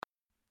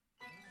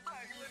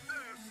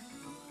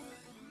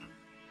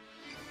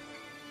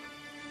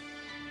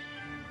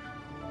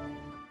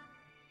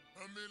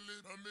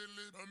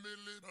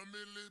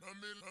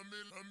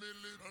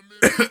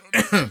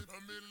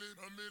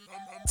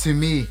To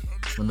me,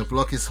 when the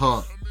block is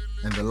hot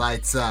and the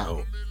lights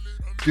out,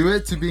 due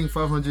it to being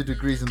 500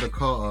 degrees in the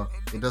Carter,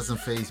 it doesn't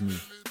faze me.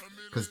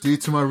 Because due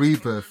to my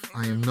rebirth,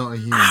 I am not a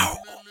human. Ow.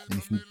 And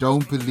if you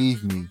don't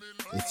believe me,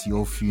 it's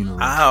your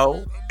funeral.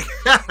 Ow.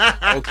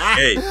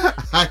 Okay.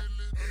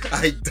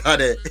 I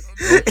done it.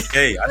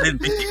 Okay, I didn't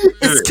think you could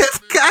do it. It's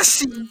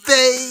Kefkashi,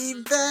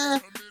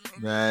 baby.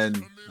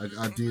 Man,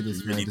 I do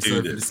this, man. Really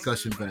Deserve a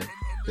discussion, man.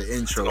 The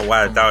intro. Oh,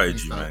 why I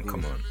doubted you, man.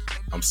 Come on.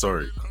 I'm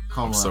sorry.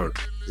 I'm sorry.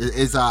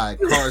 It's alright.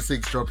 Carter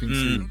 6 dropping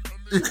soon.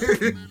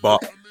 But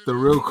the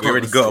real Carter we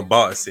already got a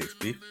Barter 6,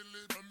 B.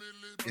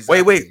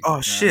 Exactly. Wait. Oh,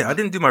 shit. I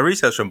didn't do my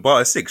research on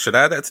Barter 6. Should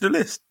I add that to the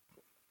list?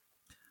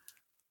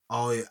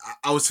 Oh, yeah.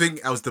 I was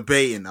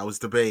debating. Is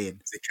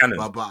it canon?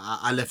 But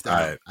I left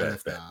that out. I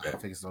left that out. I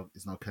think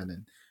it's not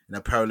canon. In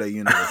a parallel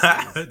universe.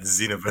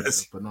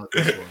 Xenoverse. But not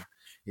this one.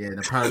 Yeah, in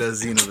a parallel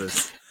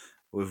Xenoverse.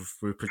 With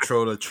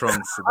Patroller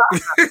Trunks.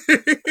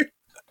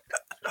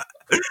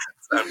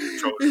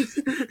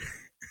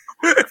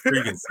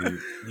 Frequency.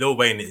 Lil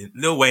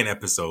Wayne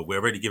episode. We're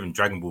already giving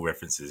Dragon Ball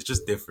references. It's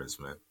just difference,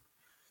 man.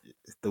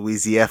 The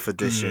Weezy F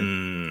Edition.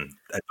 And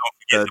don't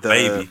forget the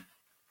baby.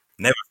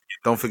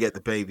 Don't forget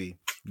the baby.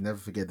 Never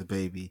forget the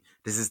baby.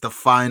 This is the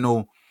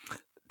final,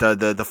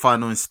 the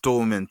final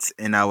installment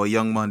in our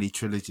Young Money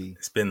trilogy.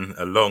 It's been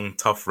a long,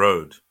 tough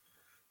road.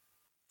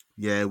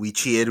 Yeah, we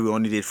cheated. We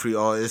only did 3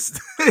 artists.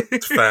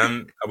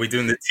 Fam, are we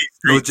doing the T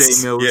No J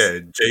Mills? Yeah,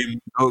 J.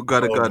 No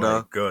Gutta Oh Gutta.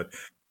 my God.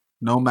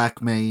 No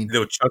Mac Main.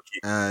 Lil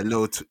Chucky.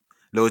 Lil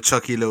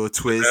Chucky, Lil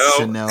Twiz,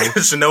 Chanel.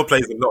 Chanel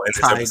plays a lot in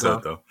this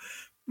episode, though.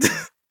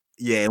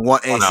 Yeah,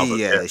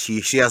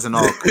 she has an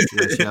arc.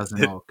 Yeah, she has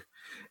an arc.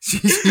 She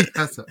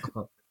has an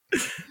arc.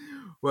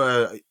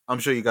 Well, I'm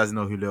sure you guys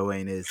know who Lil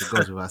Wayne is. It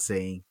goes without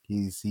saying.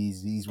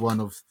 He's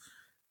one of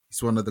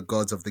the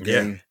gods of the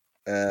game.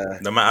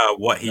 No matter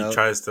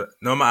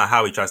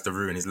how he tries to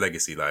ruin his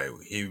legacy, like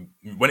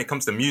when it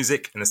comes to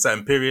music in a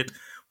certain period,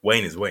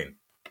 Wayne is Wayne.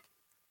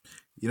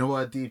 You know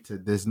what I deep to?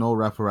 There's no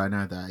rapper right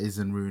now that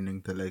isn't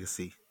ruining the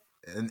legacy.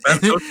 And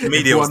social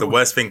media was the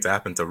worst thing to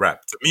happen to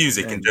rap, to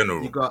music in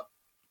general. You got,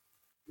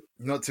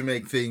 not to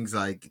make things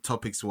like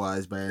topics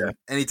wise, but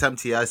anytime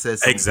T.I.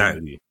 says something,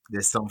 exactly,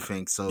 there's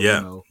something. So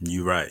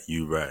you're right.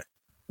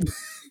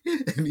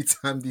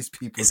 Anytime these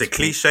people, it's a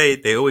cliche.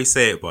 They always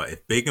say it, but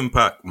if Big and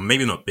Pac,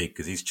 maybe not Big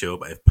because he's chill,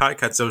 but if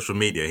Pac had social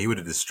media, he would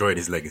have destroyed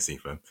his legacy,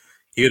 fam.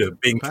 He would have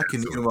been Pac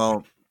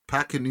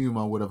and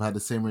Numa would have had the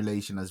same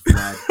relation as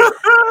Vlad.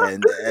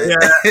 and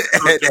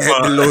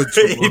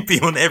he'd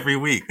be on every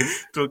week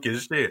talking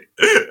shit.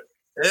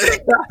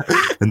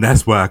 And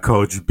that's why I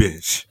called you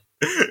bitch.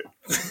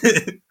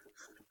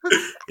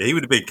 Yeah, he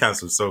would have been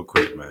cancelled so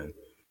quick, man.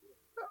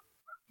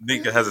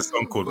 Nigga has a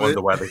song called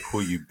Wonder Why They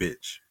Call You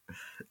Bitch.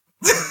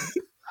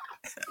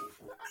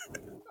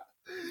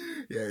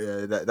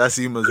 That's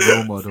Uma's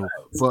role model.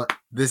 But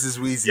this is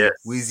Weezy. Yes.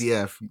 Weezy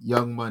F,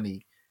 Young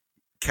Money,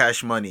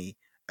 Cash Money,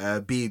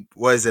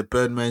 what is it,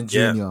 Birdman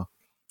Jr.,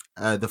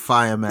 the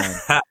Fireman,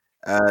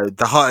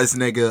 the hottest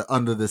nigga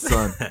under the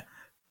sun,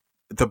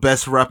 the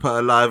best rapper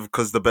alive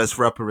because the best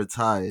rapper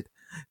retired,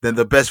 then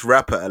the best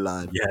rapper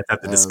alive. Yeah, I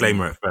had the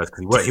disclaimer at first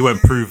because he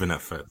weren't proven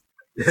at first.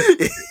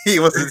 he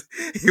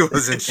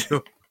wasn't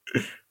sure.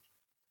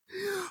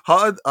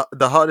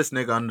 The hardest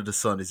nigga under the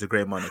sun is a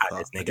great moniker.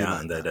 Hardest nigga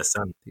under the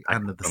sun.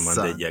 Under the sun.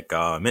 Under your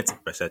garment.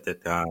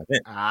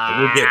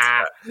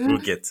 We'll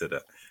get to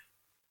that.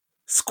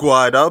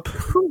 Squad up.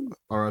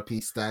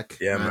 R.I.P. Stack.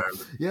 Yeah, man.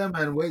 Yeah,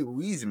 man. Wait,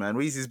 Weezy, man.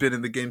 Weezy's been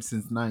in the game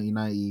since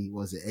 1990.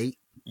 Was it 8?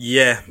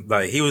 Yeah,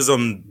 like he was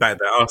on back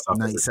there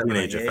after as a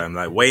teenager, fam.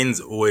 Like Wayne's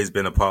always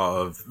been a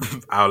part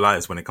of our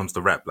lives when it comes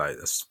to rap. Like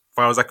as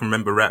far as I can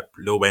remember, rap,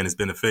 Lil Wayne has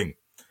been a thing.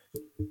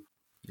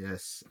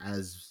 Yes,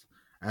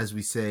 as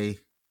we say,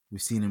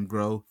 we've seen him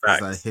grow. Facts.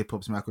 He's like hip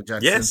hop's Michael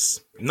Jackson.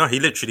 Yes, no,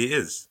 he literally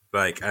is.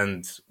 Like,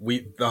 and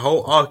the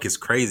whole arc is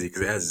crazy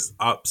because it has its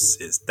ups,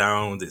 its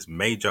downs, its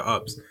major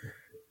ups,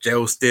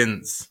 jail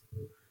stints,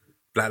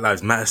 Black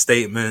Lives Matter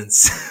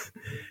statements.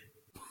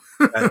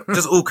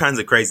 Just all kinds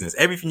of craziness.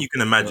 Everything you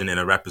can imagine in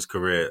a rapper's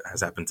career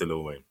has happened to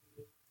Lil Wayne.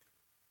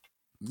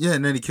 Yeah,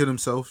 and then he killed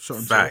himself, shot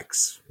himself.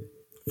 Facts.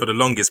 For the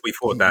longest, we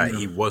thought that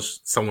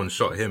someone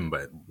shot him,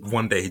 but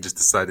one day he just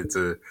decided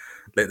to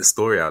let the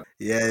story out.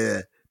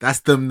 Yeah.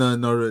 That's them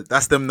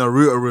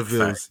Naruto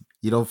reveals. Fact.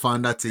 You don't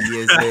find that till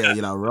years later.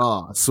 You're like,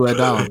 raw, swear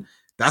down.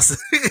 That's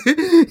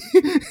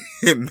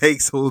it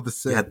makes all the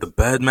sense. You had the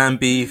Birdman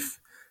beef.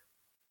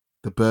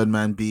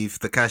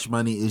 The Cash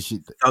Money issue.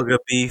 The Thugger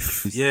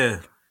beef.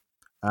 Yeah.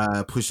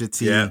 Pusha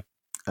T. Yeah.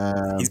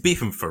 He's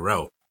beefing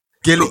Pharrell.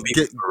 Gilly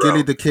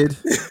the Kid.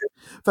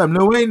 Fam,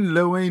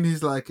 Lil Wayne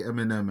is like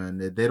Eminem, man.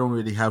 They don't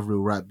really have real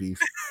rap beef.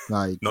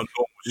 Like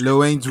Lil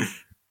Wayne's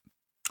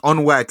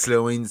on wax.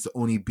 Lil Wayne's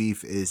only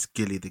beef is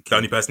Gilly the Kid. The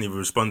only person he would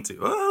respond to.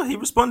 Oh, he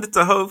responded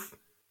to Hove.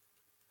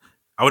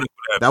 I wouldn't.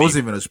 That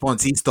wasn't even a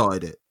response. He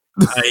started it.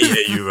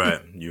 Yeah,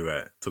 you're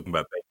right. Talking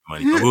about baby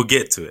money, but we'll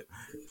get to it.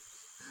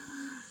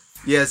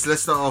 Yes,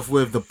 let's start off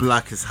with The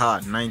Black is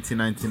Hot,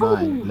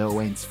 1999, Lil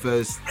Wayne's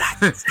first.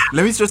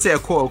 Let me just say a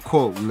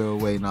quote-unquote Lil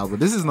Wayne album.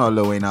 This is not a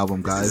Lil Wayne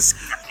album, guys.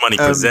 Money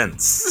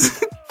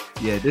presents.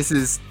 Yeah, this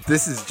is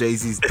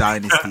Jay-Z's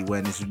Dynasty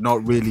when it's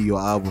not really your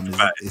album.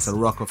 It's a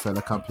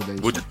Rockefeller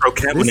compilation. We'll just throw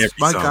Kev on every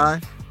my song.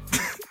 guy.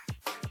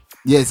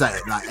 Yeah, it's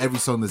like every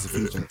song there's a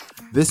feature.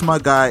 This, my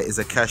guy, is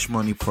a Cash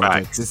Money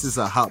project. Facts. This is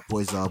a Hot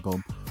Boys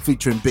album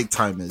featuring big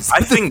timers.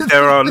 I think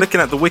there are,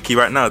 looking at the wiki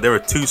right now, there are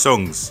 2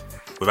 songs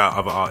without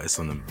other artists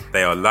on them.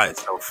 They are Light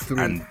Itself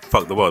and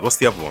Fuck the World. What's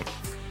the other one?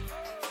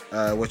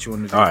 What you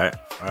want to do? All right.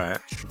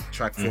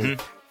 Track 4.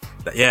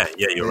 Yeah,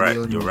 you're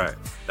right.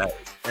 That is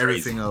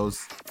Everything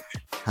else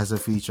has a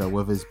feature,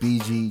 whether it's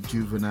BG,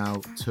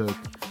 Juvenile, Turk,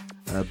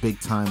 Big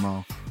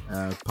Timer,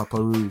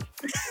 Paparoo.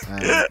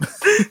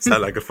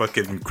 sound like a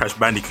fucking Crash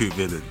Bandicoot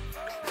villain.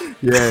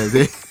 Yeah,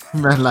 they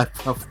man like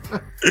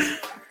Papa.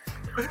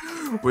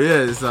 But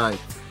yeah, it's like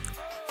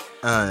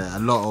a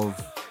lot of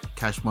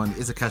Cash Money.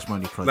 It's a Cash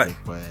Money project,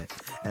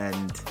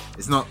 and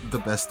it's not the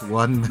best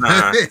one.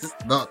 Nah. It's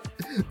not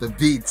the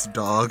beats,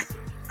 dog.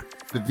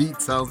 The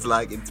beat sounds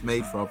like it's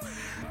made from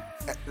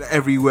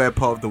everywhere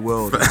part of the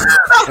world.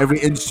 Every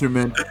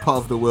instrument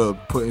part of the world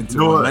put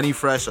into one. Manny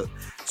Fresh,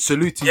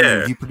 salute to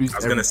you. He produced. I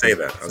was gonna say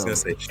that.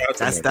 Shout out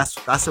to him.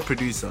 That's a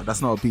producer.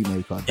 That's not a beat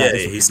maker. Yeah,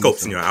 he's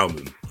sculpting your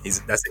album.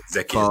 That's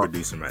executive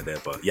producing right there.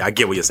 But yeah, I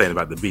get what you're saying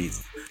about the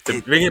beats.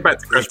 To bring it back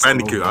to Crash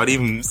Bandicoot, I'd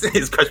even say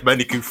it's Crash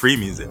Bandicoot free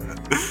music.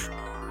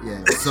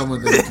 Yeah, some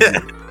of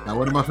them. Now,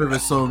 one of my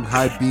favorite songs,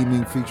 High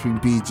Beaming featuring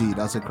BG.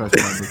 That's a Crash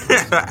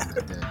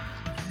Bandicoot.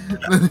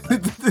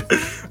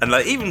 And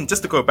like, even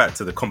just to go back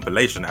to the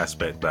compilation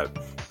aspect, like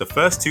the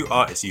first 2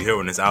 artists you hear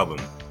on this album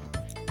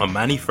are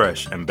Manny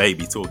Fresh and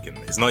Baby Talking.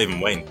 It's not even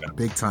Wayne.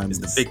 Big time. It's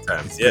the big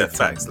times. Yeah,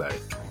 facts. Like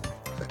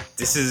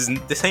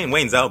this ain't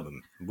Wayne's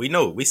album. We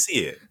know, we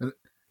see it.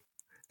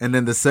 And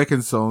then the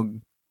second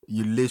song,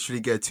 you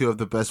literally get 2 of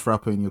the best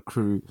rapper in your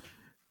crew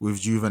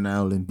with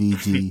Juvenile and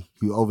BG,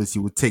 who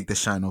obviously would take the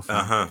shine off.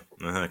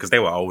 Because they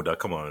were older.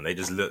 Come on, they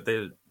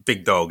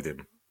big dogged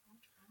him.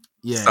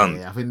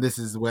 Yeah, I think this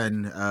is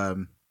when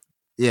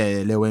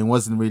Lil Wayne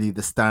wasn't really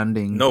the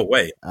standing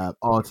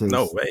artist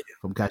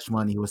from Cash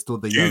Money. He was still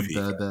the young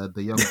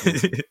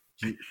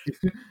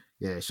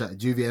Juvie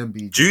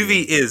MB.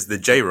 Juvie is the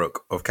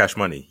J-Rock of Cash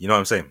Money. You know what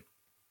I'm saying?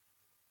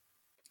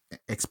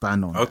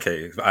 Expand on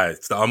okay, all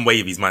right. So the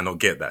unwavies might not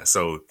get that.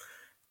 So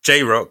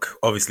J-Rock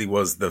obviously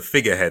was the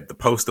figurehead, the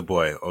poster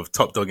boy of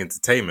Top Dog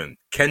Entertainment.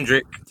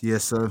 Kendrick,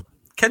 yes sir.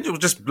 Kendrick was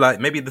just like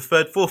maybe the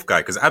 3rd, 4th guy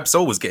because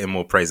Ab-Soul was getting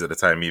more praise at the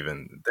time.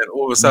 Even then,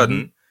 all of a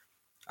sudden,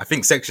 I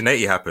think Section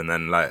 80 happened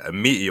and like a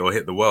meteor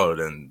hit the world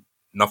and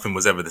nothing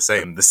was ever the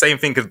same. The same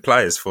thing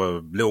applies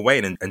for Lil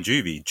Wayne and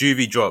Juvie.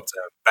 Juvie dropped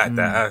Back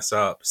That Ass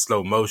Up,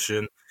 Slow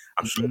Motion.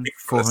 I'm sure people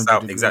from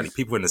the South,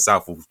 people in the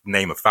South will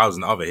name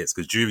 1,000 other hits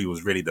because Juvie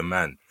was really the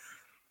man.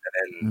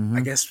 And then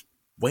I guess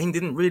Wayne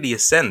didn't really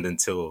ascend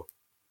until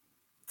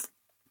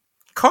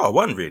Carter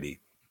 1,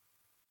 really.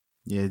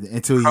 Yeah,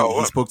 until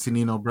he spoke to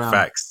Nino Brown.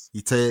 Facts.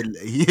 He said,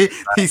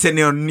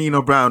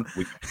 Nino Brown,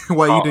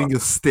 why are you doing your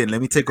stint? Let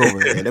me take over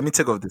here. Let me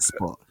take over this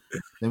spot.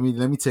 Let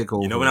me take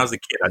over. You know, when I was a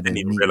kid, I didn't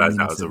even realize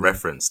that was a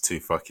reference to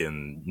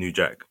fucking New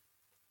Jack.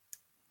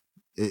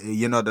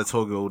 You're not the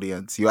target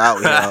audience. You're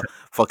out here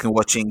fucking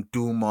watching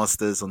Doom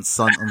Masters on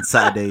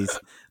Saturdays.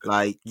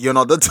 Like, you're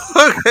not the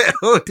target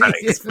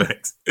audience.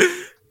 Facts.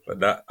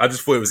 But I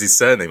just thought it was his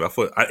surname. I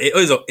thought it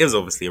was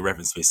obviously a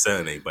reference to his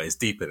surname, but it's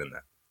deeper than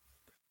that.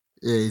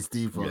 Yeah, it's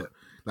deeper. Yeah.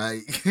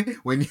 Like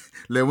when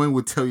Lil Wayne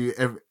would tell you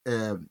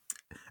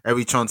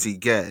every chance he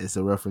get is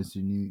a reference to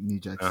New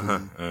Jack City.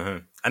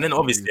 And then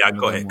obviously I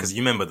got it because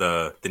you remember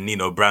the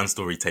Nino Brown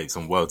story tapes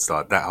on World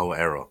Star, that whole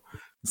era.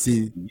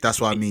 See,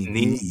 that's what I mean.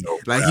 He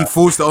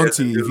forced it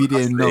onto you if you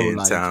didn't know.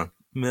 Like,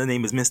 my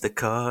name is Mr.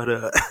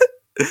 Carter.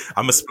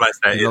 I'm gonna splice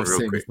that in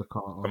real quick.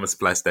 I'm gonna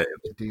splice that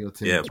in.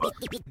 Yeah, but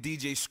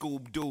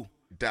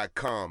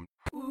DJScoopDo.com.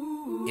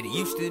 It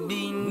used to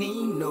be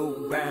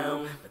Nino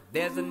Brown, but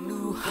there's a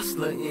new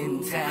hustler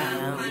in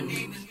town. My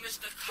name is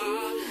Mr.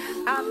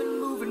 Carter. I've been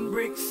moving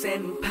bricks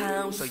and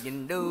pounds, so you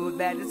know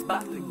that it's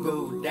about to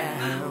go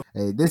down.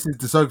 Hey, this is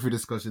the discography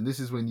discussion. This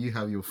is when you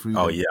have your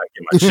freedom. Oh yeah, I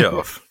get my shit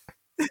off.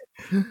 I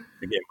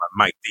get my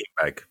Mike Dean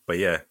bag, but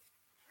yeah.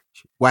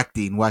 Whack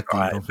Dean. Right,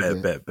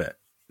 bet.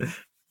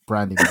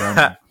 Branding.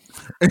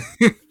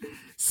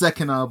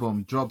 Second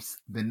album drops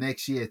the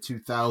next year,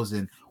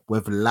 2000,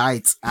 with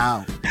Lights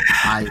Out.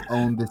 I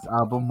own this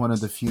album, one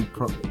of the few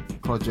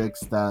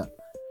projects that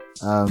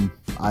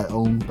I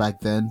owned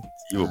back then.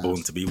 You were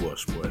born to be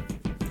washed, boy.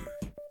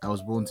 I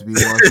was born to be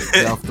washed.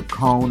 Get Off the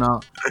Corner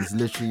is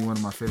literally one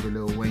of my favorite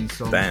Lil Wayne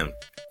songs. Damn.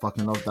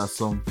 Fucking love that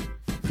song.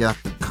 Get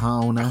Off the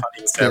Corner.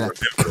 Get Off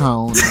the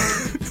Corner.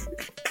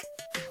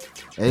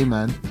 Hey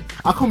man,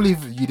 I can't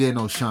believe you didn't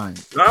know Shine.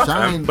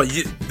 Shine, but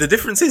the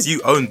difference is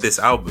you owned this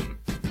album.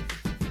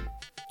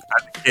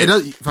 You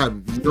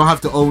don't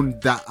have to own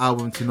that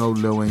album to know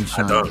Lil Wayne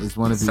Shine. I don't. It's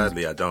one of these.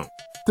 Sadly, I don't.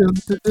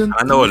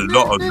 I know a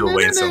lot of Lil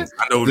Wayne songs.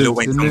 I know Lil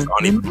Wayne songs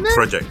aren't even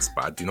projects,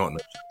 but I do not know.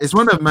 It's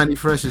one of Manny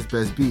Fresh's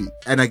best beat,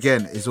 and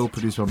again, it's all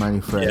produced by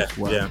Manny Fresh.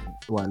 What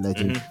a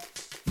legend!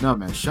 No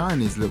man,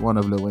 Shine is one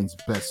of Lil Wayne's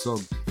best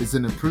songs. It's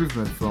an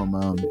improvement from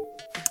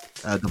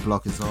The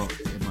Block Is Hot.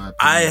 In my opinion.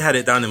 I had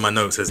it down in my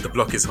notes as The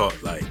Block Is Hot,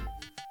 like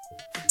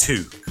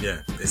 2.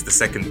 Yeah, it's the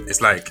second. It's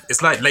like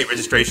Late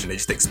Registration. They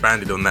just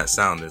expanded on that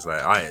sound. It's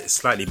like, it's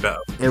slightly better.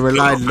 It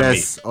relied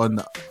less on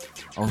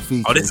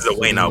features. Oh, this is a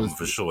Wayne album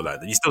for sure. Like,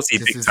 you still see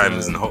Big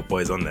Timers and Hot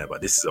Boys on there,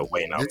 but this is a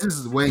Wayne album. This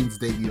is Wayne's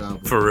debut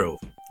album. For real.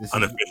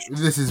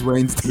 This is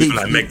Wayne's debut.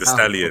 Like Meg The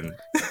Stallion.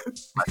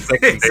 My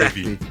second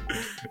debut.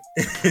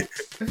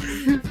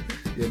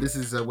 Yeah, this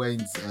is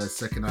Wayne's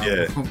second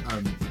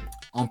album.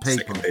 On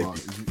paper,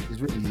 but it's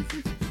really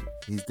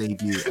his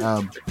debut.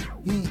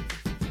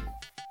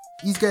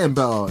 He's getting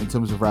better in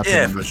terms of rapping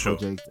on this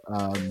project.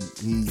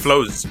 He's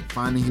flows.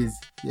 Finding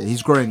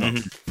he's growing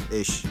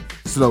up-ish,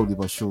 slowly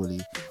but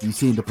surely. You've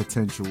seen the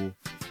potential.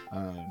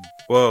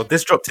 Well,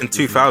 this dropped in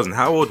 2000.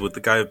 How old would the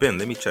guy have been?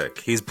 Let me check.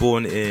 He's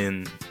born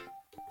in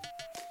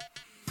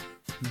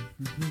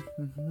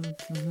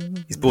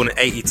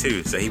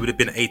 82, so he would have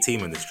been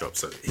 18 when this dropped.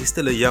 So he's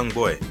still a young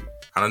boy.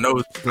 And I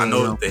know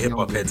the hip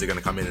hop heads are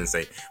gonna come in and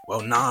say,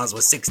 "Well, Nas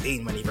was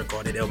 16 when he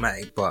recorded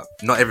Illmatic," but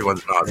not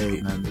everyone's Nas.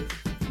 Hey,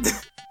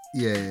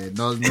 yeah,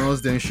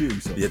 Nas didn't shoot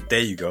himself. Yeah,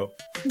 there you go.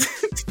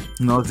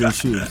 Nas didn't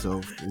shoot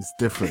himself. It's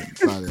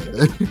different.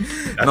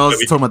 Nas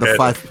was talking about the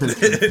 5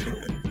 pillars.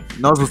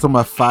 Nas was talking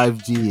about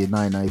 5G in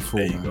 994.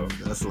 Man.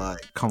 That's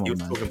like, come on, man.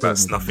 He was talking about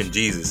snuffing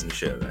Jesus and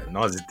shit. Like,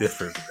 Nas is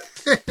different.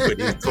 When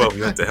he was 12,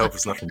 he went to help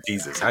with snuffing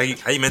Jesus. How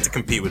you meant to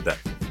compete with that?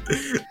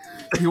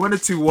 He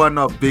wanted to one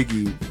up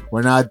Biggie.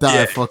 When I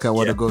die, I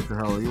want to go to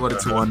hell. He wanted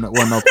to one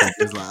up him.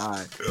 He's like,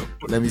 alright,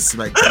 let me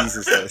smack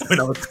Jesus first. When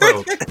I was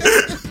 12.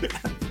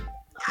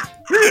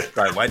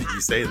 Right, why did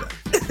you say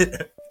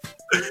that?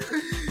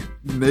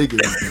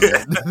 Negative.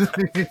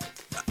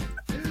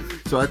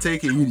 So I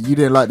take it you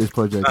didn't like this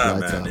project.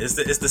 Man,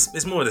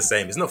 it's more of the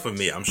same. It's not for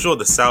me. I'm sure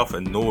the South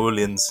and New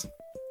Orleans,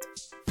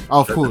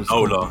 of course,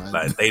 NOLA,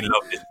 like they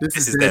love it.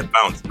 This is their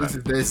bounce.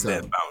 Man. This is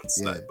their bounce.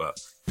 Yeah. Like,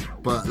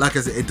 but like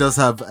I said, it does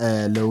have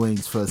Lil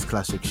Wayne's first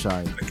classic,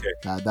 Shine. Okay.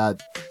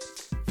 That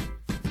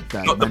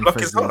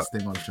manifests the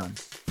thing on Shine.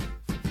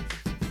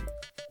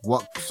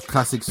 What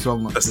classic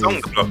song? The song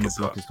The Block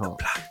Is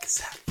Hot.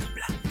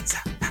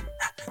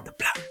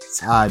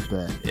 I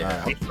bet.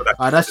 Yeah.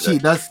 That's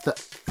cheap. That's the.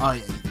 Oh,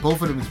 yeah.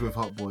 Both of them is with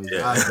Hot Boys.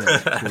 Yeah. I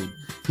bet. Cool.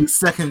 His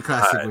second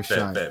classic was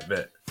Shine.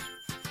 Bet.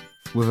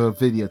 With a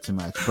video to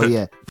match. But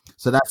yeah,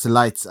 so that's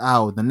Lights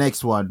Out. The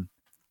next one,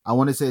 I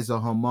want to say it's a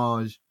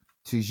homage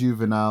to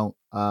Juvenile.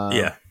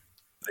 Let's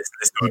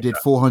he did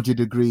 400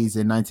 Degrees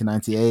in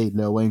 1998.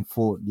 Lil Wayne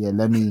thought,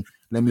 let me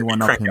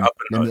one up him.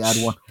 Let me add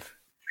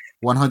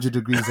 100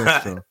 degrees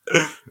extra.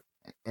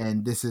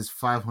 And this is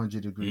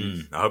 500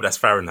 degrees. I hope that's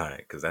Fahrenheit,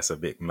 because that's a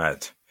bit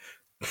mad.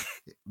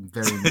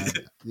 Very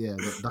mad. Yeah,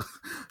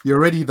 you're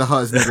already the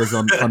hottest niggas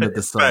under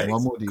the sun.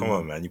 One more, come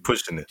on, man, you're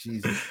pushing it.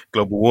 Jesus.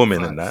 Global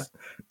warming and that.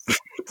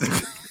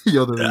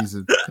 You're the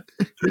reason.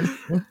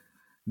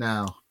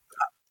 Now,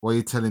 what are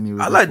you telling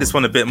me? I like this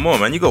one a bit more,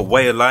 man. You got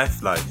Way of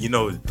Life, like, the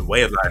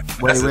Way of Life.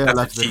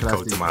 That's a cheat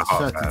code to my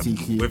heart,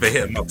 man. With a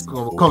hit 'em up,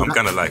 I'm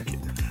gonna like it.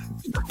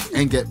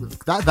 And get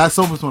that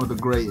song was one of the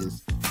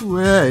greatest.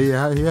 Yeah.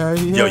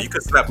 Yo, you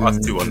could slap us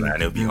two on that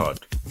and it'll be hard.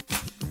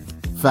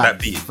 That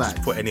beat,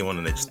 just put anyone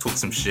on it, just talk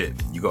some shit.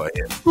 You got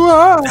it.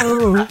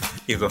 Whoa.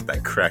 Gives off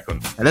that crack on.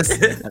 And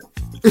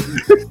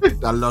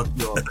I love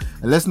you.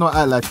 And let's not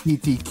act like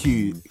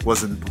PTQ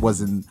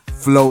wasn't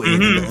floating in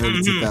the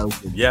early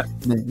 2000s. Yeah.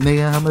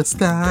 Nigga, I'm a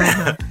star.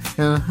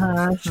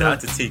 Shout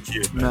out to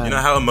TQ, man. You know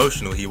how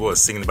emotional he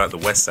was singing about the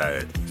West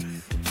Side.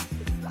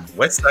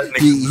 West Side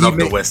niggas love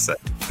the West Side.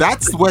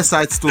 That's West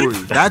Side Story.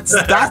 That's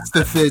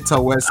the theater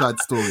West Side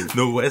Story.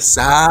 The West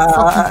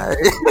Side.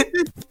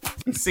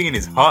 He's singing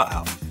his heart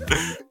out.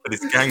 But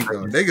his gang.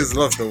 Niggas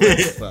love the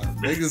West Side.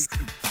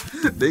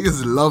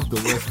 Niggas love the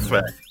West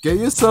Side. Get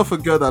yourself a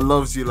girl that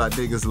loves you like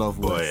niggas love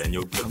West. Boy, and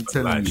I'm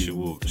telling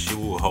you, she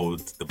will hold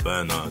the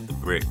burner, the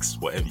bricks,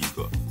 whatever you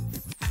got.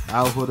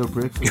 I'll hold a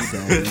brick for you,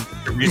 daddy.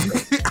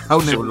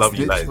 She'll love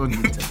you like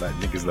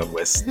niggas love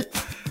West.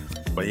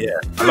 But yeah,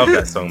 I love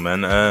that song,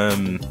 man.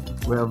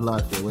 Way of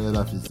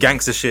Life is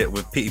gangster shit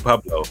with Petey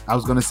Pablo. I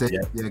was gonna say,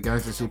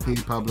 gangster shit.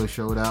 Petey Pablo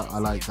showed out. I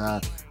like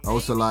that. I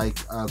also like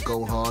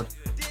Go Hard,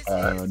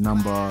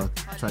 number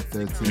track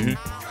 13,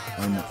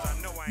 and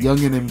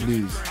Youngin' and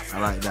Blues. I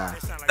like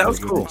that. That was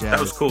cool. That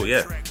was cool.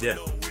 Yeah. With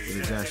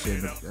the jazz shit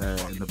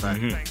in the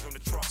back.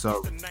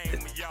 So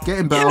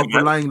getting better,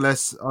 relying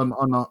less on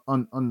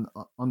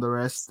the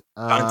rest.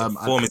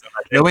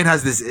 Lil Wayne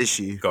has this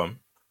issue. Go on.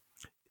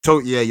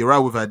 You're right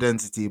with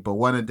identity, but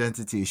one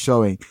identity is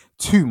showing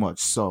too much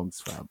songs,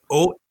 fam.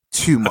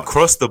 Too much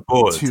across the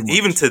board.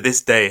 Even to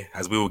this day,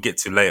 as we will get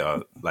to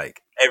later,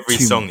 like every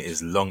song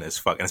is long as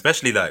fuck, and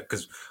especially like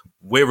because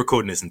we're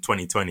recording this in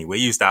 2020, we're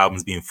used to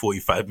albums being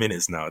 45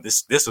 minutes now.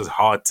 This was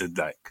hard to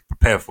like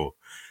prepare for.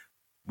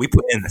 We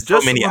put in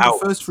so many hours.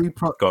 The first three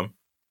Go on.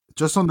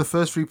 just on the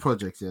first 3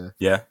 projects, yeah.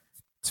 Yeah.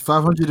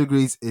 500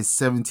 Degrees is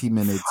 70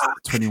 minutes,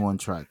 21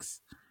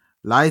 tracks.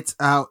 Lights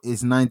Out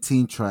is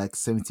 19 tracks,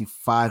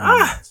 75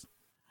 minutes.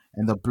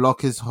 And The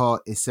Block is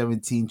Hot is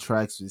 17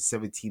 tracks with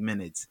 17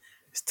 minutes.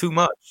 It's too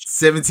much.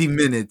 70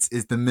 minutes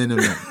is the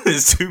minimum.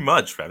 It's too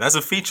much, fam. That's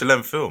a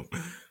feature-length film.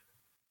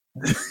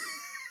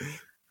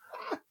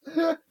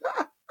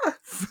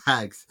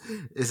 Facts.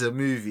 It's a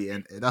movie,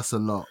 and that's a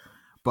lot.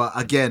 But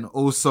again,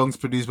 all songs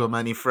produced by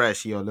Manny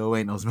Fresh. Yo, Lil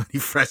Wayne knows Manny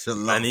Fresh a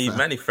lot.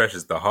 Manny Fresh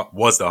was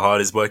the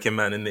hardest working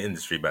man in the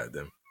industry back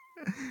then.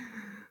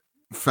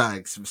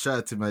 Facts. Shout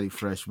out to Manny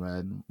Fresh,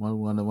 man.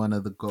 One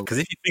of the goals. Because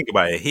if you think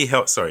about it, he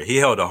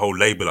held a whole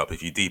label up.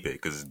 If you deep it,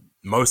 because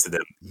most of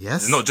them,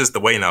 yes, it's not just the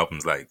Wayne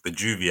albums, like the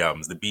Juvie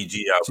albums, the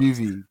BG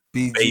albums,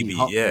 BG, Baby,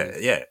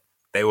 yeah,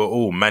 they were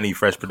all Manny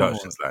Fresh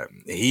productions. Like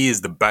he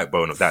is the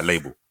backbone of that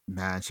label.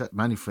 Man,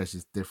 Manny Fresh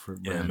is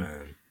different, man. Yeah,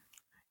 man.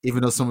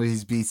 Even though some of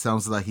his beats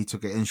sounds like he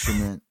took an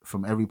instrument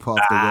from every part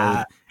of the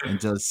world and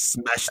just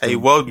smashed it. Hey,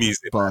 world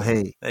music. But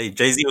man. Hey,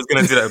 Jay-Z was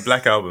gonna do that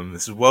Black album.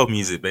 This is world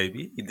music,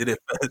 baby. He did it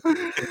first.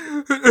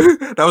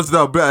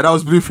 that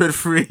was Blueprint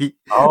 3.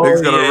 Oh, he's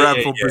gonna rap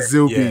for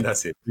Brazil beat. Yeah,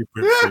 that's it.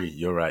 Blueprint 3.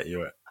 You're right.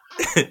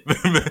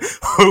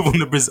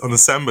 on the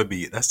samba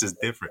beat. That's just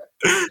different.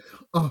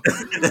 Oh.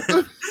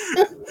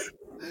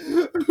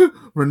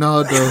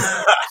 Ronaldo,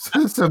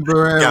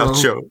 Sombrero,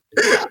 Gaucho,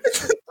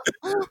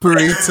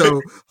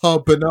 Burrito,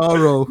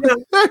 Habanero,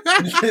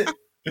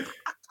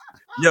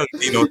 Young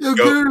Dino,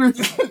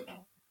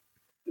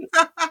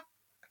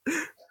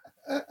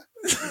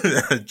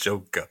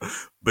 Joker,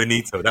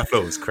 Benito. That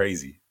flow was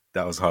crazy.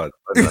 That was hard.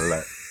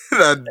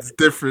 That's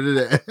different,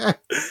 isn't it?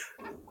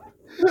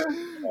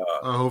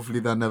 Hopefully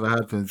that never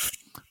happens.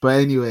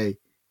 But anyway,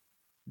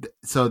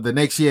 so the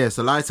next year,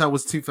 so Lights Out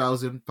was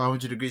 2000,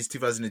 500 Degrees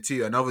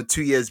 2002, another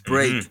 2 years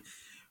break. Mm-hmm.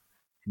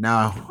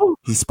 Now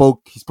he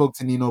spoke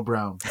to Nino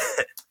Brown.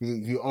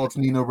 he asked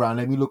Nino Brown,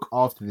 let me look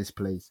after this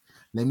place.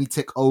 Let me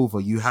take over.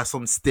 You have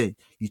some stint.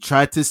 You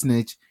tried to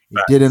snitch.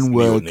 It didn't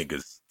work.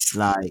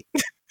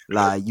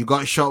 Like you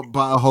got shot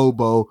by a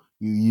hobo.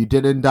 You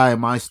didn't die in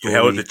my story. You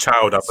held the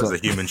child up as a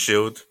human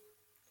shield.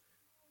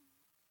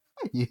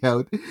 You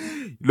held.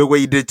 Look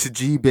what you did to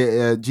G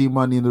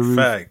Money in the Roof.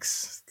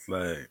 Facts.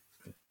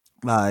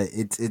 Like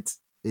it's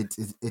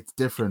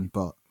different,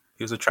 but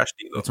he was a trash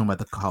dealer. We're talking about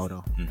the cow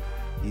though.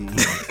 He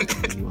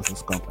was a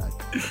scumbag.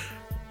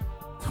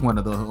 One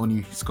of the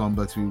only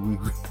scumbags we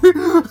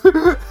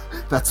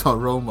that's our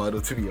role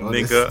model, to be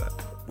honest. Nigga,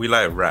 we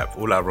like rap.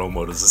 All our role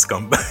models are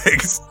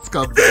scumbags.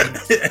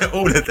 Scumbags.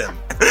 All of them.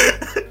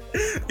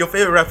 Your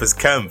favorite rapper's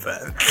Cam,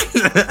 fam.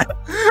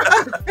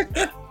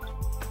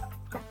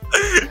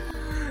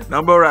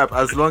 Number rap,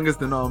 as long as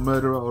they're not a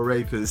murderer or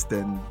rapist,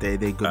 then they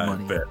good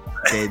money.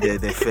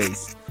 They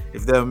face.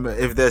 If they're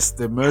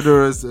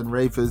murderers and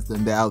rapists,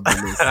 then they're out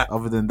the list.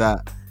 Other than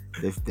that,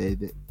 they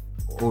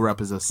all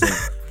rappers are same.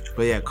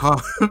 But yeah,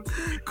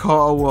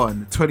 Carter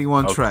 1,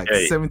 21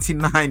 tracks,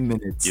 79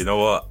 minutes. You know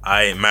what?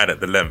 I ain't mad at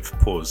the length.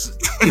 Pause.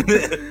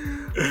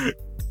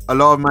 A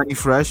lot of Manny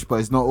Fresh, but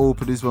it's not all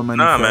produced by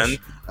Manny Fresh.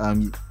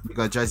 Man. You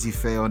got Jazzy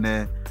Faye on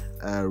there,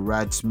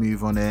 Rad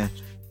Smooth on there.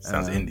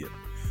 Sounds Indian.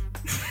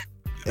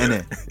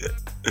 Innit?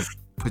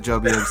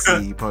 Punjabi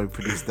MC, he probably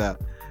produced that.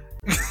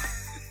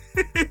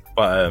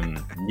 But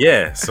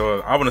yeah, so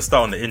I want to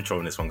start on the intro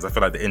on this one because I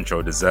feel like the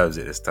intro deserves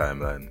it this time,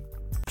 man.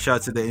 Shout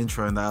out to the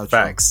intro and the outro.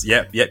 Facts.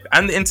 Yep.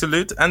 And the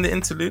interlude.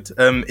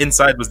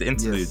 Inside was the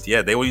interlude. Yes.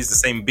 Yeah, they all use the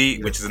same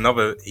beat, which is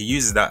another. He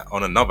uses that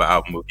on another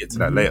album. We'll get to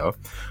that later.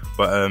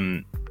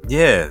 But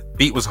yeah,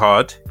 beat was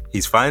hard.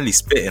 He's finally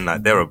spitting.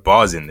 Like there are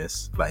bars in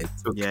this. Like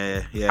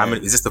yeah. How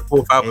many? Is this the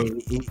 4th album?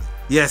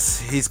 Yes,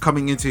 he's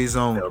coming into his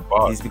own.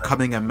 Bars, he's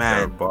becoming a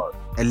man.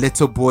 A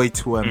little boy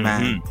to a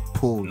man.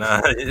 Paul.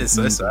 Nah, it's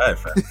alright,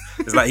 fam.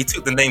 It's like he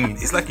took the name.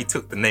 It's like he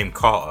took the name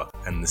Carter,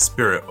 and the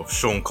spirit of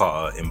Sean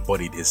Carter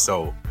embodied his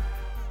soul.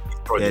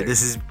 Yeah,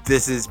 this is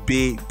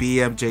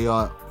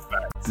BMJR.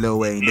 Lil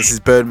Wayne. This is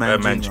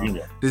Birdman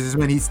Jr. This is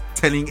when he's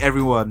telling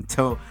everyone,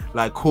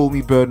 call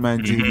me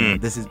Birdman Jr.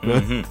 This is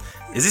Bird.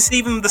 Is this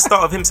even the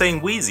start of him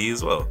saying Weezy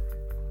as well?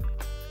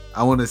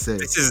 I want to say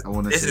this is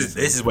when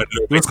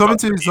he was coming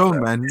to his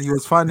own, man. He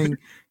was finding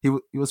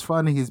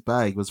his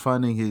bag. He was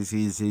finding his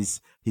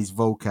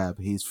vocab,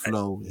 his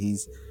flow,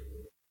 his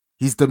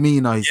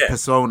demeanor, his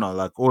persona,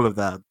 like all of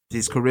that,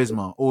 his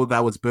charisma, all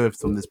that was birthed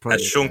from this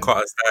project. As Sean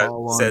Carter's dad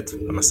said,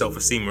 my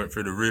self-esteem went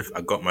through the roof.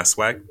 I got my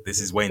swag.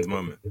 This is Wayne's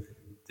moment.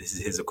 This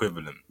is his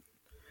equivalent.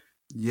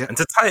 Yeah. And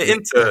to tie it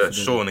into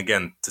definitely. Sean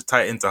again, to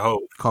tie it into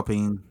Hope,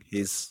 copying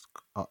his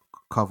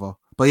cover.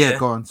 But yeah,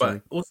 go on.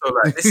 Sorry. But also,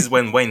 like, this is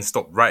when Wayne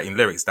stopped writing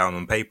lyrics down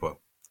on paper.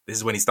 This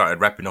is when he started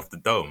rapping off the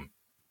dome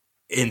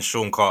in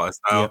Sean Carter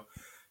style. Yep.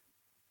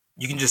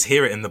 You can just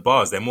hear it in the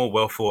bars. They're more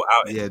well thought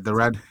out. Yeah,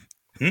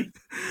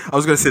 I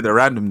was going to say the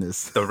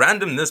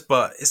randomness,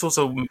 but it's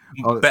also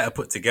better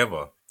put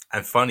together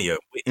and funnier.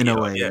 In a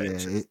way,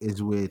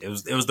 it's weird. It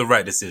was the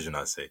right decision,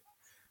 I'd say.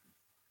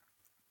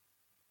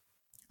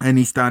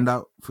 Any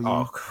standout for you?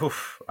 Oh,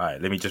 oof. All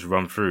right, let me just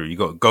run through. You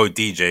got Go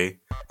DJ,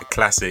 a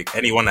classic.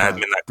 Anyone that had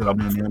Midnight Club.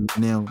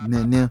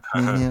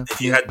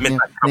 If you had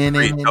Midnight Club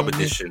 3 Dub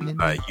Edition,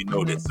 like, you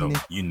know this song.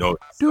 You know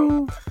this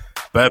song.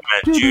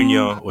 Birdman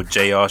Jr. or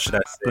JR, should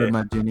I say?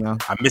 Birdman Jr.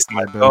 I Miss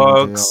My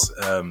Dogs.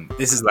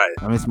 This is like...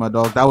 I Miss My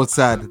Dog. That was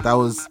sad. That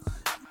was...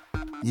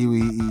 He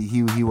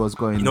was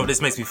going... You know what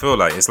this makes me feel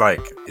like? It's like,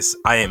 it's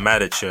I Ain't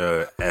Mad At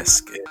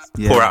You-esque.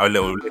 Pour out a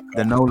little liquor.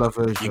 The Nola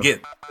version. You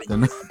get...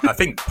 I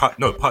think Puck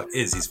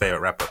is his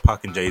favourite rapper.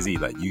 Puck and Jay-Z.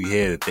 Like, you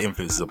hear the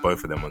influences of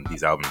both of them on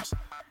these albums.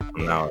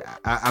 Now,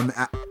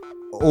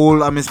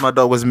 all I Miss My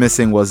Dog was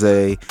missing was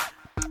a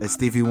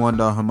Stevie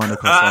Wonder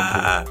harmonica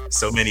sample.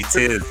 So many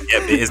tears. Yeah,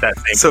 but it is that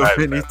same so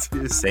vibe. Many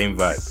tears. Same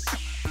vibe.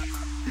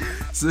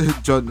 So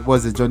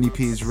Johnny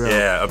P's real?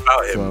 Yeah,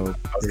 about him. So,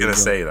 I was gonna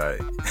say,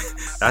 like,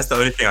 that's the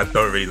only thing I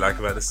don't really like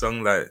about the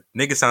song. Like,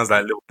 nigga sounds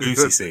like Lil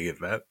Boosie singing,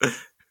 man.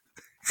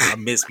 I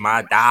miss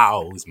my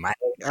dogs, man.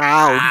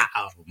 Ow.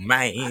 Ow,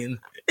 man.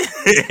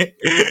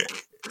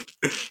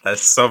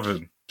 That's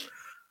Southern.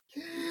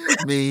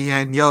 Me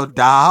and your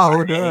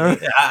daughter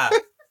Yeah.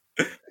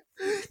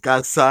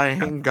 got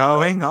something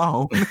going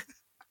on.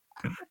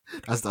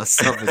 That's that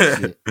Southern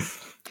shit.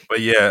 But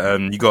yeah,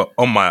 you got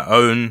On My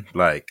Own,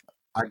 like,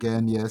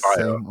 Again, yes, fire.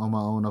 same On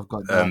My Own. I've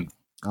got that.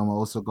 I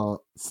also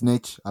got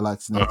Snitch. I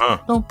like Snitch.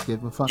 Don't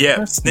give a fuck.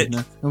 Yeah, Snitch.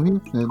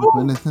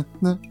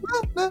 The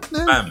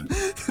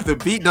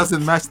beat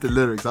doesn't match the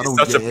lyrics. I don't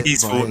It's such get a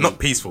peaceful, not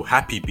peaceful,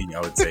 happy beat,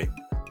 I would say.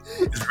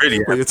 It's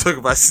really When you're talking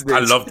about Snitch, I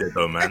loved it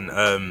though, man.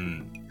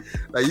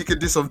 like you could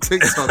do some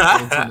TikTok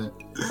songs in it.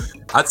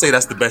 I'd say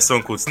that's the best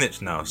song called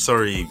Snitch now.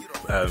 Sorry,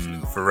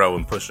 Pharrell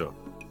and Pusha.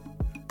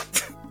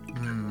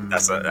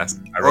 That's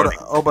ironic.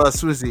 But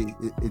Swizzy,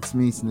 it's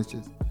me,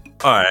 Snitches.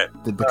 All right,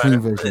 The clean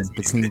version. It's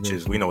The clean Snitches.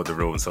 version. We know what the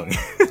real song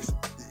is.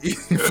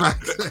 In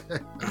fact,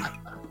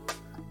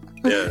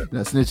 Yeah.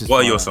 no, Snitches.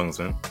 What are your songs,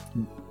 man?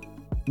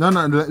 No,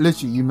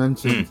 literally, you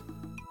mentioned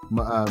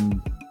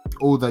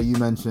all that you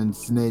mentioned,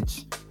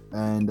 Snitch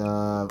and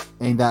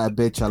Ain't That a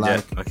Bitch I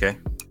Like. Yeah. Okay.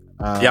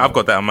 Yeah, I've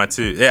got that on my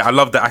too. Yeah, I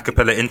love the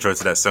acapella intro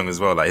to that song as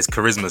well. Like, his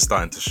charisma's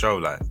starting to show.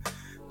 Like,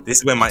 this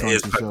is when my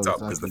ears perked up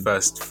because the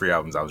first 3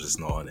 albums I was just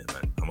not on it,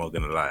 man. I'm not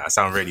gonna lie. I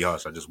sound really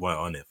harsh. I just weren't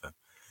on it, man.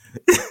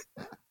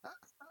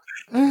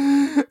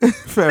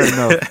 Fair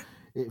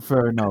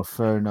enough.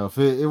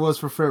 It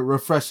was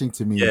refreshing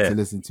to me to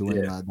listen to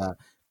Wayne like that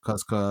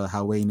because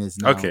how Wayne is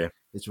now. Okay,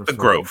 it's the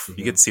growth.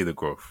 You get to see the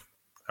growth.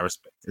 I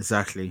respect.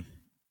 Exactly.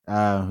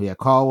 Yeah,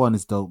 Carl 1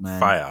 is dope, man.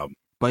 Fire album.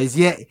 But he's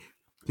yet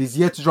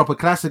to drop a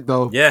classic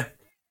though. Yeah.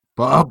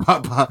 But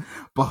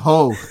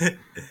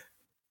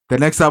the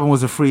next album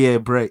was a 3-year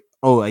break.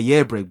 Oh, a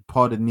year break.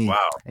 Pardon me.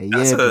 Wow.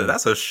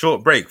 That's a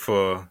short break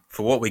for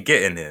what we're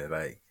getting here.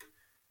 Like,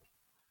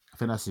 I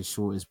think that's his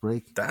shortest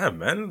break. Damn,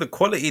 man, the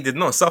quality did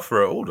not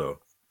suffer at all, though.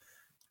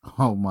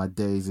 Oh my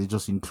days, it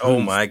just includes. Oh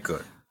my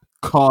god.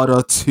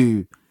 Carter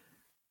 2.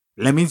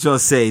 Let me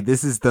just say,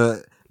 this is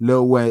the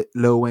Lil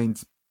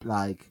Wayne's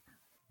like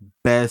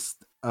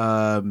best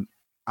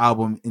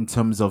album in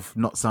terms of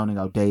not sounding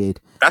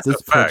outdated.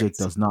 This project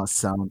does not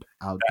sound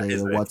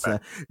outdated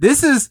whatsoever.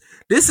 This is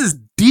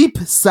deep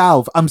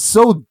south. I'm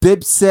so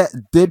deep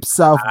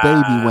south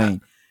baby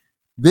Wayne.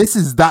 This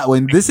is that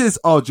Wayne. This is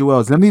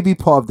Jewels. Let me be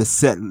part of the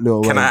set,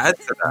 Lil Wayne. Can I add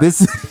to that?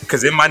 This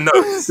because in my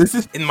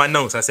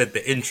notes, I said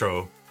the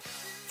intro,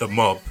 the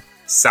mob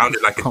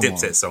sounded like a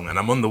Dipset song, and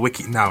I'm on the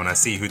wiki now and I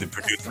see who the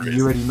producer is.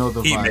 You already know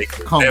the vibe.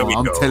 Come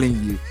on, I'm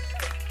telling you.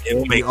 It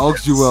will make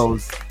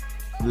Jewels.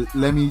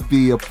 Let me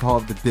be a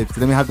part of the Dipset.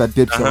 Let me have that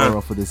Dipset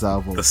era for this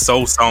album. The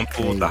soul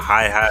sample, the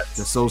hi-hat.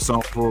 The soul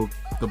sample,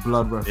 the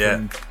blood reference.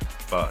 Yeah,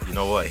 but you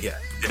know what? Yeah,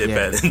 did it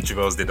better than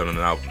Jewels did on an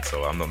album,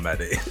 so I'm not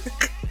mad at it.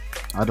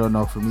 I don't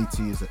know. For me,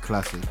 2 is a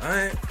classic.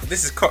 Alright,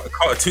 this is Carter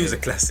 2 is a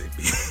classic.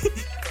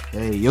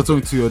 Hey, you're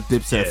talking to your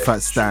Dipset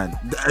fat stand.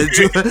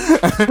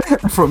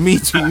 From me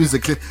to use a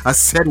clip. I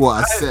said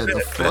what I said. The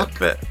fuck?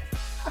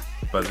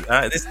 But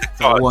this is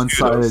Carter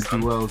one-sided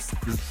Jewels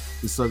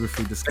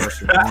discography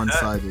discussion.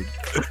 One-sided.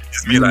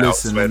 Just be like,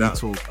 listen and I'll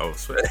talk. Oh,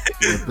 swear.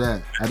 Yeah,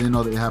 bet. I didn't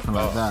know that it happened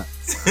like that.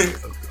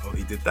 Oh,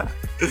 he did that.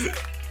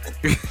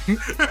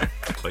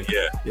 But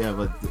yeah,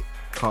 but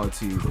Carter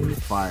 2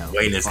 fire.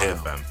 Wayne is here,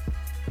 fam.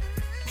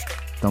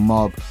 The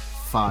mob,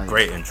 fire.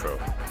 Great intro.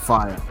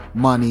 Fire.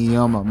 Money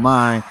on my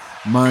mind.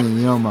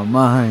 Money on my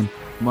mind.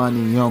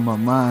 Money on my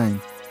mind.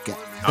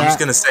 I'm just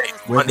gonna say,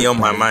 money on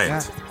my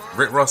mind.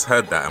 Rick Ross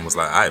heard that and was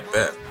like, I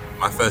bet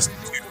my first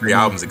 2-3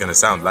 albums are gonna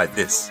sound like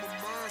this.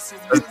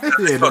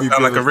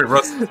 Sound like a Rick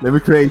Ross. Let me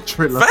create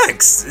Triller.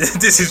 Facts.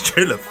 This is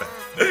Triller, fam.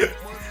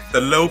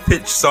 The low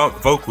pitch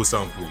vocal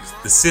samples,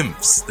 the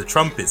synths, the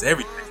trumpets,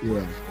 everything.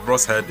 Yeah.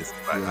 Ross heard this.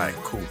 Like, alright,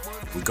 cool.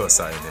 We got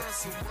something here.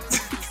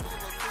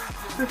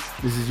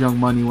 This is Young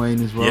Money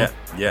Wayne as well.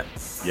 Yeah.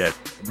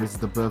 This is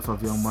the birth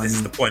of Young Money. This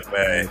is the point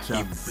where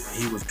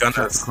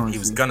he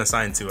was gonna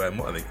sign to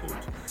what are they called?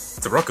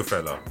 To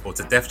Rockefeller or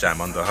to Def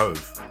Jam under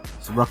Hove.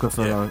 So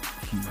Rockefeller,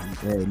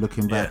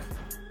 looking back.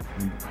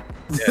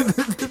 Yeah,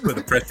 he put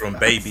the pressure on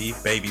Baby.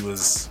 Baby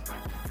was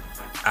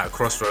at a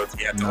crossroads.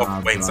 He had to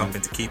offer Wayne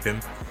something to keep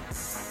him,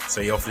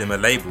 so he offered him a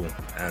label.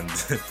 And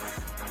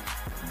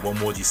what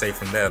more do you say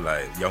from there?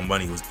 Like, Young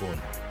Money was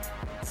born.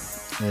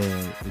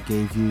 It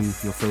gave you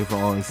your favorite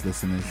artist,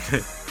 listeners.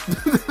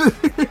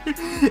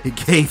 It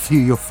gave you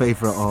your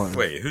favorite artist.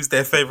 Wait, who's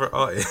their favorite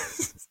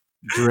artist?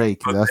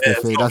 Drake. That's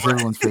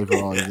everyone's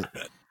favorite artist.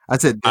 I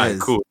said Dez. Alright,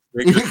 cool.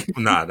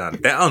 Nah,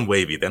 they're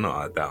unwavy. They're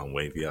not that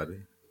unwavy, are they?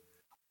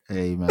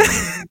 Hey man,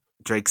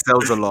 Drake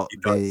sells a lot.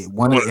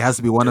 It has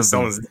to be one of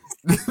them.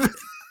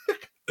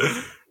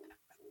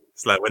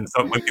 It's like when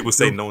people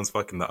say no one's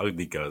fucking the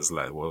ugly girls,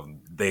 like, well,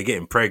 they're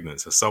getting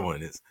pregnant, so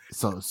someone is.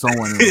 So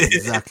someone is,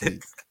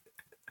 exactly.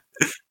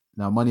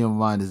 Now, Money on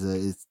My Mind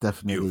is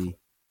definitely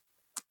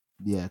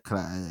a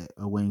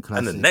Wayne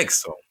classic. And the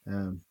next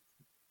song.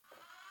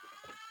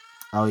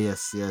 Oh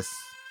yes.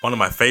 One of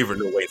my favorite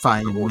Lil Wayne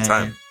songs of all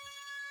time.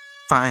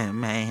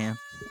 Fireman.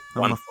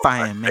 One of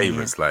my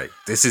favorites. Like,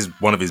 this is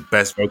one of his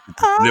best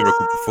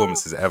lyrical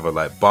performances ever.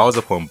 Like, bars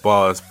upon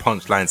bars,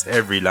 punchlines,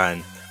 every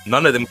line.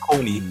 None of them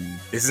corny.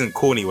 This isn't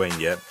corny Wayne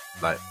yet.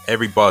 Like,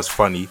 every bar's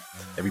funny.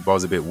 Every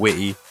bar's a bit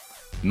witty.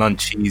 None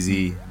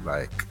cheesy.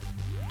 Like,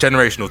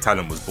 generational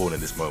talent was born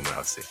in this moment,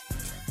 I'd say.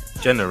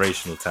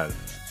 Generational talent.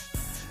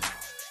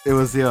 It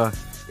was the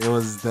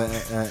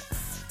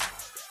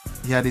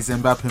he had his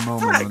Mbappe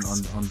moment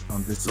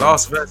on this song.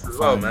 Last verse as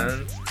well,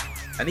 man.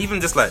 And even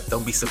just like,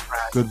 don't be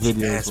surprised. Good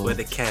video. That's where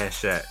the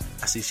cash at.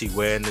 I see she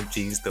wearing them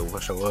jeans to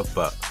wash her up,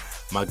 but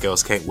my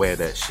girls can't wear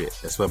that shit.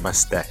 That's where my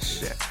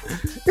stash at.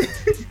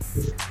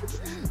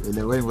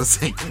 Lil Wayne was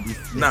saying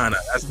anything. Nah,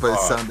 that's but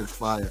hard. It sounded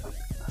fire.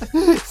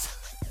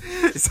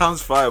 It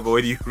sounds fire, but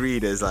when you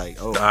read, it's like,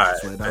 oh,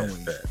 that's where that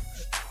one.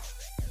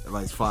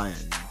 Like, it's fire.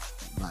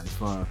 Like, it's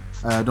fire.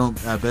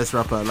 Best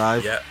rapper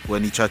alive. Yeah.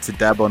 When he tried to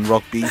dab on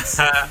rock beats.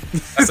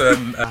 That's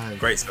a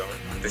great song.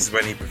 This is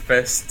when he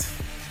professed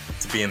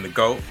to being the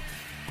GOAT.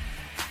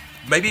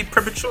 Maybe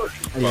prematurely.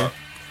 Yeah.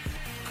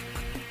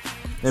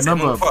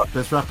 Remember,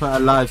 best rapper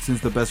alive since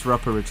the best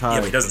rapper retired. Yeah,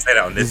 but he doesn't say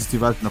that on this. This is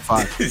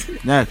 2005.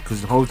 Yeah,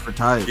 because Hove's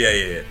retired.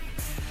 Yeah.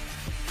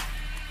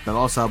 The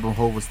last album,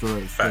 Hove was still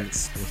around.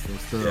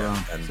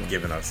 And so.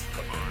 Giving us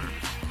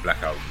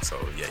Black Album, so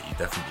yeah, you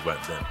definitely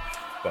weren't then.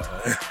 But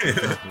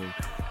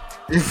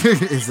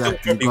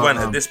exactly. He went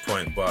at this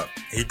point, but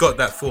he got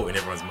that thought in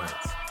everyone's minds.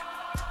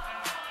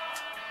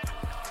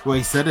 Well,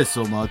 he said it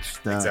so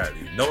much that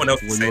exactly. No one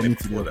else was saying it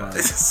before that.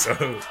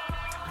 So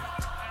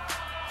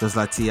just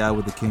like T.I.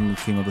 with the King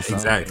of the South.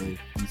 Exactly.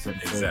 You said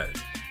it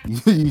exactly.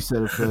 You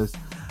said it first.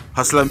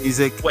 Hustler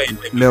Music.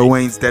 Wait. Lil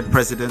Wayne's Dead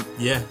President.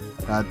 Yeah.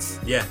 That's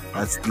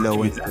Lil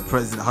Wayne's Dead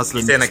President. Hustler.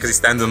 He's saying that because he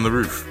stands on the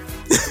roof.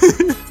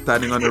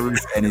 Standing on the roof,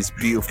 and it's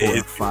beautiful. It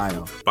is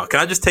fire. But can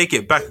I just take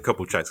it back a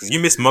couple tracks? Because you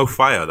missed Mo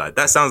Fire. Like,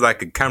 that sounds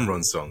like a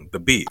Cameron song. The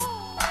beat.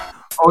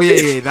 Oh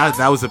yeah.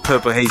 That was a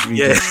Purple Haze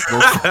remix.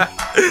 Yeah.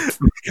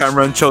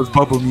 Cameron chose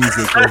bubble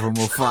music over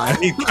Mo Fire. I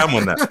need Cam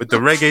on that with the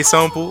reggae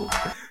sample.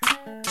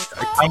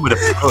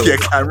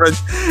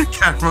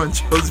 Cameron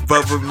chose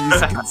bubble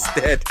music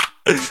instead.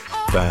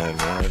 Damn,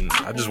 man.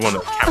 I just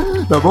want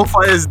to. No, Mo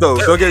Fire is dope.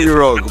 Don't get me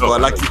wrong, but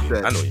like you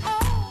said, I know you.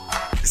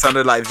 It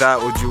sounded like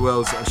that or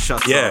Jewel's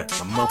Shut Yeah.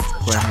 Up. My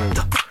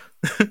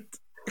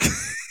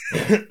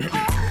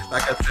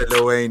like I said,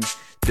 Lil Wayne,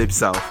 Dip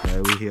South,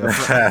 man. We here.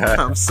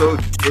 I'm so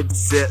dip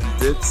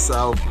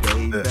South,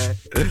 baby.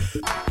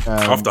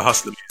 After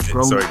Hustler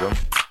Music. Sorry, go on.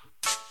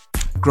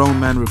 Grown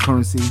Man with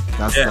Currency.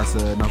 That's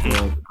another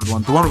good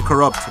one. The one with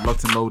Corrupt,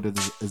 Locked and Loaded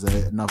is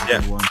another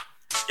good one.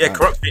 Yeah,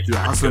 Corrupt feature.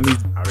 Yeah, I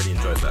really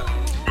enjoyed that.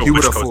 You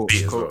would have thought.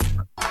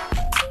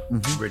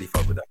 Really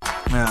fuck with that.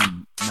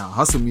 Now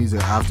Hustle Music,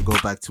 I have to go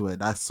back to it.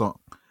 That song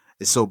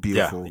is so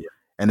beautiful. Yeah.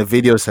 And the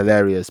video is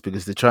hilarious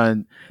because they're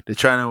trying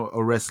to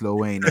arrest Lil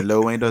Wayne, and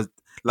Lil Wayne does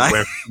like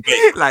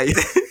like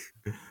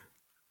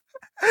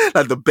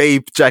the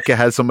Babe jacket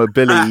has some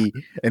ability,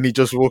 and he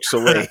just walks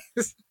away.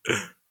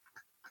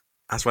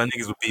 That's why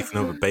niggas were beefing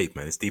over Babe,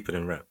 man. It's deeper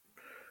than rap.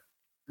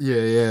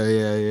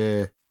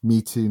 Yeah.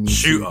 Me too.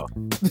 Shooter.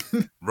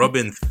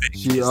 Robin Thicke.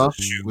 Shooter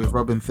with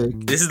Robin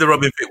Thicke. This is the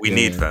Robin Thicke we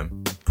need,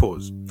 fam.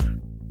 Pause.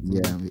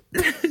 Yeah.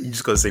 You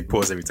just gotta say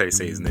pause every time you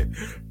say his name.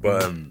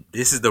 But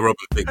this is the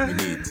Robin Thicke we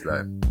need.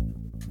 Like,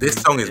 this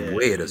song is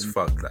weird as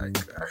fuck. Like,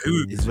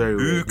 who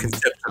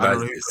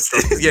conceptualized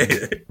this? Yeah.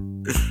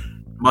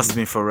 Must have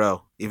been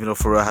Pharrell, even though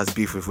Pharrell has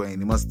beef with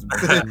Wayne. It must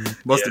have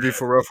been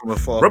Pharrell from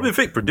afar. Robin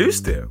Thicke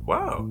produced it.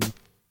 Wow.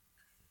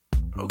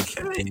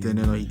 Okay. Then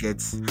he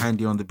gets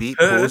handy on the beat.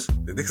 Pause.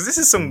 Because this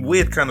is some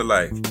weird kind of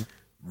like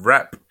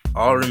rap,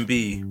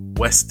 R&B,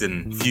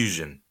 Western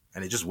fusion.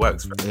 And it just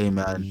works. Hey,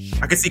 man.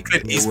 I can see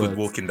Clint Eastwood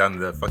walking down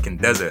the fucking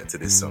desert to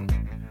this song.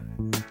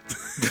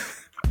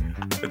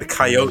 With the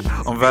coyote.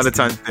 On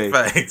Valentine's Day.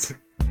 Fact.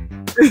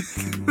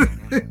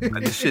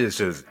 Like, this shit is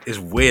just, it's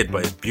weird,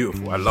 but it's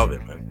beautiful. I love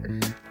it,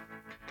 man.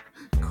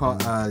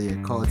 Quality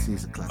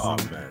is a classic. Oh,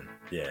 man.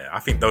 Yeah, I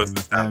think those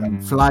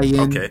Fly In.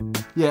 Okay.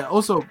 Yeah,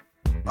 also,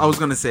 I was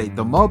gonna say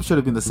The Mob should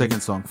have been the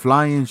second song.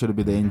 Fly In should have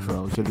been the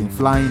intro. Should have been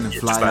Flying and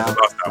Fly Out.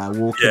 Like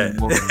walking.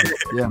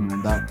 Yeah,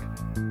 man.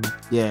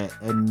 Yeah,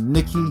 and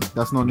Nicki,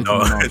 that's not Nicki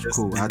No, Minaj.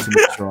 Cool. I had to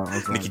make sure. I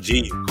was Nicki like,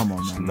 G. come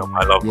on, man. No,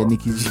 I love Yeah, her.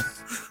 Nicki G.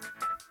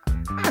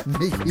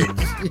 Nicki G.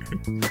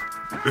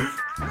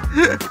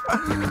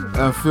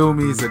 Feel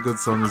Me is a good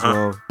song as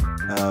well.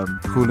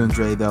 Cool and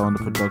Dre there on the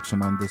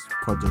production on this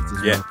project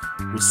as well.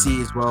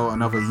 Receipt as well,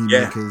 another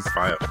Heatmakers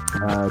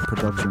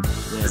production.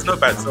 Yeah, There's no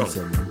bad song.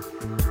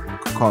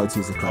 Quality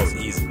is a Oh, classic.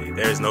 easily.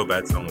 There is no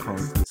bad song on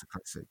Quality this. is a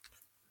classic.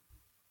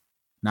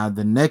 Now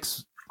the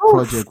next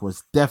project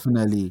was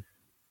definitely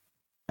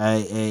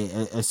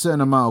a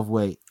certain amount of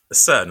weight. A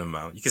certain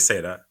amount. You can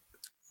say that.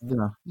 You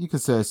know, you can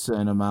say a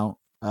certain amount.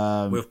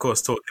 We're of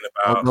course talking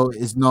about. Although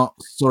it's not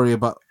sorry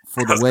about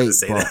for the weight,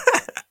 but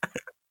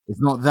it's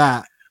not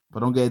that.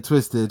 But don't get it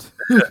twisted.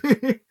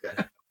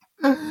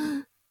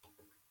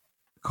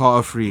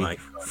 Carter 3,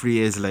 3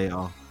 years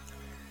later.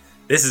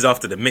 This is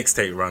after the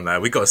mixtape run.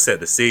 Like, we gotta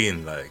set the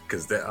scene, like,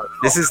 because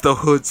this is the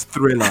hood's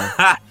Thriller.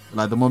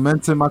 Like the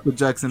momentum Michael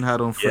Jackson had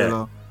on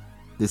Thriller.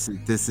 This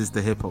is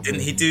the hip hop.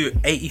 Didn't he do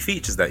 80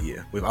 features that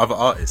year with other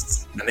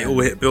artists, and they all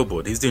hit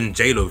Billboard? He's doing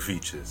J-Lo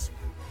features.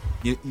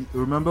 You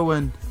remember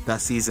when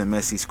that season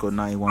Messi scored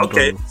 91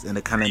 goals in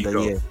the calendar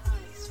year?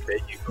 There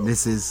you go.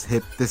 This is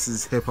hip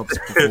hop's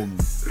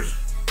performance.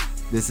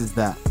 This is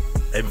that.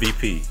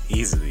 MVP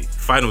easily.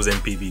 Finals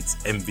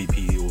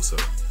MVP also.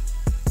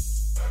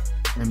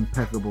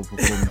 Impeccable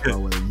performance by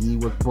Wayne. He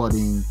was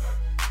bodying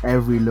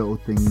every little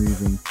thing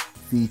moving,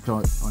 feet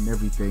on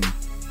everything.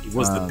 He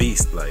was the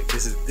beast. Like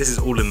this is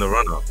all in the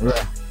run-up.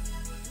 Yeah.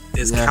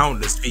 There's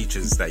countless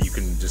features that you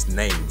can just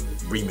name,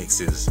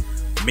 remixes,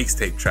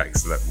 mixtape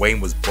tracks. Like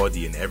Wayne was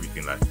bodying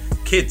everything. Like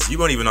kids, you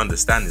won't even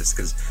understand this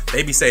because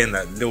they be saying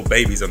that Lil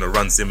Baby's on a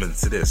run similar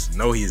to this.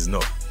 No, he is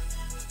not.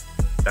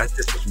 That's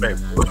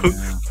disrespectful.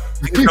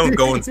 You don't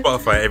go on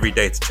Spotify every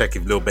day to check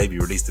if Lil Baby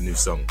released a new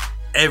song.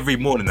 Every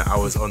morning I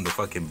was on the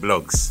fucking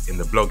blogs in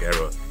the blog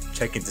era,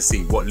 checking to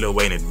see what Lil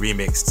Wayne had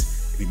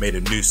remixed, if he made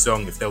a new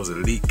song, if there was a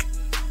leak.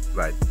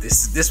 Like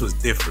this was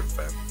different,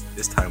 fam.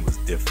 This time was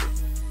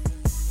different.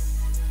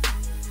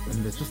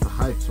 And there's just the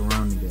hype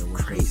surrounding it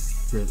was crazy.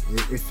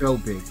 It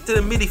felt big. To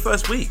the MIDI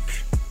first week.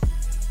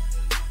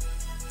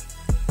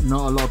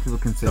 Not a lot of people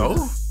can say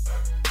that.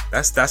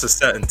 That's a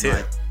certain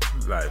tier.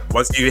 Like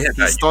once you hit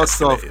that,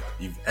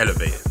 you've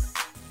elevated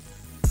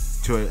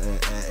to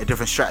a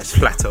different strategy.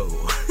 Plateau.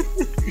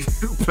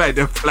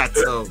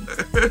 Plateau.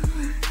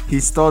 He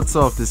starts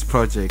off this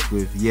project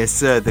with "Yes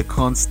sir, they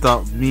can't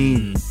stop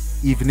me,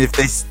 even if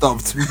they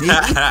stopped me."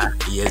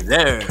 Yes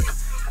sir,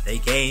 they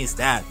can't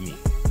stop me,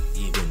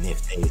 even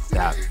if they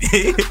stop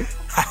me.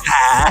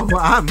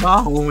 I'm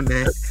on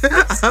it.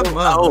 I'm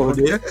on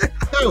it.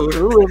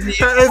 Whoever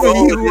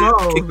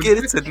you can get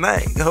it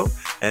tonight, yo.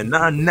 And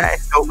I'm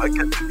nice, so I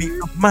got to be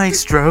a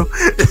maestro.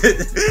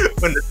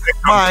 When the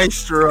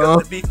maestro,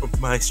 got to be a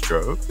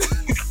maestro.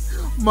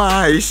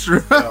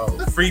 Maestro. Yo,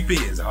 Free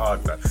Beat is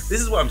hard, man.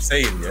 This is what I'm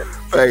saying, yeah.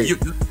 Hey,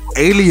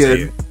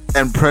 Alien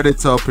and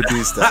Predator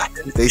produced that.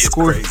 They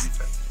scored. Crazy,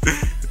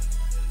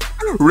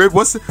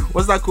 What's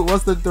that called?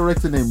 What's the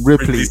director name?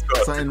 Ripley.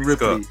 Something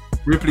Ripley.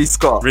 Ripley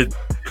Scott.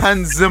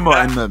 Hans Zimmer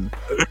in them.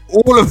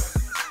 All of.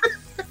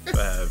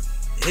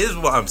 Here's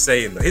what I'm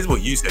saying. Here's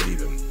what you said,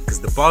 even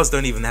because the bars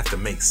don't even have to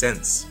make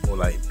sense or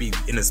like be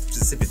in a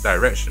specific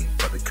direction,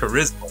 but the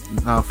charisma,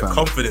 the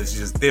confidence is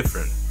just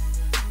different.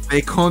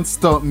 They can't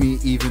stop me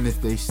even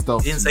if they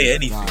stop. He didn't say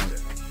anything.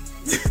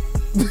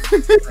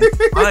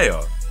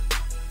 Fire.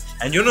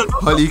 And you know,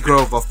 Holly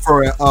Grover,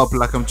 throw it up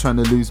like I'm trying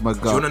to lose my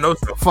gut. You wanna know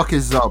something? Fuck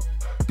is up.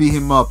 Beat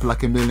him up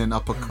like a million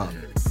uppercut.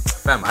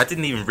 Fam, I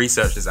didn't even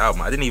research this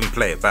album. I didn't even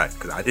play it back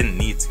because I didn't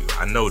need to.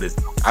 I know this.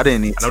 I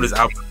didn't need I know this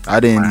album.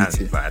 I didn't need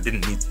to. Like, I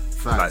didn't need to.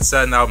 Like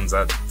certain albums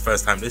I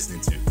first time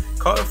listening to.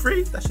 Carter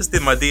 3, that's just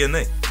in my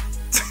DNA.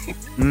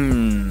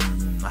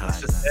 I like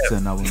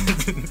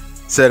that.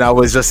 Said I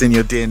was just in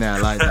your DNA. I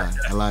like that.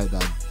 I like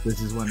that.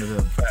 This is one of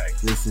them.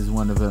 Facts. This is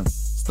one of them.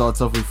 Starts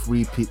off with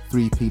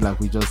 3P like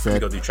we just said. We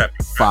gotta do trap.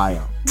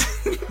 Fire.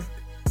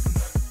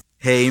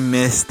 Hey,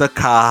 Mr.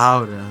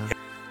 Carter.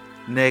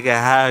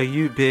 Nigga, how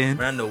you been?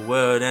 Around the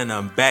world and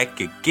I'm back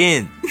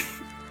again.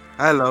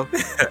 Hello.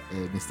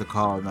 Hey, Mr.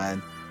 Carter,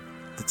 man.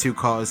 The two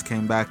Carters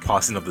came back.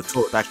 Passing of the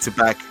torch. Back to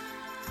back.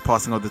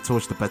 Passing of the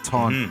torch, the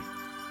baton.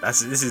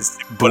 This is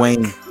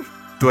Dwayne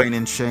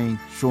and Sean,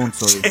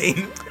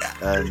 sorry.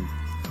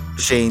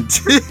 Shane.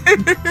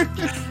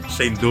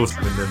 Shane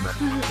Dawson and them, man.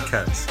 The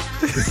Cats.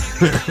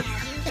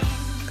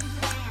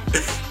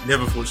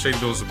 Never thought Shane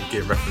Dawson would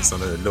get referenced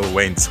on a Lil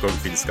Wayne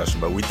discography discussion,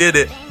 but we did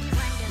it.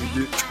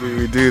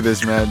 We do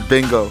this, man.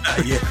 Bingo.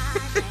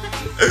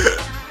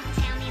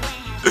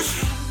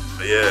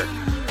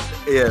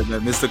 Yeah,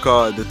 man. Mr.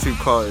 Carter, the two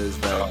Carters,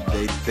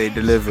 man. They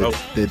delivered.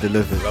 They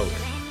delivered.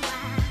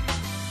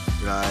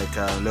 Like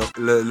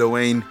Lil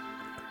Wayne,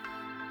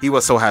 he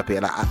was so happy.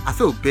 Like I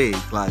feel big,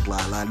 like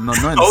not in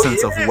the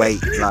sense of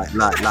weight,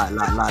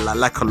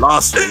 like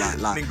colossal,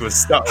 like. Nigga was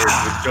stuttering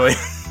with joy.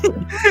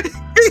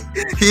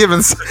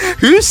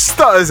 Who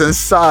stutters and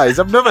sighs?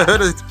 I've never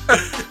heard of.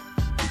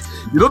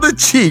 You know the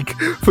cheek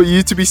for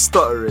you to be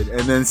stuttering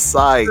and then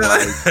sighing.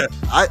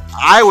 Like,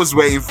 I was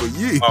waiting for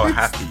you. Oh,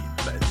 happy.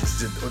 Like,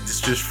 it's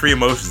just three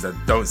emotions that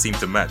don't seem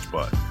to match,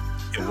 but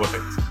it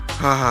works.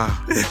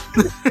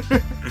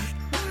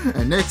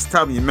 And next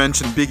time you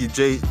mention Biggie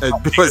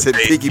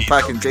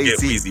Pac and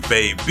Jay-Z, Weezy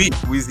baby,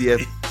 Weezy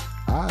F.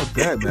 I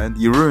bet, man.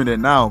 You ruined it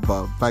now,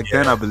 but back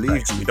then I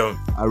believed you.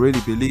 I really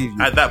believe you.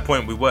 At that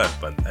point we were,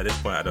 but at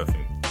this point I don't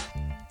think.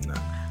 No.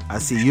 I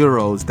see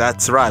Euros.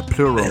 That's right,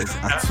 plurals.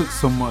 I took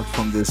so much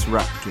from this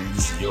rap game.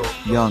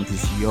 Young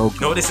is yoga.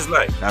 You know what this is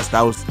like?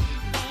 That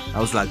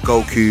was like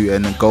Goku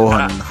and then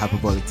Gohan and the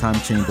hyperbolic time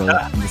chamber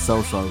in the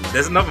Cell Saga.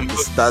 There's another.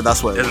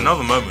 That's what. There's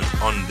another moment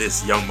on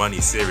this Young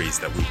Money series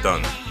that we've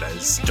done that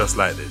is just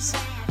like this.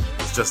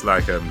 It's just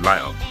like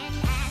Light Up.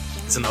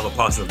 It's another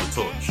passing of the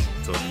torch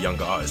to the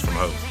younger artists from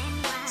home.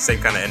 Same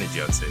kind of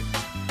energy, I'd say.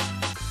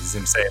 It's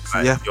him saying,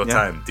 like, your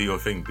time, do your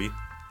thing, B.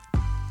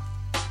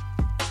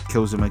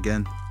 Kills him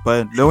again.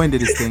 But Lil Wayne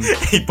did his thing.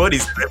 He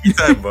bodies every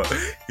time, but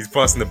he's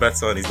passing the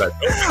baton. He's like,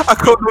 I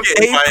called him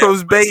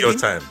April's baby. It's your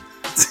time.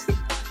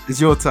 It's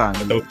your time.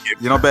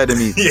 You're not better than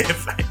me. Yeah,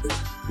 thanks.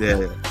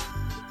 Yeah.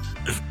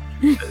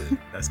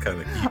 That's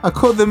kind of cute. I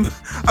call them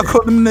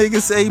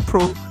niggas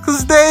April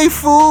because they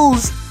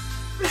fools.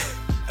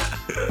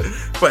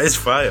 But it's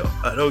fire.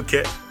 I don't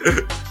care.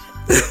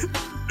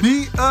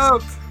 Be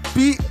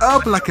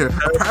up like a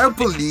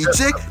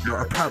paraplegic. No,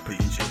 a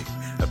paraplegic.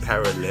 A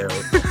parallel.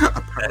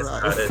 That's how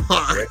that's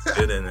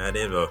directed and I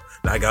didn't know.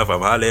 That guy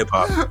from Holly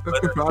Pop.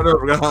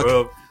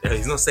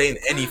 He's not saying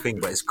anything,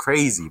 but it's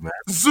crazy, man.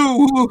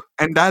 Zoo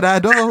and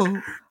that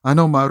do. I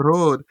know my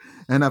road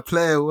and I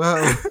play it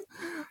well.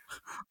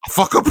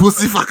 Fuck a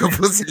pussy,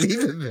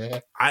 leave it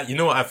there. You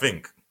know what I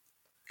think?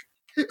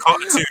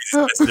 Carter 2 is his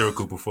best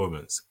lyrical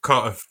performance.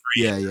 Carter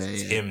 3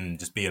 is him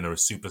just being a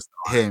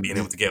superstar, being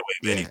able to get away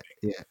with anything.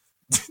 Yeah.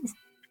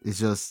 It's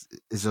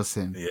just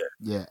him.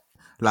 Yeah.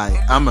 Like,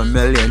 I'm a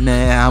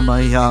millionaire, I'm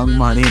a young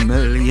money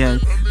million.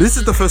 This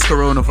is the first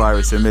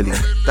coronavirus, a million.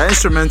 That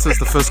instrumental is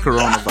the first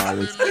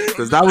coronavirus.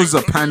 Because that was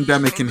a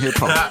pandemic in hip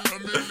hop.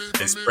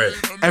 It spread.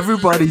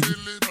 Everybody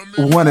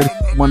wanted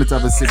to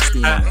have a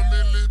 16 on it.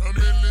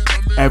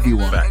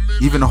 Everyone. Fact.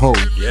 Even Hov.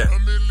 Yeah.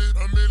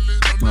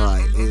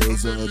 Right.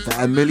 It's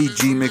the Millie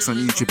G mix on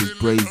YouTube is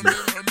brazy.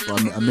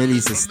 But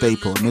Millie's a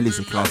staple. Millie's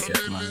a classic.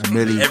 Like,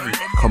 Millie,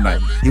 come on.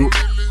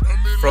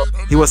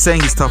 He was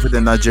saying he's tougher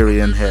than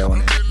Nigerian hair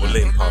on it. We'll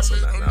let him pass on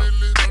that now.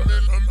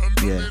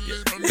 But, yeah.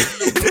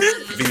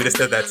 If he would have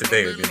said that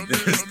today, it would be a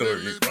different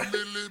story.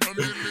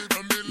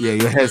 Yeah,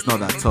 your hair's not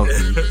that tough.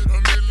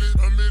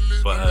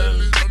 But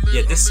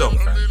this song,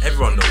 fam,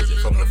 everyone knows it,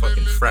 from the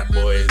fucking frat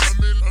boys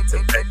to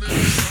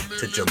Becky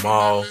to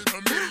Jamal.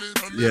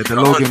 Yeah, the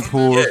Logan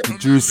Paul, the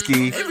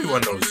Drewski.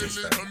 Everyone knows this,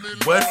 fam.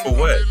 Word for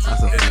word.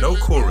 There's no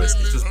chorus.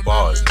 It's just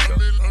bars, nigga.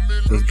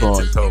 Just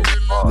bars. Toe,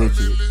 bars.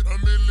 Literally.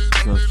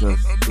 Just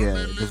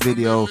the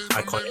video.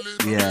 Iconic.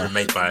 Yeah.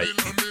 Made by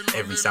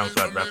every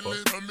SoundCloud rapper.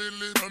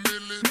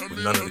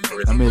 With none of the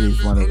chorus.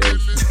 Ameli's one of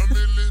those.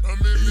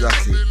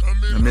 Exactly.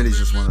 Ameli's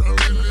just one of those.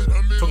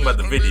 Talking about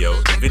the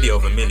video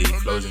of Amelie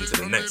flows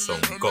into the next song,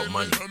 Got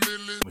Money,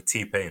 with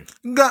T-Pain.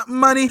 Got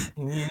money,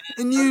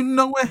 and you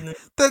know it.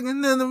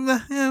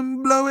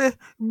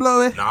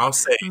 Blow it. Now I'll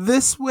say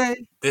this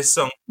way, this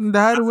song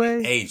that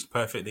way aged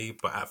perfectly,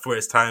 but for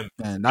its time,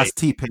 man, that's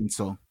T-Pain's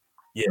song.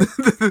 Yeah,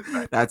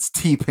 that's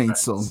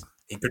T-Pain's song.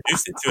 He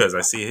produced it too, as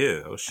I see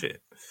here. Oh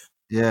shit!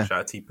 Yeah,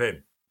 shout out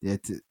T-Pain. Yeah,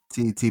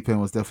 T-Pain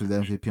was definitely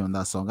the MVP on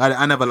that song.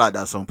 I never liked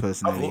that song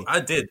personally. I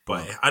did,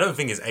 but I don't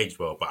think it's aged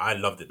well. But I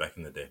loved it back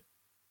in the day.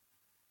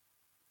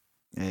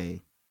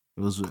 Hey,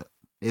 it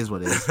is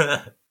what it is.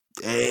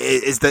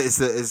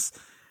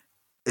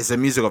 It's the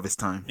music of its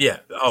time. Yeah.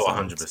 Oh,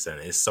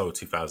 100%. It's so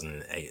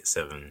 2008,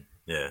 7.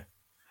 Yeah.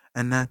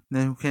 And that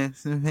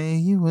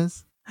he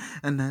was.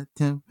 And that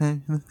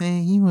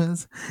he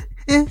was.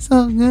 It's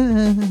so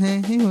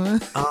good. He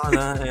was.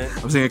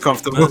 I'm singing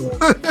comfortable.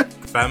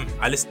 Fam,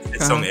 I listen to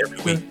this song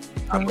every week.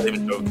 I'm not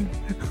even joking.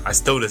 I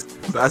still listen.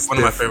 That's one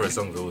of my favorite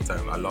songs of all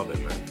time. I love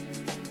it, man.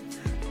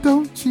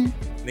 Don't you?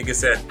 Nigga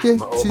said,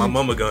 my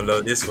mama gonna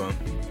love this one.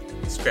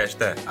 Scratch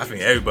that. I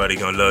think everybody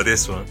gonna love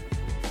this one.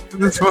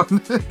 This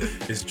one.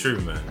 It's true,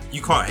 man.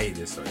 You can't hate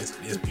this song.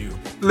 It's beautiful.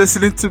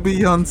 Listening to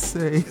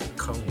Beyonce.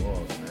 Come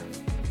on,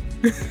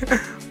 man.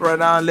 Right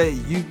now, I'll let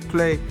you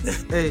play.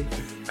 Hey,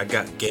 I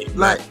got game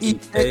like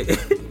EA.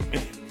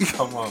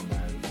 Come on,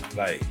 man.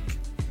 Like,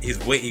 he's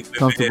witty.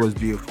 Comfortable is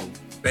beautiful.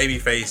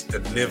 Babyface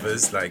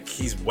delivers. Like,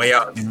 he's way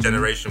out of his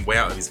generation, way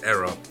out of his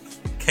era.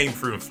 Came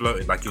through and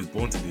floated like he was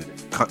born to do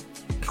that.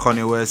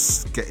 Kanye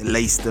West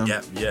laced them.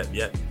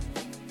 Yep.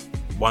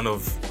 One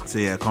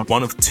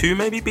of two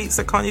maybe beats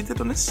that Kanye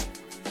did on this.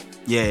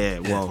 Yeah.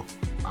 Well,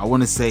 I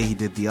want to say he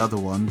did the other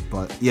one,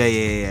 but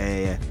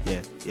yeah,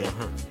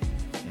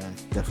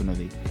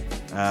 definitely.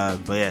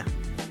 But yeah,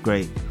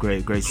 great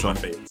song.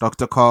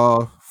 Dr.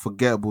 Carr,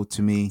 forgettable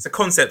to me. It's a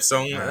concept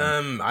song.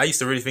 I used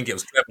to really think it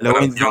was clever. Lil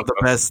Wayne's not the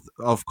best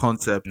of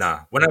concept.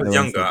 Nah, when I was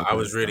younger, I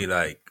was really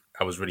mind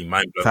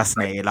blown.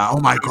 Fascinated, like, oh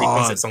my god,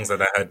 concept songs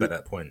that I heard by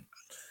that point.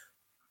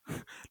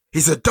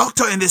 He's a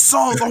doctor in this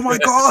song. Oh my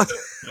god.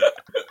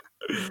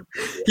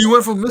 He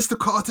went from Mr.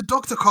 Carr to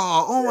Dr.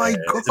 Carr. Oh my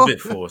god. It's a bit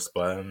forced,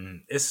 but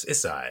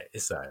it's alright.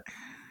 It's alright.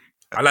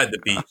 I like the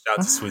beat. Shout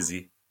out to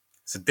Swizzy.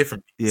 It's a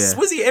different beat. Yeah.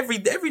 Swizzy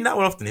every now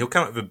and often he'll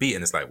come up with a beat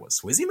and it's like, what,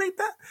 Swizzy made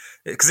that?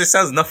 Because it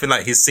sounds nothing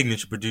like his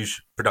signature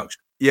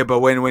production. Yeah,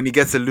 but when he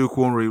gets a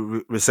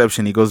lukewarm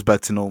reception, he goes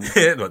back to normal.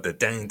 Like the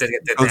dang,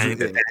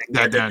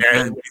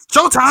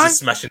 Showtime! He's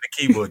smashing the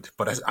keyboard,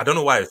 but I don't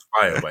know why it's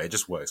fire, but it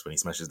just works when he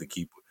smashes the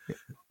keyboard.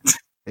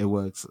 It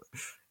works.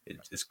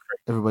 It's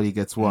crazy. Everybody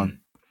gets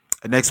one.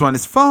 The next one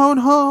is Phone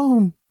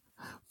Home.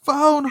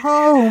 Phone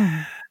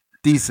Home.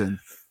 Decent.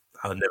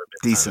 I'll never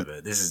be Decent. of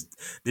it. This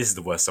is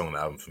the worst song on the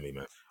album for me,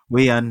 man.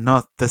 We are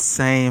not the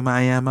same.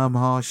 I am a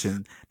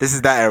Martian. This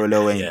is that era,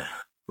 Lil Wayne. Yeah.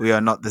 We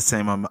are not the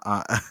same.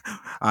 I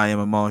am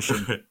a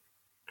Martian.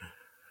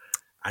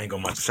 I ain't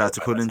got much. Shout out to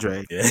Cool and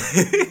Dre. Yeah.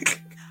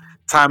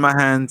 Tie My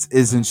Hands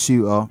isn't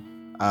Shooter.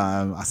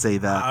 I say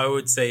that. I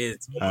would say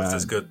it's almost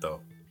as good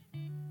though.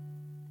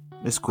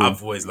 It's cool.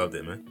 I've always loved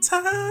it, man.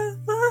 Tie my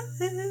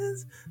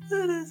hands.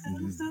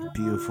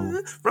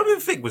 Beautiful. Robin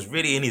Thicke was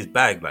really in his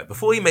bag. Like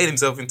before he made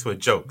himself into a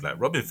joke. Like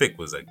Robin Thicke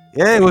was like,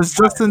 yeah, it was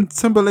Justin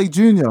Timberlake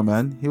Jr.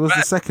 Man. He was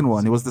the second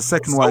one. He was the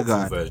second white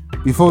guy. Version.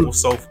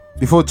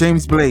 Before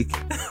James Blake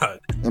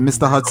and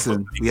Mr.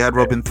 Hudson, we had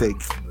Robin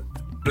Thicke.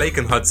 Blake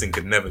and Hudson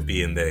could never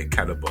be in their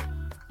caliber.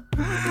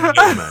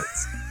 Man.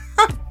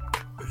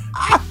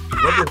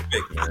 Robin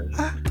Thicke,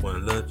 man. Wanna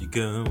love you,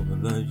 girl. Wanna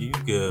love you,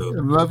 girl.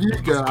 Love you,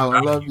 girl. I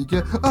wanna love you,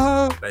 girl.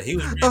 Oh, like he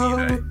was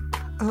really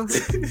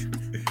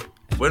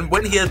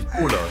when he had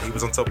MULA, he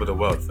was on top of the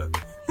world, fam.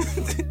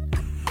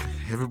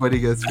 Everybody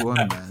gets one,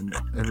 man.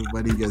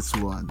 Everybody gets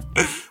one.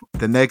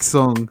 The next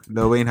song,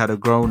 Lil Wayne had a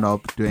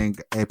grown-up doing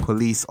a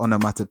police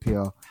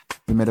onomatopoeia.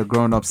 He made a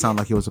grown-up sound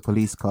like he was a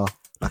police car,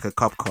 like a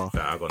cop car.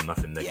 I got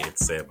nothing negative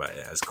to say about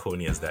it. As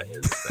corny as that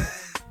is,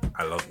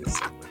 I love this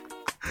song, man.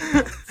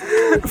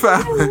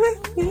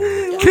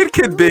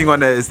 Kid being on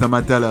there is the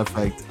Mandela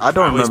effect. I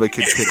don't remember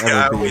Kid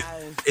ever being.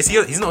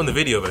 He's not on the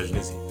video version,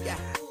 is he?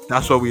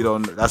 That's what we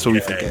don't. That's what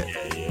we forget.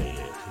 Yeah.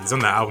 He's on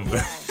the album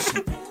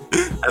version.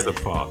 That's the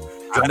part.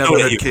 I've never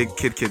heard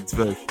Kid's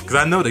version because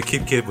I know the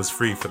Kid was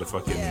free for the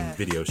fucking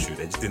video shoot.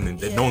 They just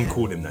didn't. No one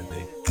called him that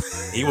day.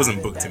 He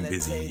wasn't booked and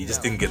busy. He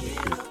just didn't get the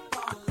call.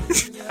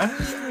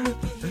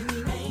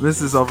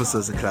 Mrs.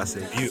 Officer's a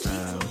classic.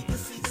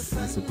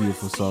 It's a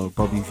beautiful song.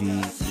 Bobby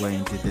V.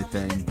 Wayne did the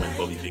thing.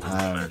 Bobby V.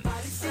 Man.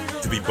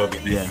 To be Bobby,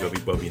 yeah. You gotta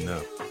be Bobby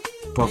now.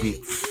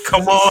 Bobby,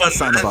 come on.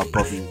 Something about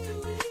Bobby.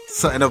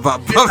 Something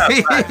about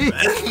Bobby.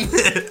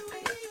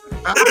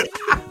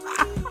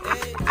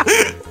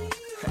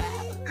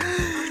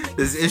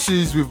 There's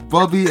issues with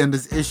Bobby and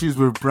there's issues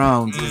with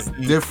Brown. It's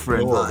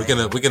different. Oh,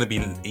 we're gonna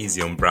be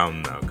easy on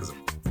Brown now because of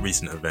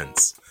recent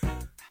events.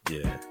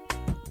 Yeah.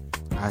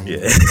 I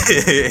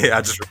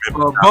just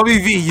remember Bobby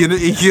V. You're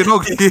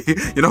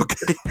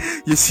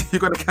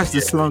gonna catch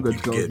the slugger.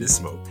 Get the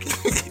smoke.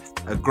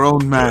 A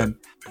grown man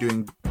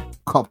doing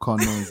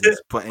popcorn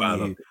noises, but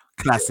anyway,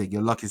 classic.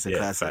 You're lucky it's a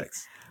classic.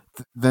 Facts.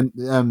 Then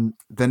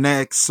the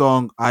next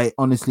song, I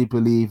honestly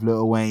believe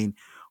Lil Wayne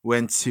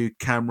went to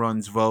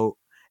Cameron's vote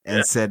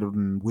and said,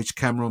 which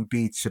Cameron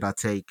beat should I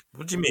take?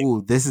 What do you mean?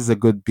 Ooh, this is a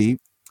good beat.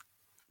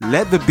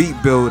 Let the Beat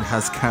Build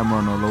has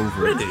Cameron all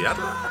over it. Really?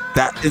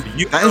 That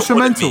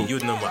instrumental. You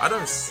would know more. I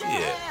don't see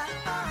it.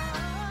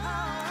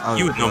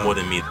 You would know more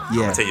than me.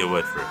 Yeah. I'll take your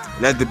word for it.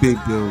 Let the Beat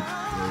Build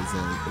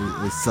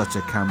is such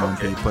a Cameron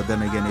beat, but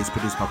then again, it's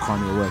produced by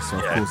Kanye West, so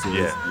of course it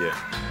is.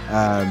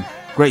 Yeah.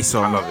 Great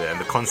song. I love it, and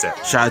the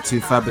concept. Shout out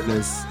to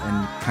Fabulous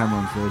and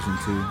Cameron's version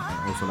too.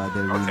 Also, like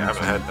their remix. I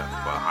haven't heard that,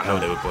 but I know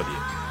they would body it.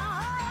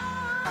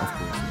 Of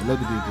course, let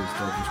the Beat Build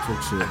stuff. Just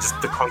talk shit. And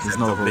just the concept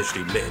of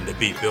literally letting the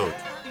beat build.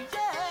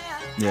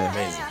 Yeah,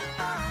 amazing.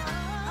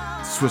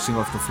 Switching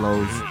off the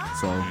flows.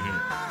 So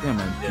yeah,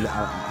 man.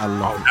 Yeah. I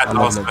love it. That I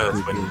last love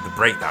verse when the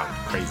breakdown,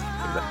 crazy.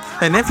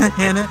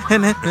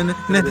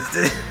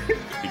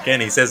 Again,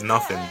 he says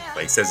nothing,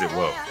 but he says it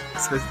well.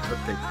 Says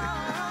nothing.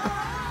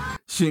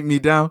 Shoot me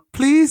down,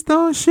 please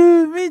don't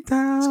shoot me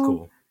down. It's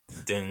cool.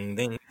 Ding,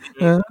 ding,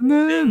 ding,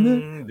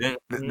 ding, ding.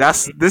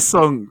 That's this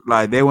song.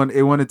 Like it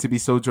wanted to be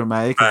so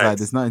dramatic. Right. Like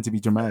there's nothing to be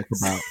dramatic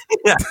about.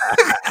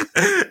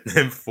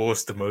 Them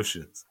forced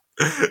emotions.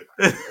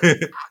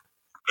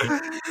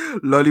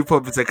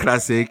 Lollipop is a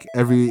classic.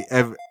 Every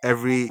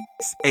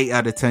 8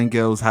 out of 10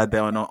 girls had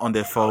that on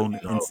their phone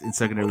in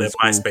secondary their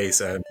school.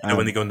 MySpace,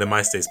 when they go on their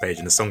MySpace page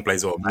and the song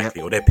plays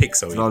automatically, or their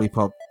Pixel.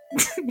 Lollipop.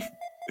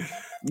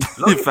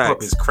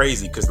 Lollipop is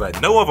crazy because like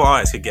no other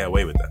artist could get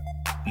away with that.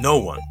 No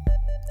one.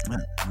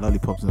 Man,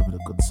 Lollipop's never a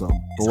good song.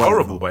 It's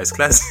horrible, but it's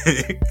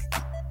classic.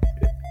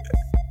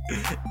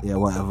 Yeah,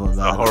 whatever.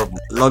 Horrible.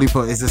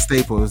 Lollipop is a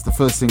staple. It was the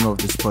first single of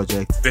this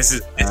project. This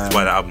is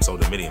why the album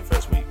sold 1 million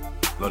first week.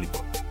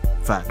 Lollipop.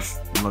 Facts.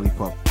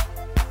 Lollipop.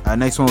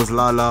 Next one was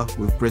Lala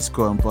with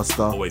Briscoe and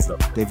Buster. Always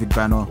loved it. David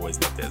Banner. Always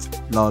loved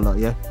it. Lala,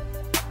 yeah.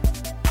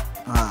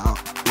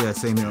 Yeah,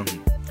 same here.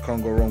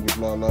 Can't go wrong with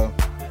Lala.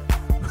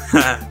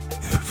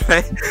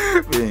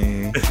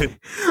 If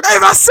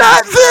I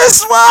set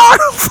this world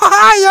on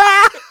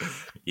fire.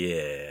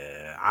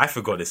 Yeah, I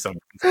forgot this song.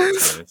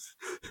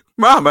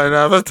 Mama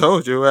never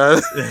told you,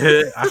 man.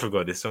 I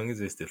forgot this song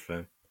existed,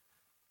 fam.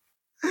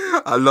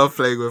 I love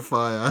playing with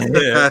fire.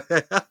 Yeah.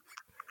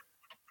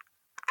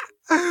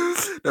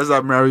 That's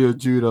like Mario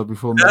Judah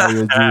before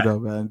Mario Judah,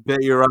 man.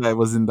 Bet you're right, it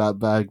was in that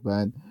bag,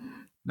 man.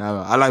 No,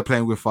 I like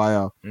playing with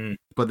fire.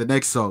 But the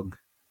next song.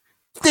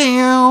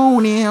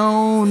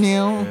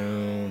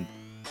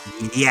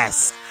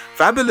 Yes.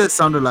 Fabulous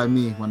sounded like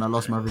me when I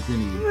lost my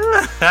virginity.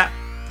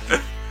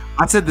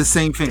 I said the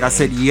same thing. I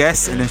said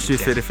yes, and then shit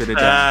fit it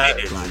down.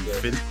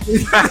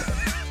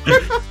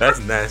 That's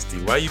nasty.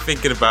 Why are you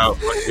thinking about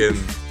fucking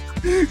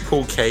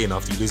cocaine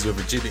after you lose your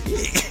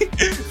virginity?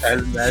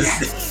 That's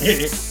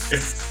nasty.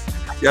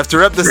 You have to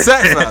rep the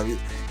set, fam.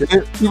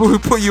 People who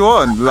put you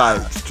on,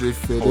 like, straight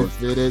fit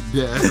it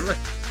down.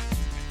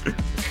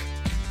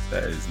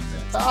 That is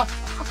nasty.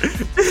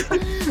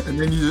 And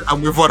then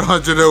I'm with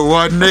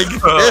 101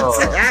 niggas.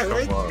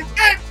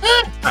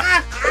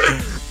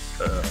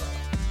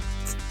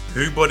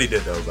 Who bodied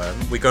it though, man?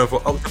 We going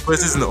for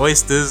octopuses and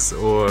oysters,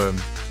 or?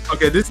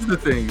 Okay, this is the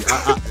thing.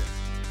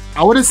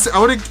 I want to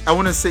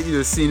set you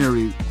the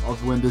scenery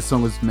of when this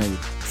song was made.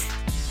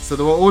 So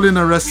they were all in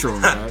a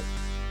restaurant, right?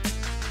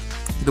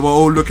 They were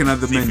all looking at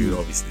the menu,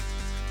 obviously.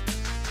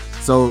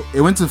 So it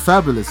went to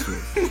Fabulous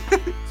first.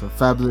 So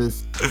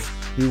Fabulous,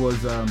 he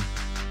was just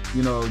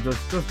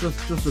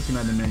looking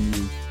at the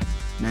menu,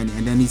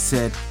 and then he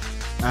said,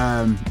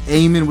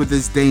 aiming with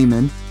this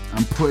Damon,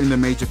 I'm putting the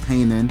major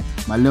pain in.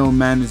 My little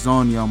man is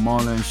on ya,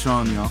 Marla and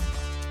Shania.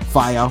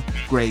 Fire,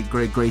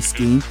 great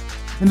scheme.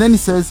 And then he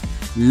says,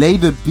 lay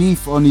the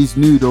beef on his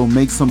noodle,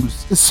 make some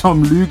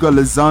Luga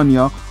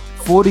lasagna,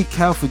 40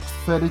 cal for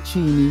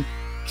fettuccine,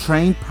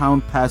 train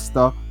pound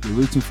pasta. You're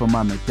reaching for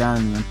my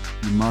medallion,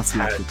 you must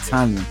like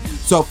Italian.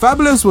 So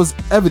Fabulous was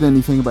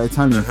evidently thinking about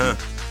Italian food.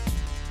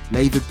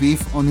 Lay the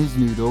beef on his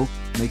noodle,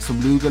 make some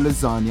Luga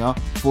lasagna,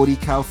 40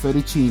 cal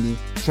fettuccine,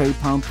 tray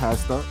pound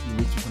pasta. You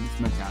reach for this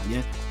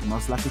medallion, you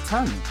must like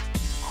Italian.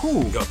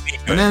 Cool.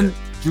 And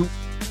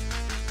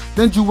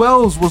then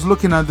Jewels was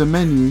looking at the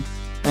menu,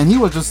 and he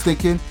was just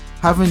thinking,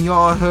 haven't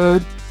y'all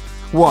heard?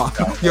 What?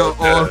 Y'all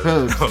all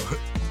heard.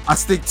 I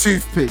stick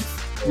toothpicks.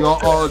 Y'all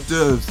hors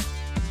d'oeuvres.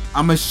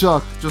 I'm a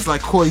shark, just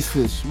like koi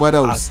fish. What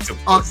else?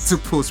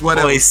 Octopus. What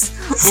else?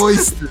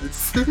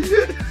 Oysters.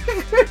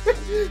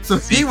 So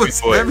he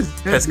was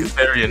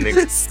pescatarian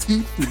nigga.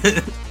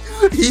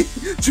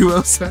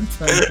 Joel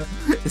Santana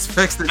is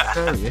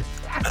pescatarian.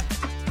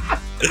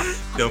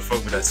 Don't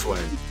fuck with that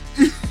swine.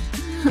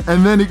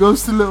 And then he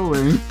goes to Lil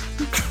Wayne.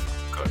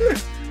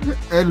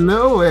 And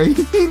Lil Wayne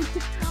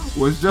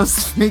was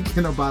just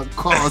thinking about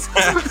cars.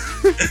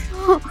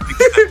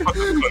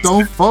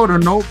 Don't photo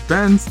no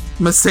Benz,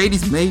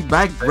 Mercedes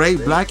Maybach, gray,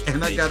 black,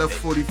 and I got a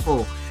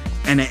 44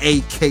 and an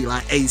 8K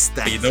like A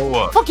stack. You know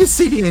what? Fuck your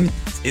city in.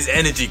 His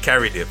energy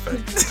carried it,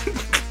 man.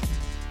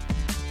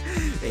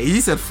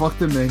 He said, "Fuck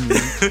the menu,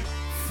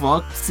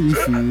 fuck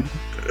seafood,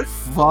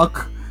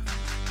 fuck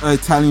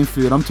Italian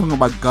food. I'm talking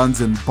about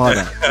guns and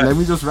butter." Let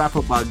me just rap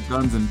about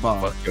guns and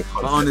butter.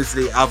 But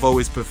honestly, I've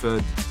always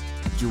preferred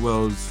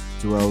Jewels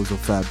or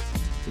Fab.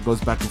 It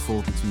goes back and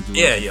forth between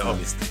Jewels. Yeah,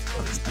 obviously.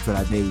 I feel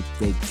like they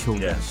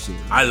killed that shit.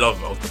 I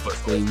love Octopus.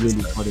 They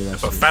really bodied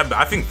that but shit. Fab,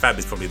 I think Fab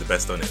is probably the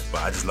best on it,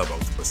 but I just love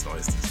Octopus and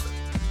Oysters.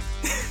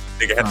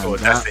 Nigga had the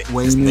audacity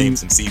to just name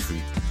some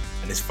seafood,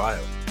 and it's fire.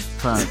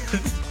 Fam.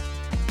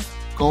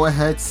 Go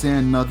ahead, say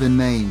another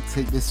name.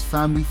 Take this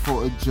family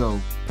for a joke.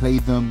 Play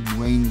them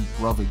Wayne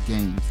brother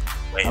games.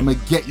 I'ma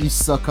get you,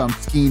 sucker. I'm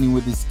scheming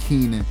with this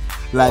Keenan.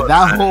 Like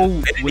that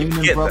whole Wayne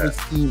and brother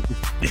scheme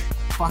is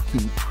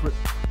fucking crazy.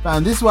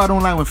 Man, this is why I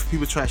don't like when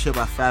people try to shit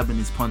about Fab and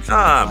his punches.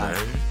 Man.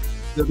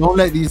 Don't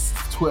let these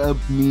Twitter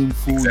meme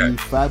fool you.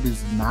 Fab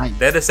is nice.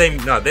 They're the same.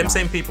 No, them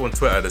same people on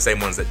Twitter are the same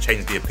ones that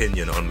change the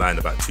opinion online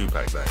about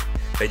Tupac. Like,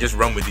 they just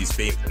run with these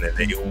themes and then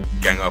they all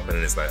gang up and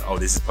then it's like, oh,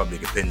 this is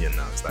public opinion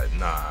now. It's like,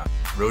 nah,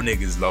 real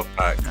niggas love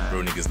Pac,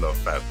 real niggas love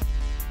Fab.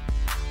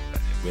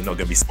 We're not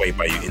gonna be swayed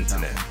by you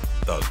internet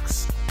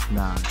thugs.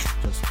 Nah,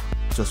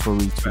 just for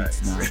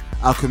retweets. Nah.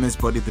 Alchemist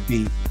bodied the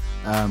beat.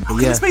 But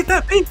Alchemist made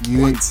that beat.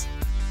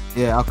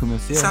 Yeah,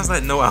 Alchemist. Yeah. It sounds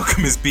like no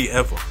Alchemist beat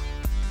ever.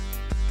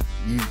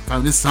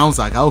 This sounds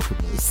like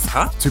Alchemist.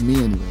 Huh? To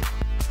me, anyway.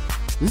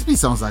 This beat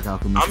sounds like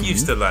Alchemist. I'm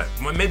used to like,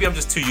 maybe I'm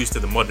just too used to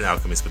the modern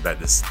Alchemist with like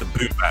the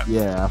boom bap.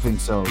 Yeah, I think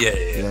so.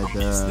 Yeah.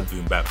 I'm used to the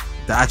boom bap.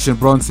 The Action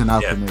Bronson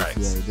Alchemist.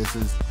 Yeah,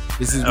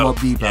 this is more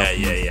beat bap.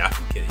 Yeah, I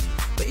can get it.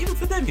 But even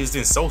for them, he was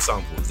doing soul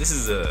samples. This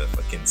is a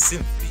fucking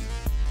synth beat.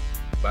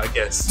 But I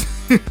guess,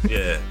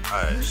 yeah.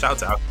 Alright, shout out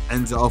to Alchemist.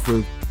 Ends it off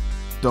with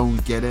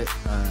Don't Get It.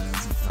 A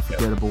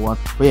forgettable one.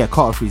 But yeah,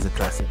 Carter 3's a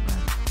classic,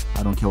 man.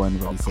 I don't care what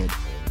anybody said.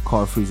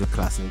 Carter 3's a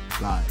classic.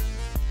 Like,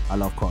 I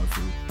love Carter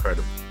 3.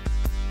 Incredible.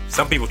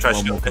 Some people try to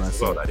shit on it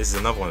as well. Like, this is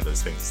another one of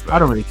those things. Like, I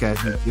don't really care.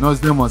 Yeah. You know, it's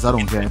them ones I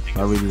don't care.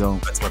 I really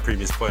don't. That's my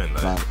previous point.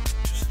 Like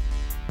just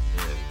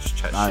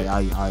chat shit.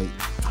 I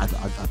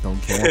don't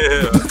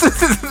care.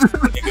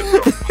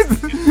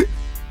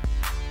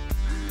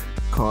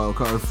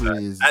 Carter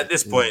 3 is... At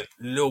this point,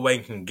 Lil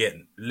Wayne can get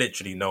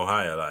literally no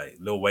higher. Like,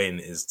 Lil Wayne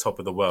is top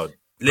of the world.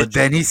 Literally, But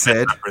then he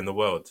said... rapper in the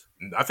world.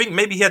 I think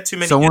maybe he had too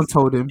many... Someone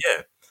told him...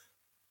 Yeah.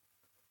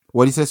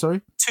 What did he say,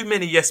 sorry? Too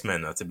many yes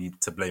men are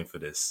to blame for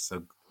this.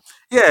 So...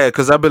 Yeah,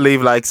 because I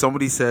believe like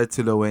somebody said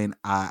to Lil Wayne,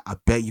 I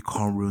bet you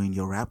can't ruin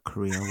your rap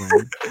career,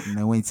 Wayne. And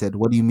Lil Wayne said,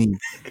 what do you mean?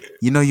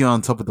 You know you're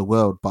on top of the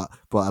world, but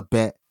I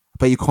bet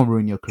you can't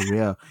ruin your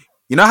career.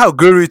 You know how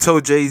Guru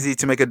told Jay-Z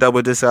to make a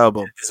double disc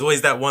album? It's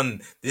always that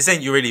one, this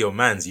ain't really your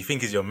man's. You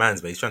think it's your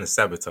man's, but he's trying to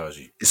sabotage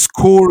you. It's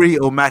Corey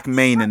or Mac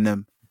Main in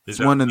them. It's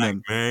one of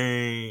them.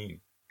 Main.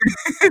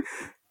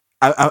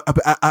 I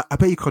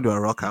bet you can't do a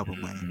rock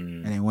album,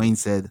 Wayne. And then Wayne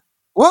said,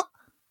 what?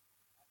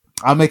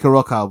 I'll make a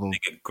rock album.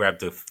 Nigga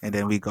grabbed and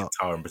then we got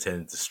guitar and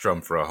pretended to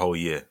strum for a whole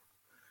year.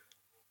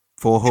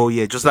 For a whole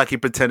year, just like he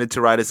pretended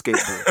to ride a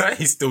skateboard.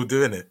 He's still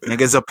doing it.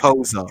 Nigga's a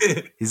poser.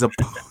 He's a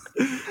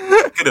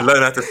could have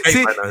learned how to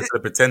skate by now instead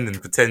of pretending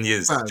for 10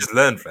 years. Just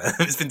learn, fam.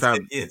 It's been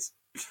 10 years.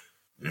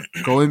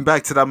 Going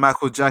back to that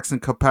Michael Jackson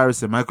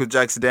comparison, Michael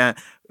Jackson,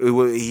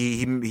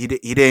 he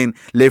didn't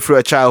live through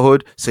a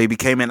childhood, so he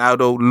became an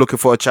adult looking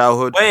for a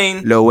childhood.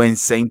 Wayne. Lil Wayne,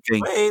 same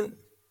thing. Wayne.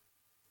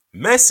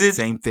 Message.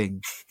 Same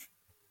thing.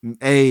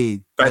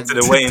 Hey, back to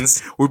the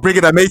Waynes. We're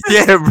bringing that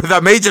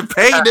major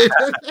pain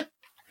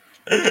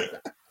in.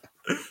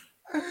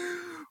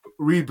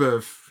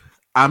 Rebirth.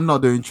 I'm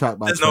not doing track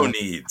by track. There's no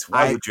need.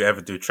 Why would you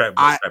ever do track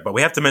by track? But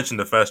we have to mention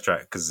the first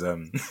track because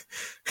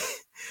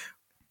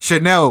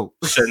Chanel.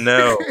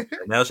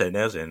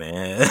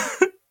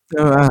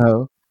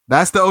 Wow.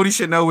 That's the only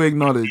Chanel we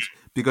acknowledge.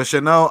 Because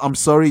Chanel, I'm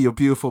sorry, you're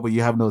beautiful, but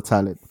you have no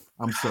talent.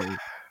 I'm sorry.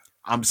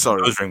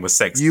 Nose ring was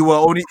sexy. You were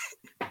only...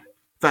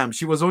 Fam,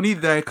 she was only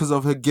there because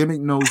of her gimmick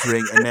nose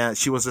ring, and then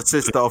she was a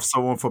sister of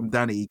someone from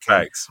Danny EK.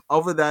 Facts.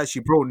 Other than that, she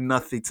brought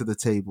nothing to the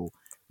table.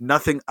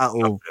 Nothing at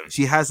all.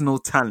 She has no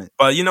talent.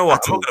 But you know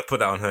what? I'm not going to put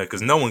that on her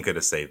because no one could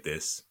have saved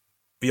this.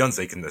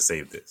 Beyonce couldn't have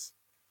saved this.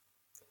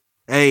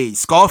 Hey,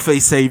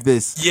 Scarface saved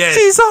this. Yeah.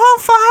 She's on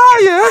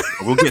fire.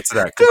 We'll get to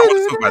that because I want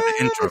to talk about the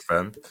intro,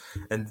 fam.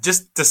 And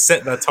just to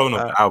set that tone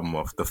of the album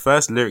off, the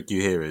first lyric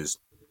you hear is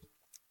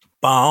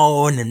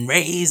born and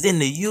raised in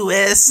the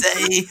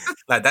USA.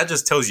 Like, that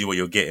just tells you what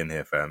you're getting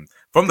here, fam.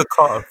 From the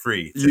Carter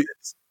 3 to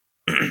this.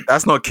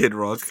 That's not Kid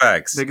Rock.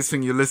 Facts. Niggas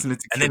think you're listening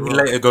to Kid Rock. And then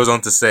he later goes on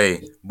to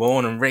say,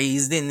 born and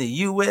raised in the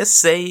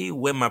USA,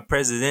 where my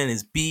president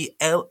is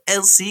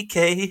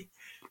BLLCK.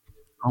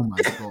 Oh my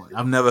God.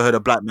 I've never heard a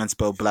black man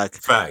spell black.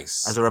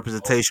 Facts. As a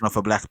representation of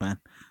a black man.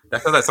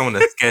 That sounds like someone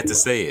that's scared to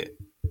say it.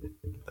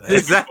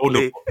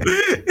 Exactly.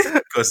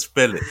 Go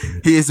spell it.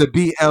 He is a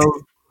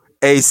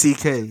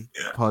BLACK.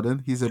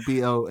 Pardon? He's a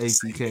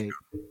BLACK.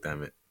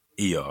 Damn it.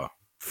 ER.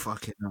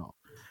 Fucking hell.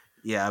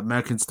 Yeah,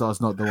 American Star's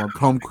not the one.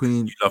 Prom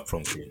Queen. You love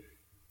Prom Queen.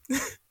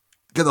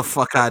 Get the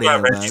fuck out of here,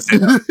 man. You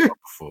said that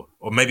before.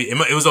 Or maybe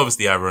it was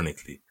obviously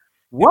ironically.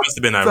 What? It must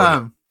have been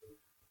ironic.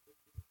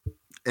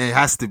 It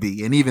has to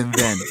be. And even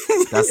then,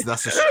 that's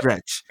a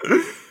stretch.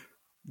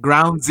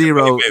 Ground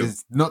Zero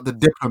is not the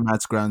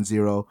Diplomat's Ground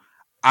Zero.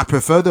 I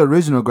prefer the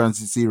original Ground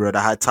Zero that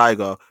had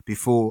Tiger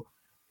before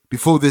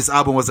this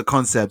album was a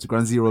concept.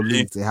 Ground Zero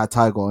leaked. It had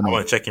Tiger on it. I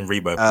want to check in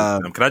Rebirth.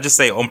 Can I just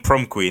say, on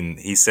Prom Queen,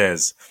 he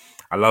says,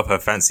 I love her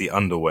fancy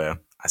underwear.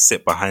 I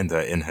sit behind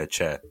her in her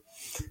chair.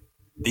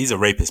 These are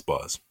rapist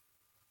bars.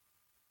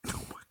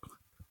 Oh my God.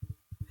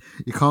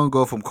 You can't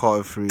go from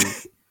Carter 3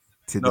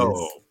 to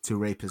this to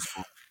rapist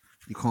bars.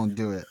 You can't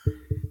do it.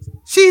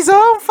 She's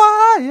on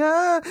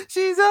fire.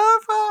 She's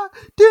on fire.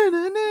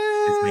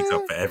 This makes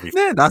up for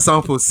everything. That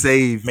sample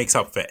saved. Makes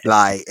up for everything.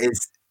 Like,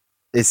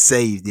 it's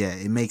saved. Yeah,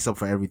 it makes up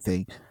for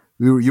everything.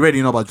 You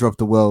already know about Drop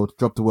the World.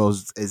 Drop the World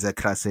is a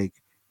classic.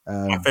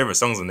 My favorite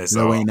songs on this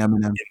Lil are Wayne,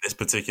 Eminem. in this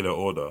particular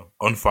order.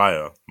 On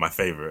Fire, my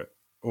favorite,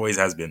 always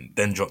has been.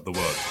 Then Drop the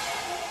World.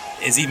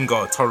 It's even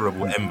got a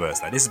tolerable M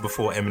verse. Like, this is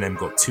before Eminem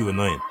got too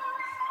annoying.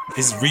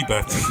 This is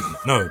Rebirth.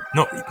 No,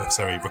 not Rebirth.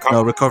 Sorry, Recovery.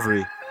 No,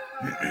 Recovery.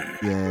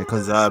 Yeah,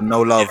 because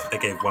No Love they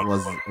gave one.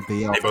 was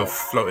they both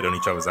floated on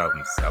each other's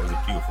albums. That was a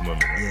beautiful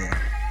moment. Right?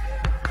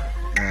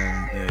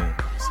 Yeah.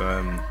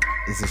 So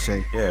it's a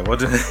shame. Yeah. What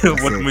did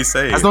we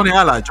say? That's the only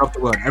highlight. Drop the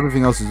World.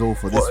 Everything else is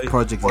awful. This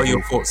project. What are your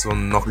awful. thoughts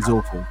on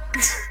Knockout?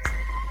 It's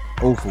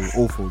awful.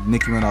 awful.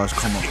 Nicki Minaj,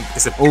 come on.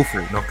 It's a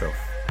awful knockout.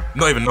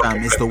 Not even Knockout.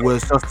 It's the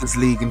worst Justice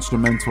League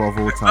instrumental of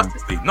all time.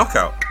 Justice League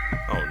Knockout.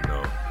 Oh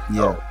no.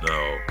 Yeah. Oh,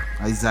 no.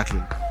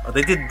 Exactly. Oh,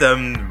 they did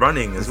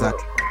Running as well.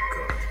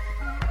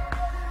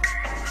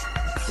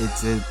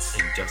 It's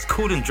just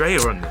Cool and Dre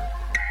are on there.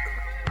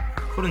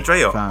 Cool and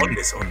Dre are on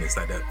this,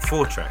 like that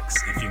 4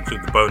 tracks if you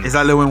include the bonus. It's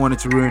like Lil Wayne wanted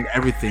to ruin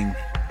everything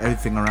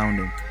around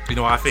him. You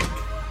know what I think?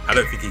 I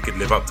don't think he could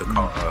live up to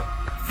Carter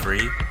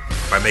 3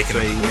 by making. So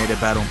he made it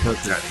bad on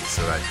purpose. Exactly.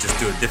 So like, just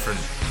do a different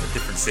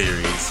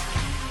series,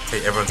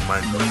 take everyone's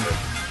mind off it,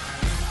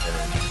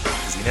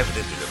 because he never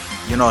did do it.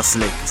 You're not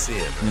slick. You see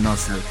it. You're not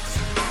slick.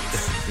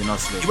 You're not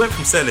slick. He went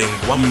from selling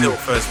 1 mil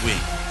first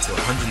week to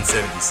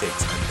 176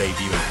 and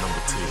debuting at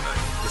number 2. Like,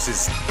 this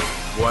is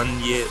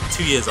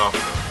 2 years after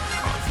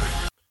Carter 3.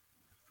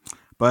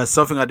 But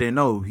something I didn't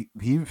know,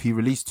 he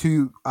released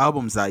 2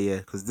 albums that year,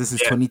 because this is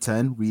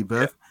 2010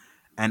 Rebirth,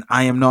 and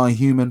I Am Not a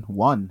Human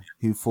 1.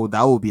 Who thought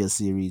that would be a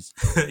series?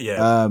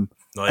 Yeah.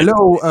 A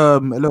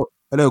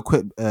little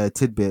quick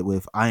tidbit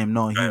with I Am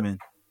Not a Human.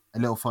 A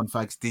little fun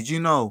facts. Did you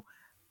know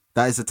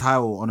that is a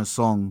title on a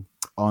song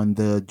on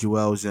the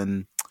Jewels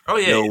and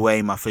Lil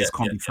Wayne, My Face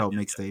Can't Be Felt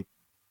mixtape?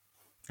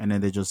 And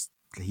then he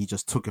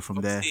just took it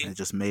from there and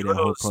just made a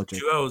whole project.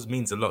 Jewels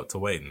means a lot to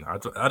Wayne.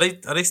 Are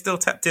they still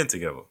tapped in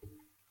together?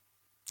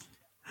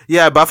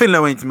 Yeah, but I think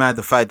Lil Wayne's mad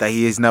the fact that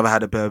he has never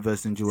had a better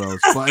verse than Jewels.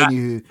 But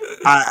anywho,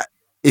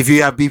 if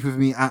you have beef with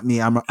me, at me.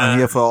 I'm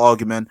here for an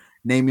argument.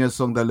 Name me a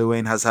song that Lil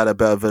Wayne has had a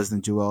better verse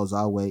than Jewels.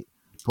 I'll wait.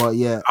 But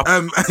yeah,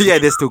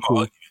 they're still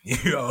cool.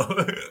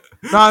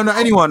 No,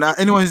 anyone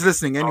who's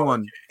listening,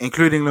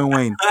 including Lil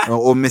Wayne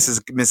or Miss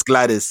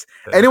Gladys,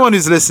 anyone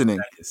who's listening.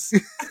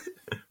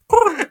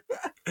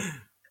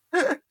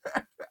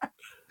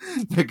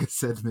 Nigga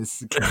said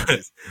Miss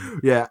Gladys.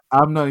 Yeah,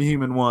 I'm Not a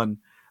Human 1.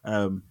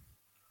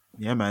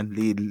 Yeah, man,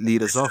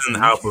 lead us off. An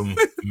album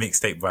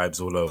mixtape vibes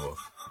all over.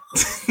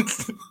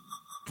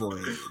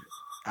 Boy,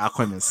 I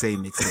can't even say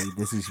mixtape.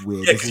 This is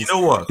weird. Yeah, you know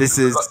what? This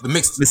is the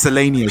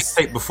miscellaneous.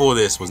 The mixtape before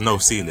this was No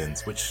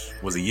Ceilings, which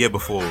was a year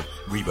before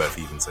Rebirth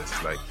even. So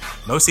it's like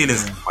No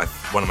Ceilings is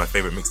one of my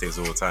favorite mixtapes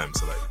of all time.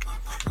 So like,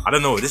 I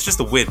don't know. This is just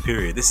a weird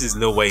period. This is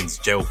Lil Wayne's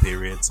jail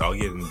period, so I'll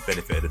give him the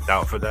benefit of the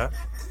doubt for that.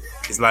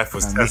 His life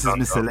was this is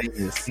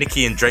miscellaneous.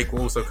 Nicki and Drake were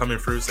also coming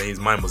through, so his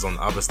mind was on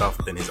other stuff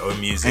than his own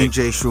music. And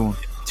Jay Sean.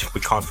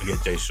 We can't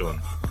forget Jay Sean.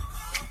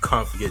 We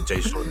can't forget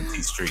Jay Sean in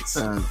these streets.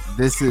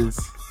 This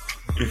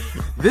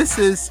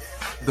is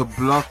the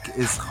Block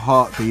is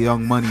Hot, the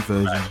Young Money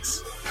version.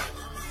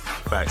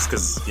 Facts,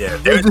 because there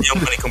is a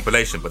Young Money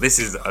compilation, but this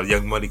is a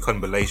Young Money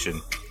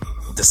compilation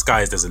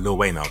disguised as a Lil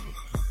Wayne album.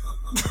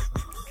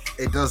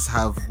 It does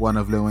have one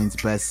of Lil Wayne's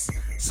best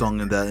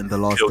songs in the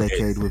last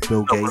decade with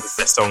Bill Gates. One of the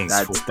best songs.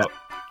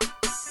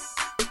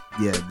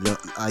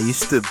 I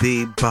used to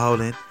be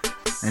ballin',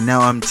 and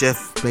now I'm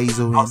Jeff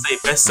Bezos. I'll say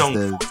best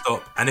song.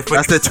 Stop. And if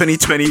that's the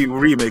 2020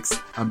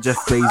 remix. I'm Jeff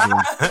Bezos.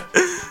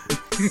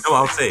 No,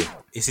 I'll say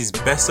it's his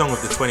best song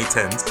of the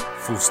 2010s.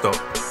 Full stop.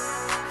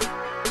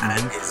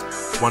 And it's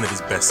one of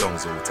his best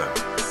songs of all time.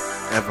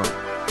 Ever.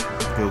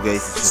 Bill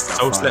Gates is just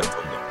so slept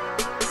on them.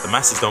 The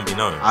masses don't be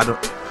known. I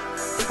don't.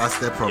 That's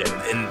their problem.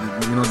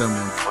 Yeah, you know them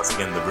ones. Once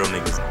again, the real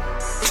niggas.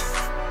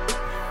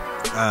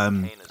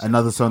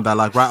 Another song that I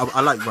like right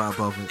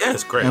above it. Yeah,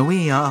 it's great. And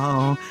we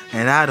all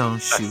and I don't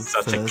shoot.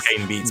 Such a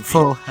Kane Beats.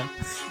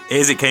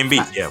 Is it Kane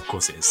Beats? Yeah, of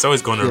course it is. So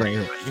is Gonna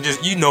Ring.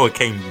 You know a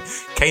Kane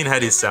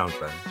had his sound,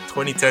 man.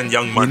 2010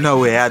 Young Money. You know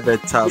we had the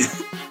top.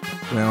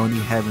 Where only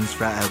heaven's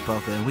right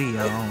above it. And we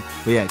all.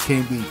 But yeah,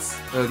 Kane Beats.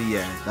 Early,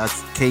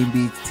 that's Kane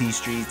Beats, T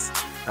Streets.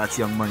 That's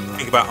Young Money. Right?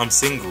 Think about I'm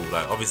Single.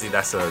 Like obviously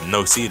that's a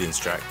No Ceilings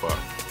track, but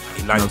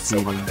he liked it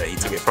so much that he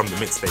took it from the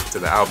mixtape to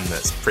the album.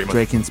 That's pretty much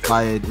Drake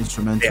inspired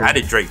instrumental. They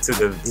added Drake to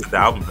the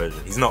album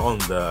version. He's not on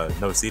the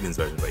No Ceilings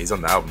version, but he's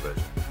on the album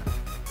version.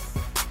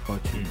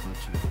 Got you.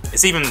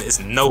 It's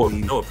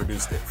Noah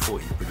produced it.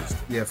 40 produced it.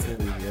 Yeah,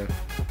 40. Yeah.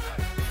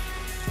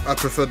 I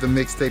prefer the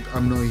mixtape.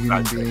 I'm Not a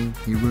Human Being.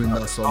 He ruined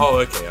that song. Oh,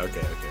 okay.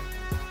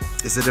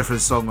 It's a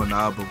different song on the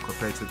album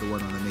compared to the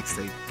one on the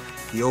mixtape.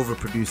 He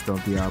overproduced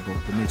on the album.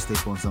 The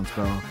mixtape one sounds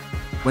better.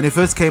 When it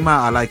first came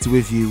out, I liked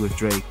With You with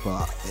Drake,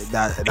 but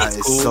that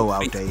is cool. So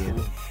outdated.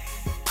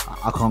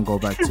 I can't go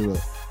back to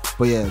it.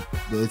 But yeah,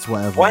 it's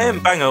whatever.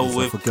 YM Banger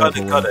with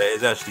Gudda Gudda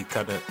is actually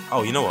kind of...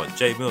 Oh, you know what?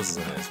 Jay Mills is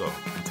in it as well.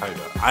 I tell you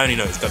that. I only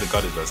know it's Gudda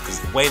Gudda verse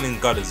because Wayne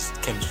and Gudda's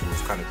chemistry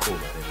was kind of cool,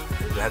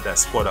 man. They had that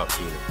squad up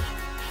feeling.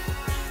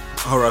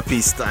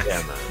 R.I.P. Stack.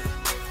 Yeah, man.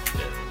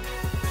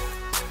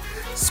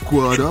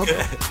 Squad up.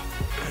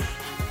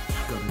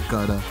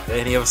 Gudda.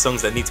 Any other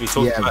songs that need to be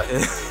talked about?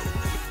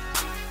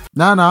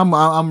 No,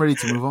 I'm ready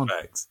to move on.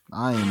 Facts.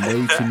 I am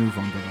ready to move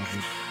on.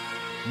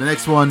 The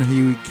next one,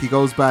 he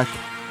goes back.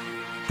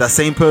 That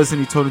same person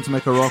who told him to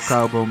make a rock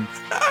album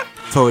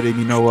told him,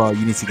 you know what,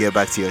 you need to get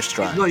back to your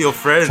stride. He's not your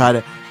friend.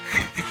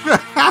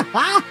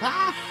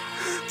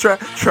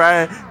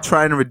 Try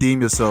and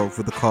redeem yourself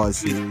with the Carter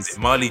series.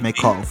 Make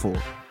Carter 4.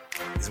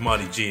 It's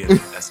Marley G. And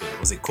that's it.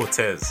 Was it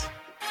Cortez?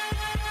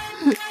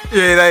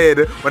 Yeah.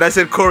 When I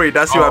said Corey,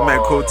 that's who I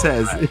meant.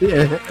 Cortez. Right.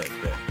 Yeah.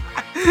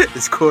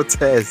 It's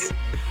Cortez.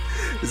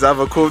 It's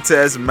either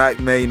Cortez, Mac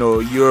Main,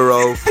 or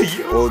Euro,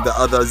 or the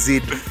other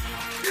Zed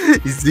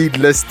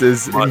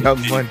listers in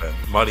Young Money.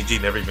 Marley G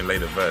never even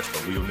laid a verse,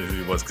 but we all knew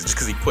who he was just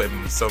because he put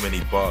him in so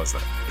many bars.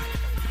 Like.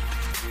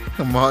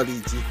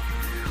 Marley G.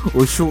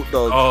 Or Short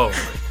Dog. Oh,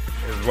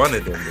 it was one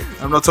of them.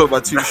 I'm not talking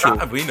about Too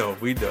Short. we know.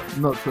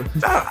 Not for...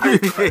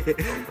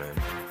 man.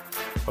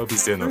 Hope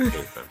he's doing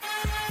okay,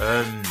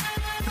 man.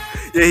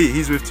 Yeah,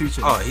 he's with 2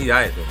 Chainz. Oh, he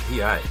aight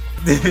then.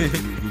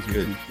 He's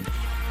good.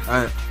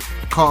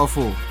 Carter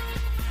 4.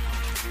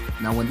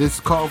 Now, when this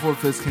Carter 4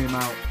 first came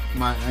out,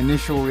 my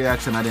initial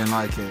reaction, I didn't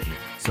like it.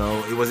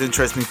 So it was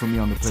interesting for me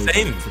on the play.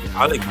 Same.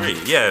 I'll agree.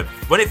 Yeah,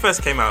 when it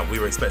first came out, we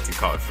were expecting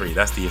Carter 3.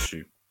 That's the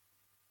issue.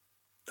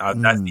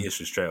 That's the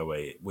issue straight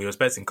away. We were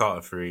expecting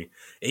Carter 3.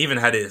 It even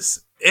had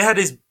its it had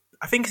his.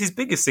 I think his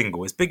biggest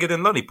single. It's bigger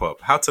than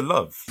Lollipop. How to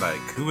Love. Like,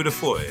 who would have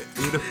thought it?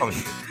 Who would have thunk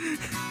it?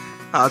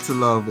 How to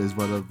Love is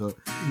one of the.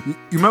 You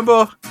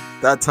remember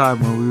that time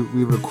when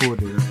we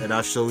recorded and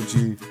I showed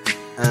you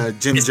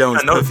Jim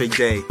Jones' Perfect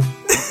Day?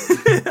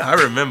 I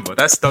remember.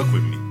 That stuck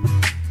with me.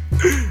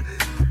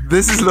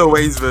 This is Lil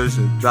Wayne's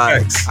version.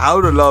 Like,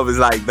 How to Love is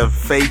like the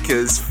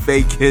fakest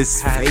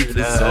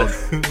song.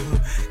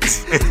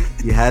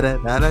 You had a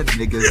lot of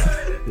niggas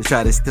to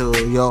try to steal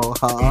your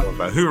heart.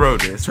 Like, who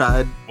wrote this?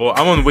 Well,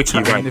 I'm on Wiki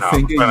right now.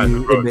 Finger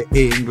you in the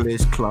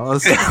English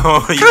class.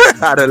 Oh, yeah.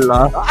 Had a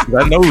lot.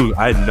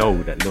 I know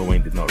that Lil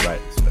Wayne did not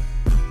write this.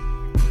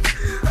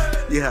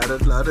 You had a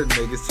lot of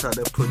niggas trying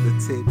to put the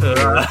tip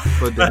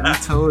but then you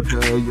told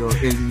her you're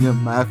in your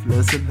math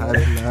lesson how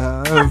to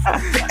love.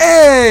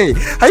 Hey,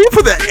 how you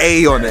put the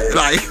A on it?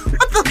 Like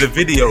the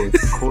video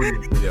is a corny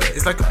video.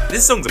 It's like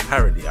this song's a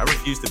parody. I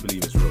refuse to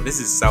believe it's real. This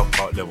is South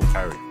Park level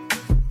parody.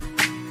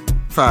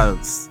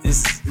 Fans,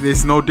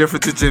 it's no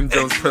different to Jim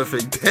Jones'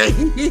 Perfect Day.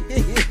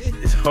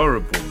 It's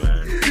horrible,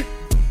 man.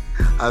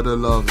 How to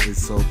Love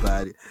is so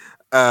bad.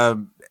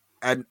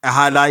 And a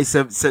highlight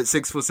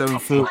 6 foot 7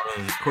 foot.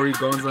 Corey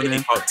Gonz on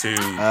it. Part 2.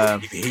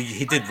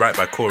 He did write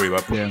by Corey, but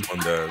I put him on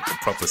the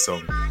proper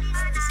song.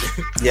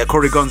 Yeah,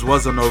 Corey Gonz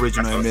was on the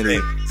original Emily,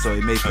 so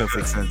it made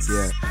perfect sense.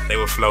 Yeah, they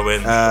were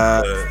flowing.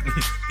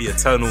 The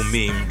eternal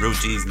meme, real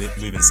G's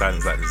moving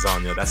silence like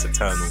lasagna. That's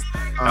eternal.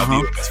 That'll be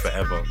with us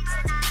forever.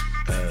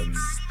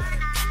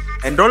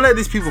 And don't let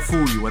these people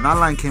fool you. When that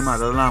line came out,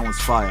 that line was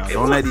fire.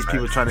 Don't let these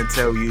people trying to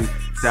tell you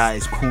that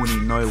it's corny.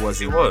 No, it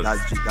wasn't. It was.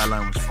 That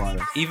line was fire.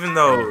 Even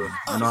though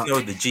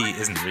the G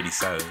isn't really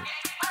silent.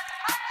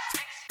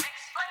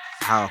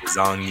 How?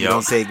 Lasagna. You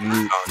don't say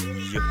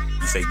lasagna. You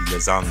say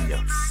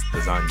lasagna.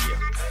 Lasagna.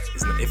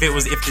 If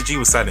the G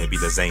was silent, it'd be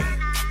lasagna.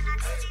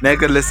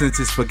 Nigga listening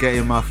to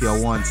Spaghetti Mafia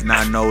once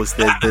now knows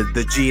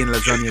the G in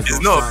lasagna is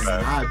not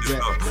bad.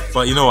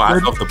 But you know what? I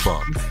love the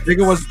bar.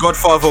 Nigga was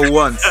Godfather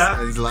once.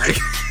 And it's like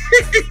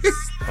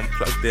I'm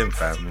plugged in,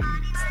 fam.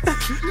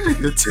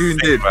 You're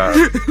tuned in.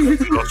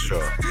 Not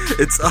sure.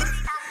 It's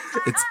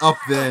up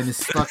there and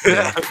it's stuck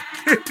there.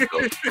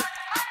 It's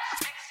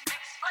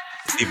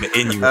either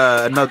in you.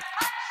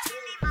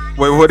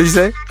 Wait, what did you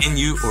say? In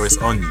you or it's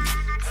on you.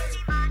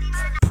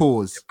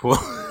 Pause.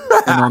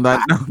 And on that,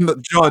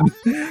 John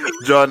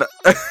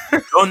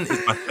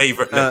is my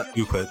favorite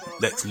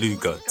Lex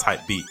Luger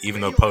type beat,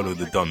 even though Polo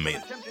the Don made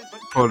it.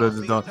 Polo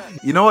the Don.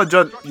 You know what,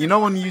 John? You know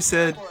when you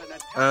said,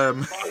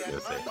 when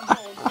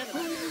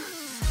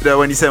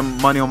you said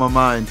 "Money on My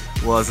Mind"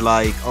 was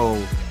like,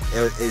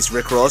 it's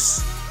Rick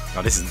Ross.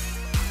 No, this is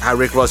how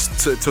Rick Ross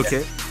took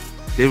it.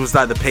 It was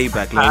like the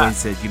payback. Lil Wayne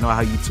said, "You know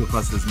how you took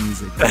us as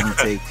music?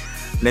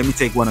 Let me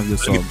take one of your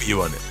songs. Let me put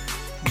you on it."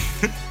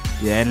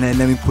 Yeah, and then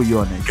let me put you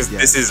on it. Because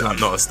this is I'm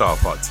Not a Star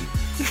Part 2.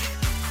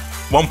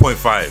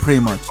 1.5. Pretty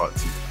much. Part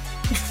 2.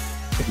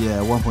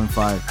 Yeah, 1.5.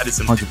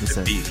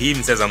 100%. He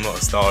even says I'm not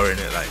a star in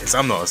it. Like, it's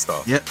I'm not a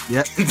star. Yep.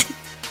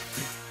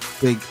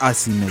 Big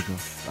icy nigga.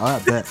 I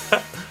bet.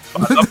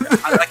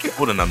 I like it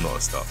more than I'm Not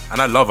a Star.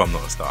 And I love I'm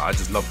Not a Star. I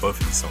just love both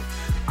of these songs.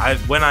 I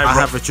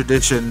have a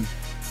tradition.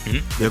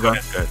 Yeah, go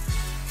ahead.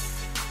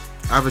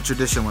 I have a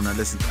tradition when I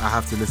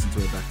have to listen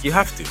to it back. You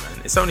have to,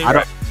 man. It's only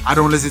right. I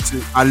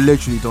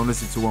literally don't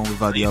listen to one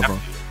without the other.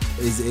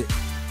 It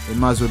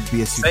might as well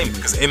be a same,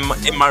 because in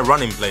my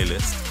running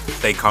playlist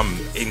they come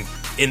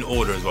in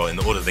order as well, in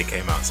the order they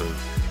came out. So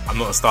I'm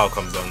Not a Star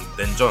comes on,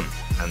 then John,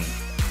 and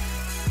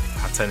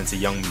I turn into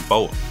Young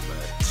Bolt.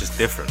 It's just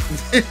different.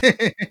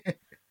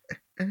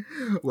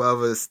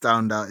 Whatever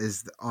stand out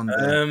is on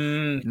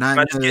the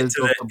 9 years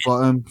off the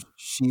bottom.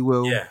 She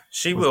Will. Yeah,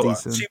 She Will.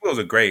 Decent. She Will's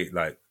a great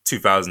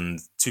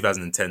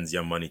 2010's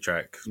Young Money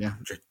track. Yeah,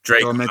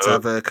 Drake. We're meant to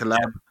have a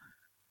collab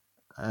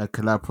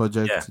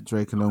project. Yeah.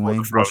 Drake and Lil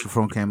Wayne. Watch the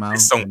Front came out.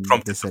 This song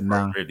prompted they said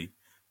now. Really.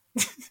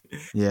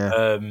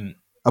 Yeah.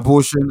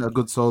 Abortion, a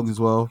good song as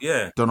well.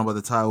 Yeah. Don't know about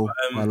the title.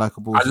 But I like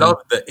Abortion. I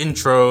love the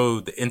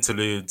intro, the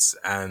interludes,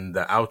 and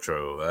the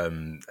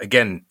outro.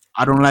 Again,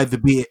 I don't like the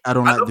beat. I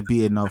don't like the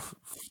beat enough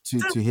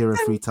to hear it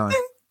 3 times.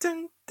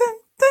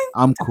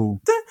 I'm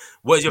cool.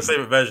 What is your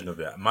favorite version of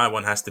it? My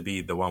one has to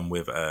be the one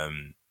with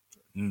Bun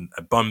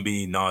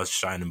B, Nas,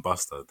 Shine, and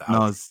Busta.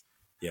 Nas.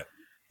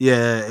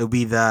 Yeah, it'll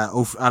be that.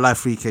 I like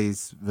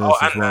 3K's verse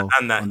as well.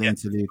 And that, on the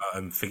interlude.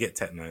 Forget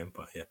Tech9,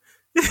 but yeah.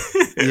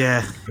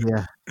 yeah.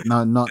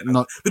 No, not.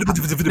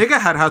 Nigga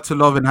had How to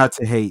Love and How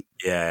to Hate.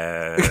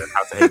 Yeah,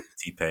 How to Hate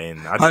T-Pain.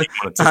 How to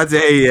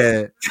Hate,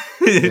 yeah.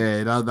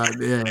 Yeah.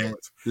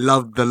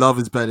 The love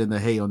is better than the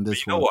hate on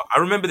this one. You know what? I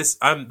remember this.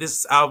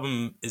 This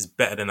album is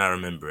better than I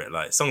remember it.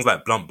 Like songs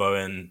like Blunt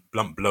Blowing,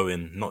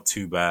 not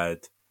too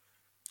bad.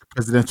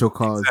 Presidential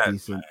Car is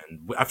decent. Man.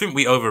 I think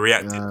we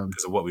overreacted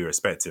because of what we were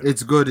expecting.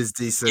 It's good, it's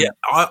decent. Yeah,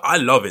 I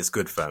love It's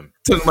Good, fam.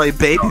 Took my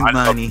baby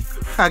money.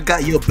 I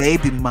got your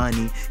baby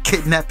money.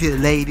 Kidnap your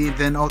lady,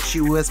 then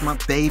auction you as my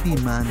baby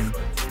money.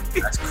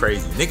 That's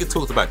crazy. Nigga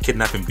talked about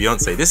kidnapping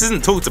Beyonce. This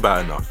isn't talked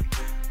about enough.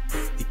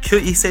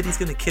 He said he's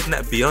gonna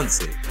kidnap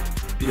Beyonce.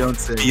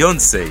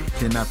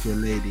 Kidnap your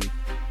lady.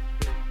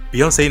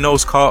 Beyonce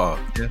knows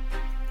Carter. Yeah.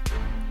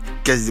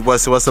 Guess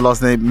what's the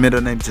last name?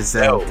 Middle name?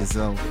 Giselle.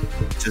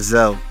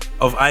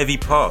 Of Ivy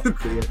Park.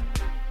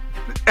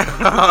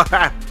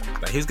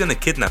 Like, he was gonna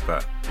kidnap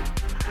her.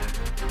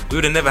 We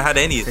would have never had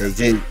any of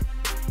that.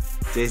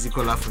 Jay-Z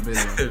call out for me.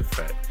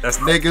 That's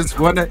niggas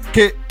wanna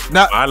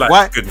kidnap. I like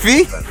what? good.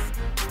 V?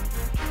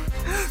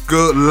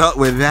 Good luck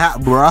with that,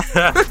 bruh.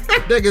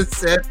 Niggas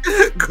said,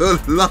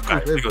 good luck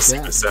with that.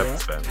 Secret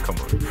Service, man. Come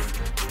on.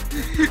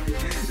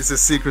 It's a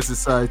secret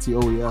society.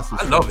 Oh yes.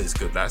 I love it. It's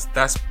good.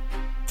 That's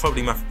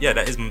probably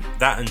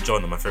that and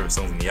John are my favorite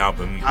songs on the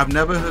album. I've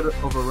never heard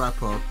of a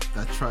rapper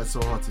that tried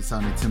so hard to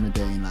sound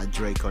intimidating like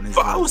Drake on his.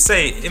 But I would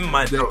say in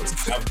my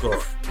notes, I've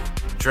got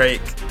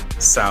Drake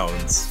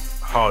sounds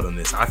hard on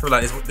this. I feel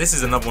like this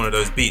is another one of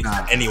those beats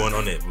that anyone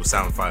on it will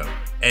sound fire.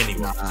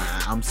 Anyone.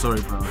 I'm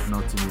sorry, bro.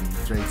 Not to me.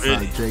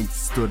 Drake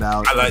stood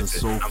out. I like it.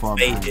 So far,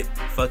 faded.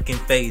 Fucking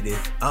faded.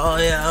 Oh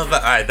yeah. I was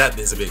like, alright, that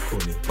bit's a bit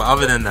corny. But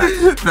other than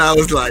that, I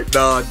was like,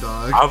 nah,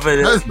 dog. Other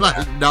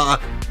than nah.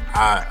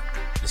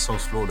 The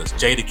song's flawless.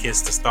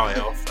 Jadakiss to start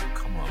it off. Like,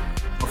 come on.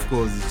 Of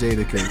course, it's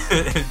Jadakiss.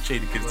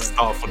 Jadakiss to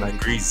start off on that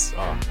Grease.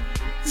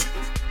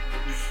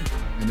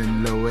 And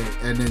then Lil Wayne,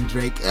 and then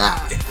Drake.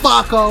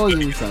 Fuck all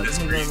you. From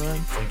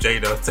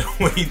Jada to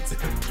Wayne to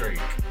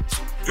Drake.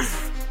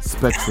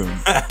 Spectrum.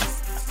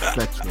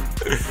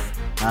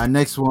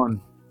 Next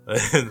one.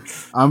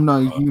 I'm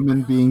Not a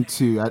Human Being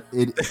 2. I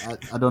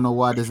don't know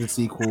why there's a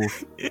sequel,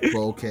 but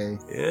okay.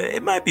 Yeah,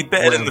 it might be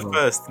better than the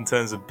first in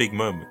terms of big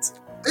moments.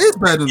 It's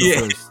better than the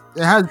first.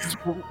 It has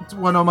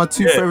one of my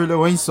two favorite Lil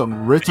Wayne songs,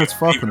 Rich as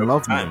Fuck and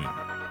Love Me.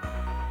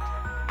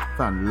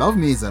 Fam, Love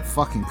Me is a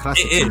fucking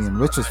classic to me, and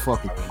Rich as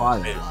Fuck is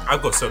fire.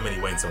 I've got so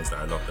many Wayne songs that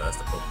I love. That's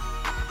the problem.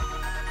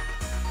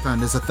 Fam,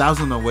 there's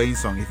 1,000 of Wayne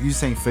songs. If you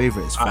saying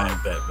favorite, it's fine.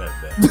 Bet.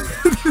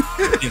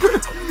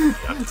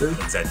 I'm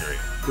exaggerating.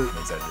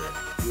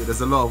 Yeah, there's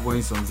a lot of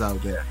Wayne songs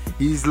out there.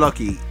 He's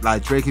lucky.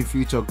 Like Drake and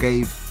Future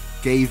gave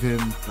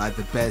him like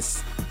the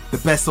best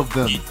of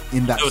them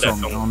in that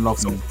song on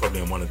Love Me.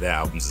 Probably on one of their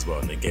albums as well,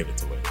 and they gave it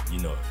to Wayne. You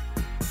know,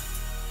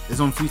 it's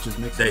on Future's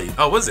mix.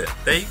 Was it?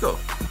 There you go.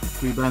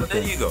 Free band.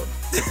 There you go.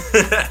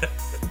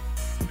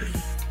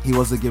 He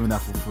wasn't giving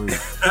that for free.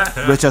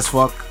 Rich as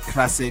Fuck,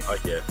 classic. Oh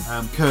yeah.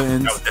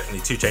 Curtains. That was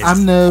definitely 2 Chainz.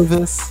 I'm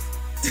nervous.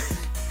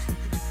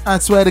 I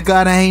swear to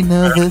God, I ain't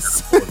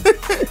nervous.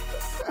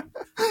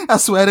 I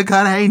swear to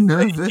God, I ain't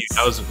nervous.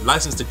 That was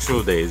License to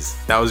Trill days.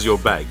 That was your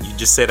bag. You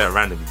just said that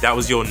randomly. That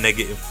was your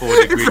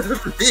 -4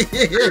 degrees.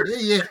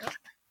 Yeah.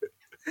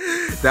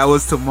 That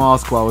was to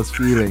mask what I was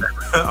feeling.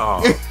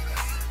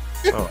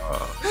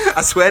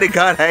 I swear to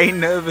God, I ain't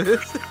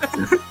nervous.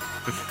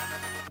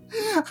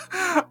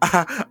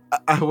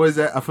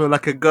 I feel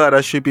like a god.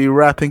 I should be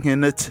rapping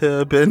in a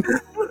turban.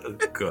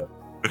 God.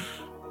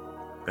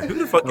 Who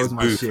the fuck is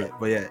my shit?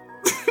 But yeah,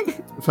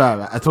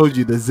 fam, I told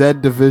you the Z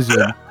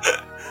division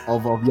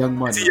of Young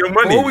Money. Is it Young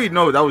Money? Oh, we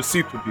know that was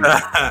Super Beat.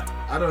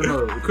 I don't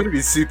know. It could have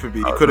been Super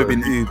Beat. It could have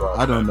been Uber.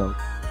 I don't know.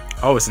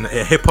 Oh, it's a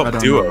hip hop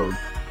duo.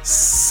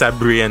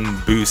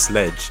 Sabrian Boo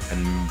Sledge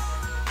and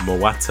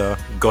Moata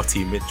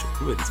Gotti Mitchell.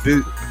 Who are these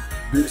people?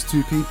 Boo's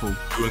 2 people.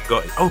 Boo and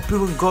Gotti. Oh,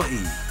 Boo and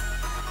Gotti.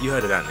 You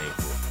heard of that name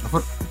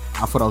before?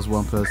 I thought I was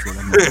one person.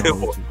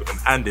 With an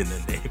and in the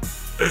name.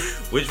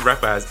 Which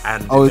rapper has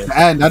and? Oh, it's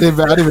and. I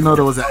didn't even know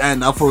there was an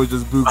and. I thought it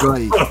was just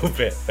Bugatti.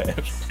 Fair.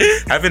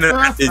 Having an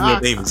and in your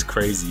name is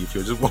crazy if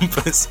you're just one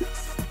person.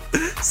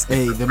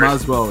 Hey, they might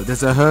as well.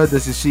 There's a her,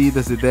 there's a she,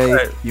 there's a they.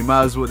 Right. You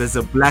might as well. There's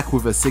a black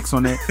with a 6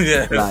 on it.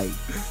 Yeah. Like,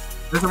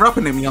 there's a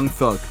rapper named Young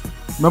Thug.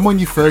 Remember when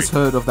you first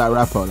heard of that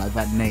rapper, like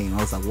that name?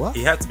 I was like, what?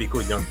 He had to be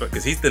called Young Thug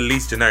because he's the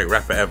least generic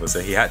rapper ever, so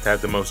he had to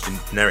have the most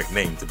generic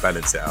name to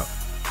balance it out.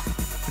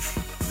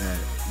 Yeah,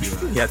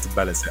 he had to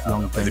balance it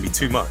out. It'd be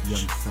too much.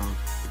 Young Thug.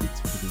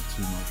 It'd be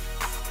too much.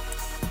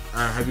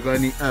 Have you got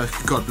any?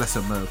 God bless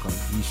America.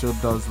 He sure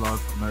does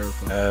love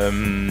America.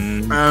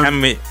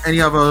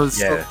 Any others?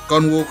 Yeah.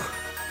 Gunwalk.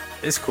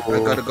 It's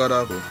cool.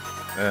 Gotta.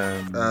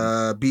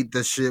 Beat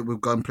the shit with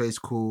Gunplay's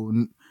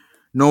cool.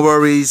 No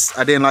Worries.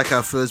 I didn't like it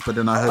at first, but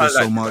then I heard it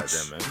so much.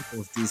 It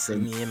was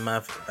decent.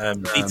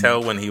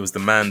 Detail when he was the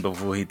man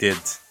before he did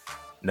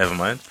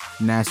Nevermind.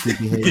 Nasty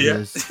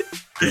Behaviors.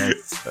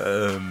 Yes.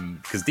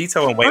 Because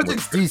Detail and Wayne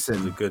was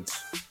decent. Was good.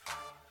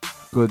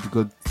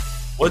 Good.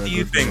 What do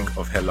you think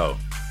of Hello?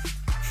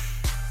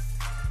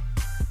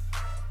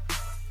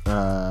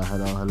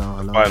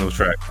 Hello. Final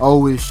track.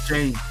 Oh, it's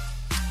Shane.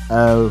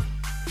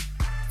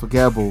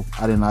 Forgettable.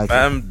 I didn't like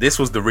it. This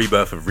was the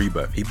rebirth of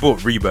Rebirth. He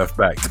brought Rebirth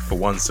back for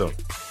one song.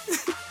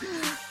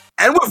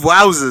 And with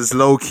Wowzers,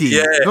 low key.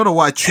 Yeah. Don't know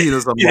why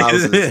cheaters on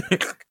Wowzers.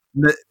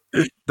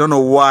 Don't know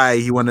why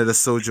he wanted a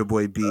Soulja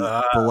Boy beat,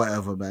 but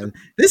whatever, man.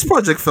 This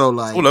project felt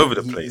like all over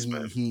the place,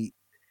 man. He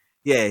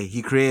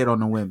created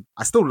on a whim.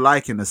 I still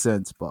like in a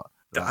sense, but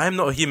I'm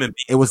Not a Human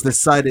Being. It was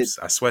decided.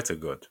 I swear to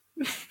God.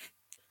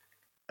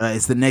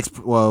 It's the next.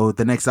 Well,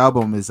 the next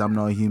album is I'm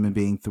Not a Human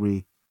Being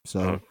 3. So,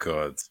 oh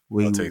God,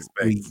 we get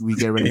ready for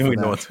that. We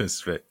know what to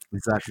expect.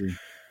 Exactly.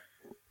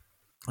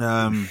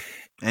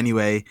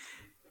 Anyway,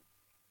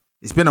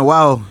 it's been a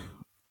while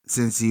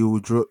since he will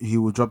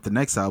drop the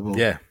next album.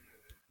 Yeah,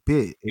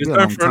 he was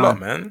going for a lot,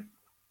 man.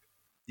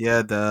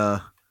 Yeah,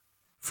 the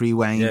Free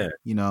Wayne,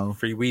 Yeah.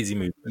 Free Weezy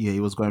movement. Yeah, he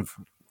was going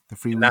for the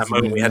Free Weezy. In that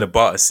moment, we had a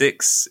Barter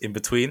 6 in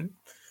between.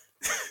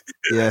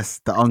 Yes,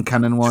 the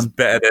uncanon one. Which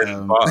better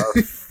than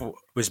Barter,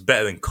 which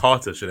better than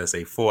Carter, should I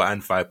say? 4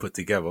 and 5 put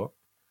together.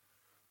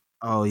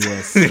 Oh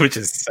yes, which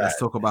is sad. Let's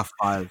talk about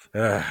 5.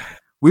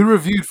 We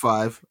reviewed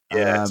 5.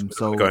 Yeah,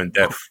 so go in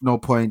depth. No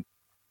point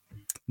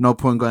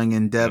going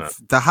in depth.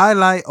 No. The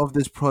highlight of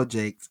this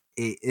project,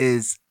 it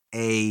is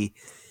a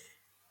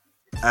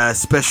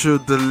special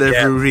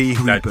delivery.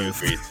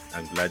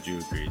 I'm glad you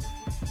agreed.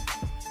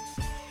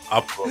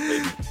 Uproar,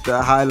 baby.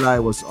 The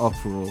highlight was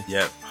Uproar.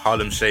 Yeah,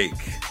 Harlem Shake.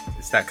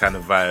 It's that kind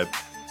of vibe.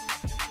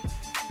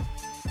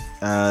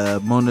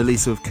 Mona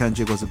Lisa with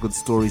Kendrick was a good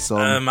story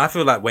song. I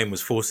feel like Wayne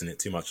was forcing it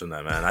too much on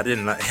that, man. I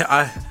didn't like.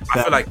 I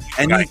feel like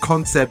any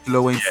concept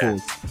Lil Wayne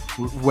forced.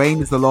 Wayne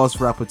is the last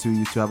rapper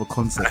to have a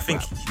concept. I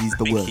think he's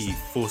the worst. He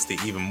forced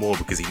it even more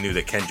because he knew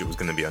that Kendrick was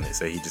going to be on it,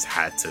 so he just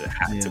had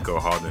to go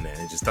hard on it.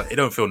 And it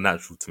don't feel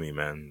natural to me,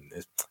 man.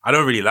 I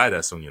don't really like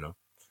that song,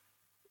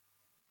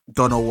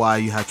 Don't know why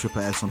you had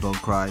Triple X on Don't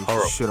Cry.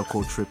 Should have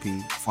called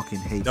Trippy. Fucking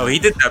hate. No, he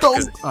did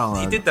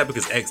that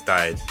because X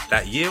died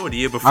that year or the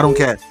year before. I don't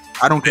care.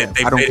 I don't care.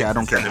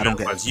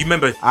 You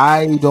remember?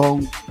 I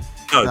don't.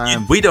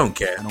 No, we don't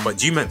care.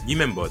 But you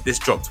remember this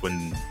dropped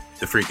when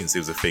the frequency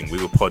was a thing.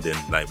 We were podding.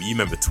 Like, you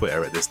remember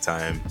Twitter at this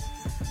time?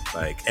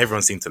 Like,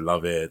 everyone seemed to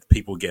love it.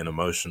 People getting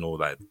emotional.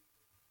 Like,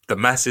 the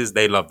masses,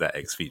 they love that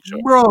X feature.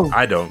 Bro,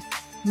 I don't.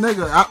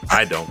 Nigga,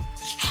 I don't.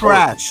 It's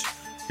trash.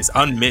 It's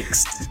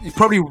unmixed. He's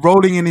probably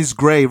rolling in his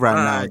grave right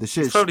now. The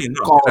shit's probably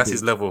not. Garbage. That's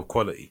his level of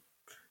quality.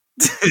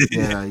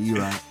 Yeah, you're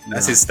right.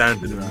 That's his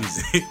standard of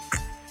music.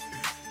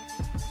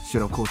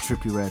 Should have called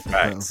Trippie Redd, the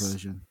better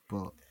version.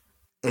 But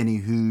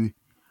anywho,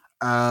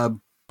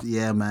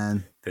 yeah,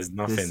 man. There's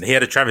nothing. He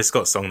had a Travis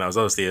Scott song that was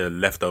obviously a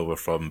leftover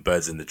from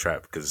Birds in the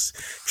Trap, because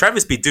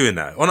Travis be doing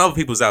that on other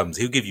people's albums.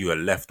 He'll give you a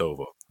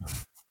leftover.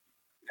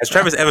 Has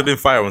Travis ever been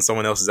fired on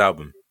someone else's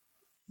album?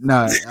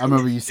 No, I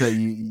remember you said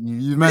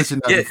you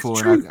mentioned that before,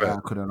 true, and I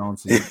couldn't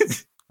answer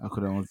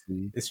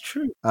you. It's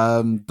true.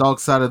 Dark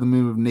Side of the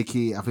Moon with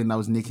Nicki. I think that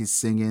was Nicki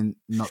singing,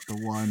 not the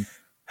one.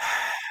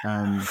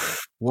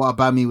 What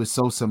About Me with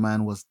Sosa,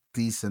 man, was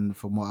decent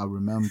from what I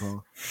remember.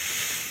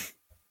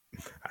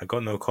 I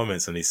got no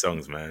comments on these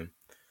songs, man.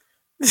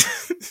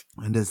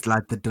 And there's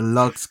like the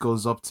deluxe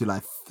goes up to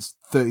like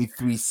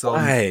 33 songs.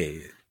 Why?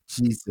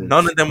 Jesus.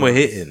 None of them were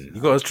hitting.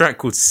 You got a track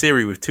called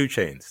Siri with 2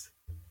 Chainz.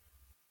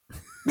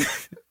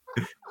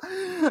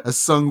 A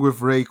song with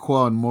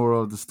Raekwon,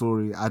 moral of the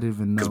story. I didn't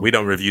even know. Because we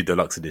don't review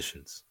deluxe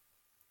editions.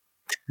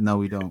 No,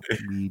 we don't.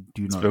 We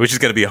do not. Which is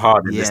going to be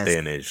hard in this day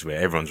and age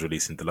where everyone's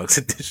releasing deluxe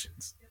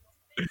editions.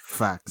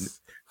 Facts.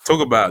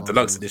 Talk about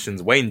deluxe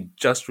editions. Wayne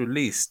just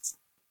released.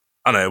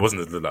 Oh no, it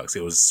wasn't the deluxe.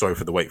 It was Sorry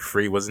for the Wait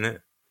 3, wasn't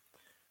it?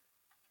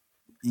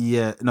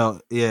 Yeah.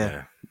 No.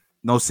 Yeah.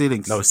 No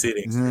Ceilings. No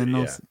Ceilings.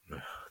 No, Oh,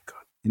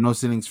 God. No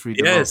Ceilings 3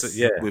 deluxe.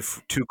 Yeah. With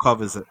 2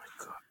 covers.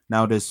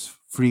 Now there's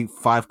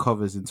 5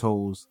 covers in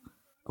totals.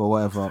 But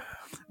whatever.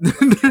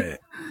 Okay.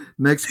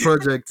 Next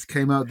project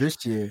came out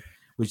this year,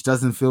 which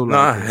doesn't feel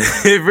like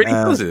it really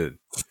doesn't.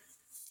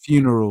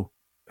 Funeral.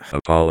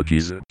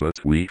 Apologies, but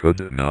we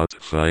could not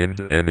find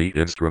any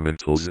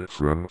instrumentals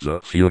from the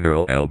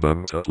Funeral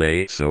album to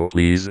play, so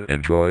please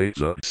enjoy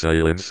the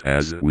silence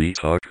as we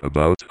talk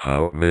about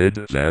how mid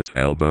that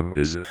album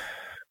is.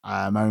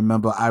 I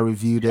remember I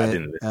reviewed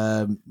it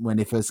when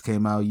it first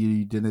came out.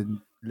 You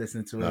didn't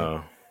listen to it.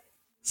 No.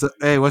 So,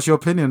 hey, what's your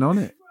opinion on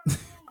it?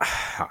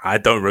 I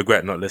don't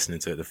regret not listening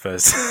to it the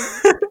first.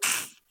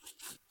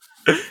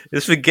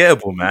 It's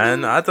forgettable,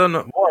 man. I don't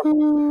know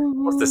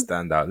what's the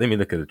standout. Let me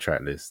look at the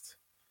track list.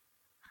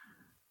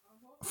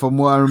 From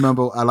what I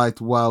remember, I liked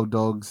Wild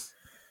Dogs.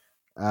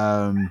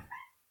 Oh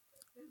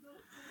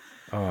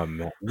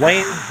man,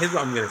 Wayne. Here's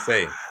what I'm gonna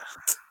say.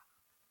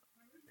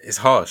 It's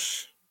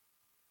harsh.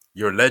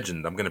 You're a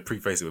legend. I'm gonna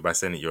preface it by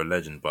saying that you're a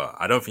legend, but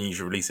I don't think you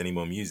should release any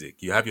more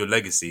music. You have your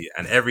legacy,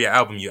 and every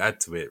album you add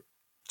to it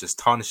just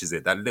tarnishes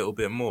it that little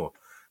bit more.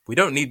 We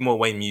don't need more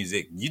Wayne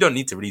music. You don't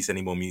need to release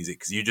any more music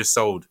because you just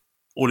sold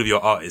all of your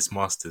artist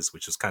masters,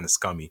 which was kind of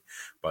scummy.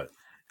 But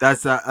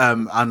that's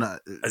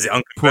is it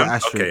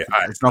unconfirmed? Okay,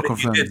 it's not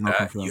confirmed.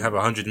 You have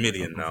 100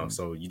 million now,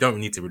 so you don't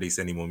need to release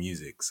any more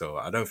music. So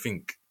I don't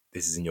think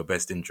this is in your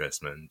best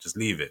interest, man. Just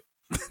leave it.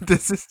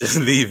 Just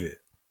leave it.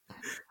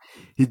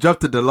 He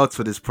dropped the deluxe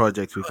for this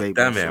project with 8.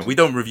 Damn it, we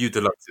don't review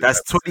deluxe.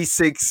 That's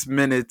 26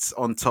 minutes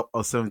on top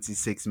of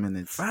 76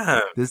 minutes.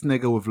 Fam. This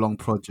nigga with long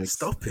projects.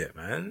 Stop it,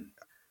 man.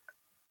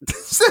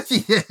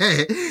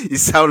 Yeah, you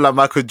sound like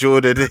Michael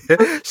Jordan.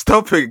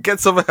 Stop it. Get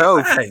some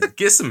help. Hey,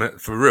 get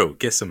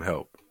some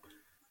help.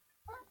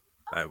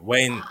 Like,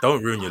 Wayne,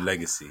 don't ruin your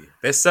legacy.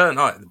 There's certain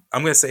art.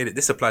 I'm going to say that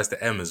this applies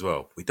to M as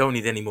well. We don't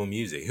need any more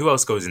music. Who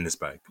else goes in this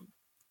bag?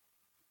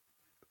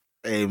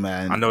 Hey,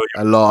 man. I know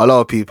a lot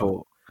of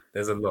people.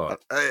 There's a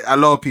lot. A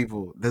lot of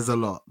people. There's a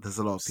lot of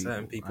people.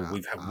 Certain people.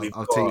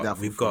 I'll take that.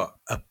 We've got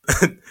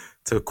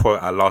to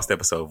quote our last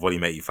episode of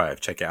Volume 85.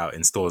 Check it out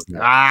in stores now.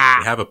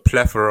 We have a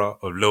plethora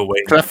of Lil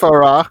Wayne.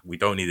 Plethora. We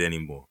don't need any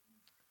more.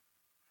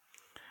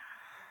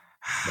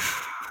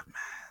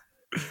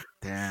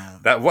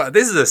 Damn.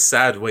 This is a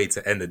sad way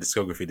to end the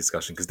discography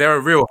discussion because there are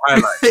real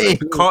highlights. Like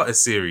the Carter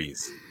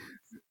series.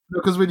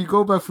 Because when you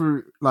go back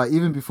through, like,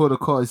 even before the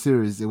Carter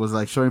series, it was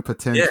like showing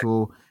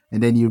potential,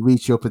 and then you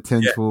reach your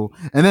potential,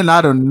 and then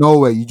out of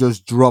nowhere, you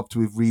just dropped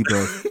with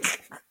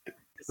Rebirth.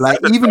 Like,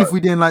 even if we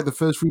didn't like the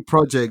first 3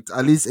 projects,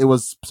 at least it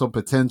was some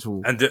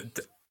potential. And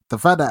the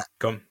fact that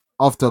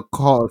after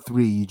Carter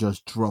 3, you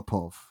just drop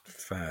off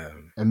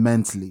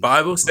immensely. But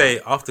I will say,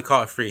 after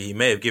Carter 3, he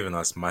may have given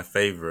us my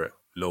favorite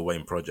Lil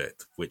Wayne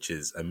project, which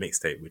is a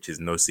mixtape, which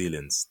is No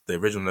Ceilings. The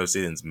original No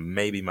Ceilings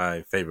may be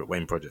my favorite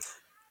Wayne project.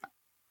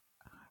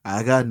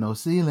 I got no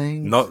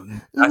ceilings.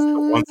 That's the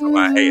one song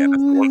I hate, and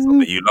that's the one song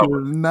that you love.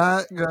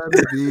 Not gonna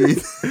be.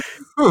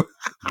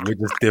 We're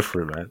just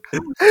different, man.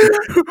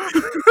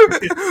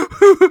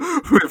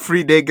 With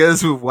 3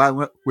 niggas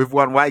with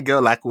one white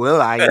girl like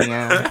Will I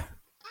am.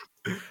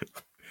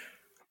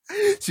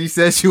 She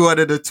said she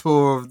wanted a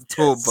tour of the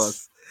tour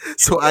bus.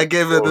 So I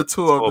gave her the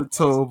tour of the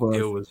tour bus.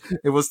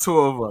 It was 2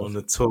 of us. On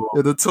the tour.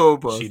 In the tour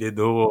bus. She did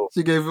the all.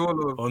 She gave all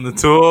of us. On the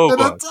tour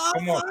bus.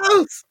 Come on.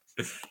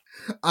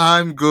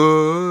 I'm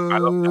good. I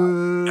love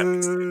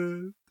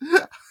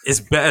that. It's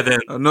better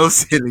than No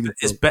ceiling.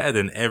 It's better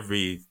than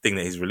everything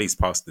that he's released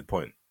past the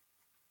point.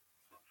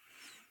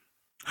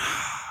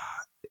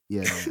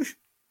 Yeah.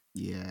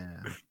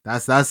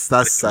 That's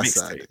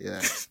sad.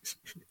 Yeah.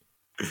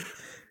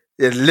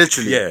 Yeah,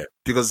 literally. Yeah.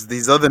 Because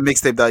these other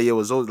mixtape that year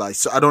was all like,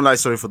 so I don't like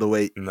Sorry for the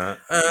Wait. Nah.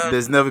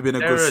 There's never been a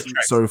good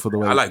Sorry for the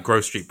Wait. I like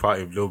Grove Street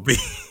Party with Lil B.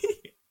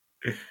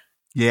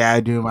 Yeah, I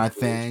do my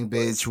thing,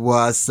 bitch.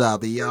 What's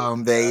up? The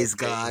young bass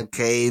god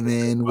came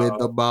in with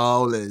the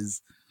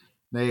ballers.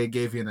 Nigga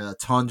gave you the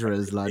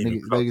tundras. Like,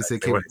 nigga said,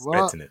 they weren't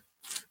expecting it.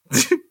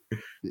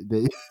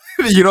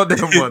 You know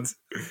them ones.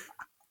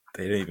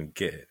 They didn't even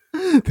get it.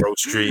 Grove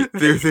Street,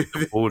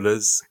 the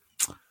Ballers.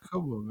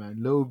 Come on, man.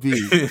 Lil B.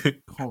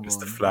 Come on.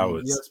 Mr.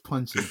 Flowers. Yes,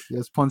 punches.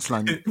 Yes,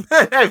 punchline.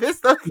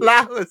 Mr.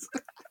 Flowers.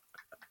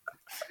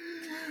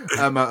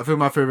 I think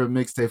my favorite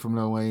mixtape from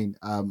Lil Wayne,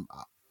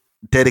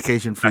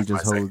 Dedication Free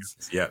just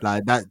holds. Yeah.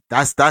 Like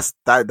that's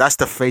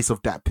the face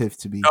of Dat Piff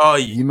to me. Oh,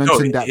 you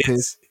mentioned Dat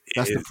Piff.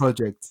 That's the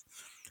project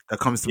that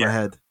comes to my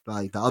head.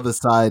 Like, the other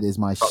side is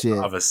my shit.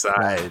 The other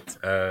side.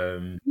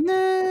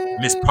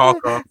 Miss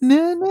Parker.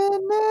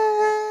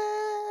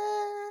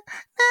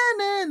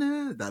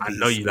 I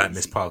know you like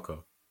Miss Parker.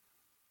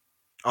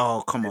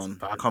 Oh, come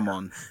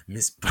on.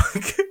 Miss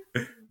Parker.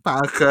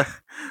 Parker.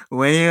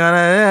 When you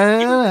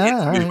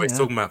gonna... We're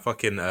talking about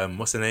fucking,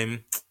 what's her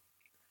name?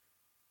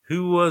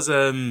 Who was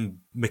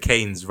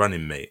McCain's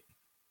running mate?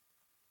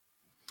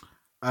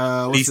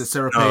 What's it?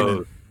 Sarah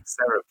Palin.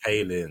 Sarah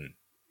Palin.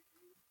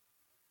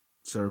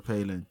 Sarah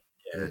Palin.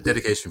 Yeah,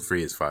 Dedication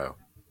Free is fire.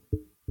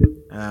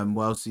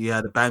 Well, so you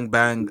had a Bang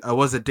Bang.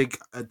 Was a Dick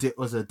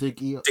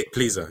Eater? Dick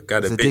Pleaser.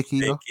 Got a big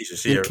dick.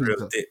 She a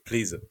real Dick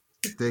Pleaser.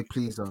 Dick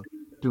Pleaser.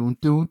 Doom,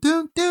 doom,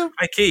 doom, doom.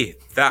 High key.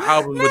 That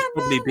album would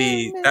probably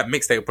be, that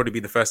mixtape would probably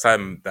be the first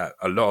time that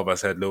a lot of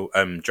us heard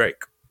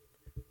Drake.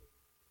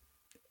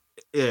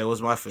 Yeah, it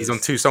was my first. He's on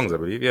 2 songs, I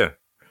believe. Yeah.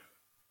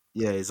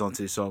 Yeah, he's on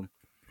 2 songs.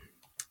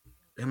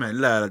 Hey man,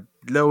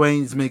 Lil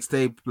Wayne's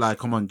mixtape, like,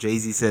 come on,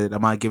 Jay-Z said I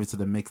might give it to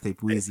the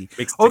mixtape Weezy.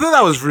 Although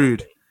that was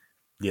rude.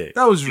 Yeah,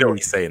 that was rude. You know what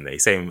he's saying there?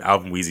 He's saying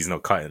album Weezy's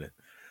not cutting it.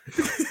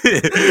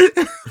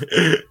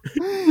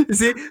 You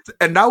see,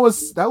 and that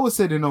was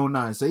said in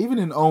 09. So even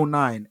in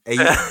 09,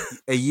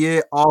 a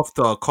year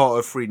after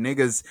Carter 3,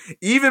 niggas,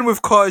 even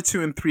with Carter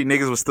 2 and 3,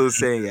 niggas were still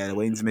saying, yeah,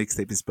 Wayne's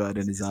mixtape is better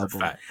than his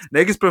album.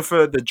 Niggas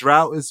prefer the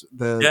drought is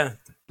the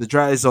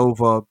drought is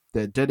over,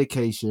 the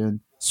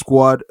Dedication,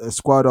 Squad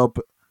Up.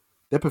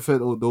 They prefer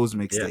all those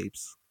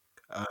mixtapes.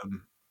 Yeah.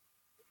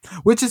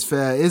 Which is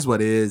fair, is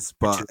what it is.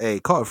 But hey,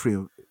 Carter 3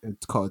 and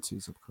Carter 2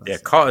 is a classic. Yeah,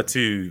 Carter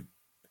 2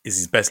 is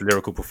his best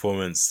lyrical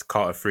performance.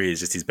 Carter 3 is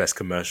just his best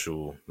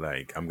commercial.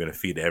 Like, I'm gonna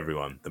feed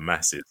everyone, the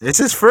masses. It's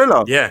his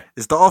Thriller. Yeah,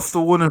 it's the off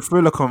the wall and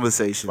Thriller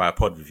conversation. This is why I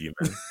pod with you,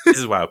 man. This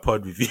is why I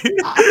pod with you.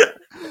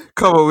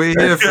 Come on, we're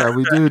here, fam.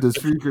 We do this.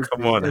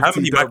 Come on, how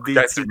many Michael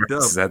Jackson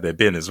references had there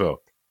been as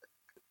well?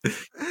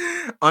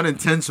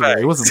 Unintentional.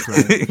 It wasn't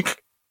planned.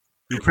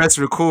 We press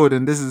record,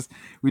 and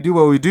we do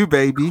what we do,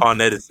 baby. Can't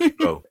edit it,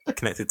 bro.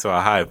 Connected to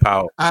a higher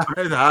power.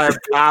 Higher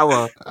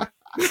power.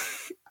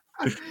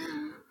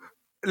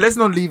 Let's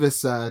not leave it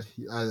sad.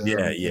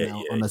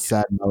 On a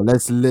sad note,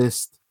 let's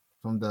list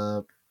from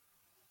the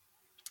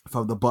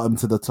bottom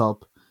to the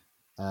top.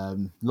 A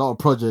lot of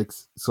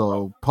projects,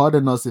 so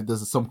pardon us if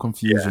there's some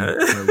confusion.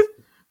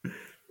 Yeah.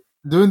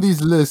 Doing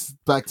these lists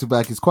back to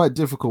back is quite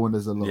difficult when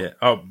there's a lot. Yeah.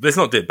 Oh, let's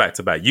not do it back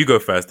to back. You go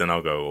first, then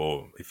I'll go,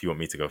 or if you want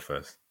me to go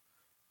first.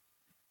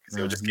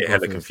 It'll just get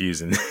hella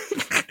confusing.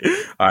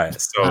 All right,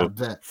 so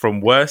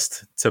from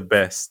worst to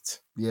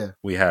best, yeah,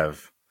 we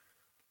have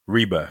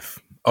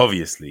Rebirth,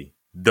 obviously,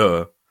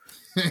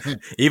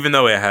 Even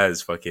though it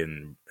has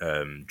fucking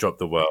Drop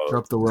the World,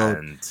 Drop the World.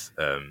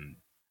 and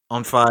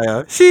On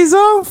Fire. She's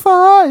on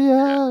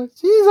fire.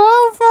 She's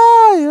on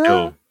fire.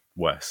 still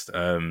West.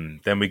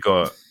 Then we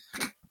got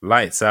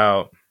Lights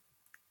Out.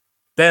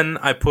 Then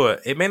I put,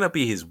 it may not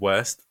be his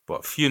worst,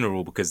 but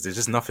Funeral, because there's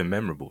just nothing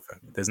memorable, fam.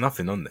 There's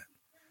nothing on there.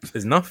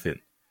 There's nothing.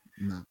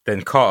 No.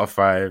 Then Carter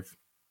 5,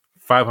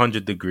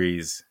 500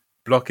 Degrees,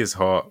 Block is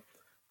Hot,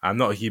 I'm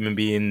Not a Human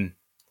Being,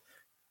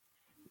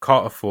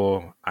 Carter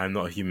 4, I'm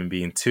Not a Human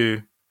Being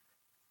 2,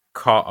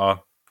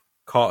 Carter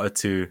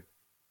 2,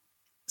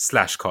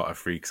 / Carter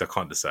 3, because I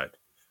can't decide.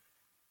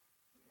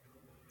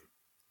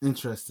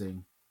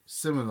 Interesting.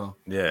 Similar.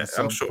 Yeah, at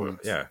some I'm sure.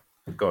 points. Yeah,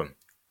 go on.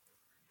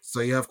 So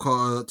you have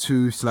Carter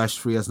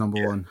 2/3 as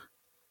number one,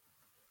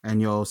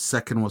 and your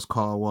second was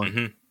Carter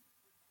 1.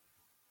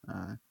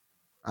 Mm-hmm.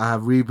 I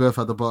have Rebirth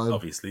at the bottom.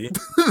 Obviously.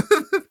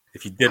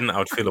 If you didn't, I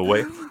would feel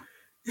away.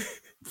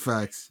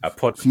 Facts. A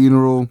pod.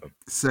 Funeral,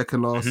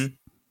 second last. Mhm.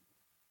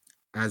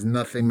 Has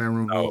nothing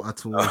memorable Oh.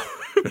 at all.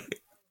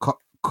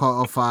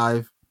 Carter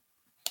 5.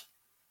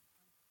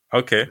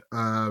 Okay.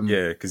 Yeah.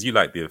 Yeah, because you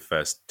like the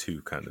first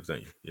two, kind of,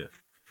 don't you? Yeah.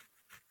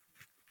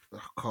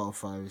 Carter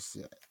 5 is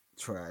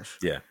trash.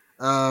 Yeah.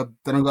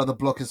 Then I got The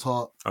Block is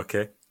Hot.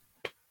 Okay.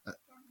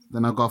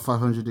 Then I got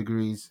 500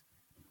 Degrees.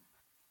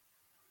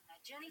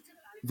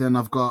 Then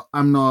I've got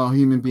I'm Not a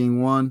Human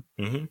Being 1.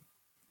 Mm-hmm.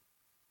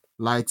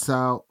 Lights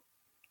Out.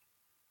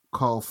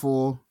 Carter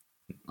 4.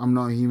 I'm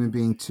Not a Human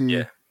Being 2.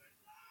 Yeah.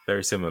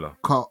 Very similar.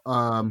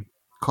 Carter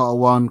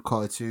 1,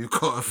 Carter 2,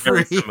 Carter 3.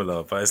 Very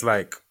similar, but it's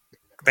like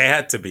they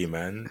had to be,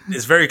 man.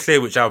 It's very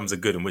clear which albums are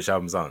good and which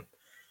albums aren't.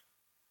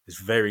 It's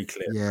very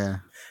clear. Yeah.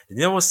 You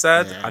know what's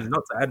sad? Yeah. And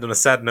not to add on a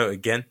sad note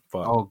again,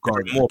 but Oh,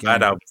 God, there are more again.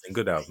 bad albums than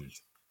good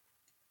albums.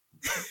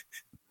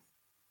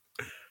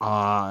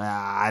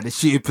 The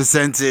shooting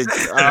percentage.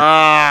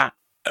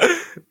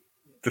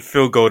 The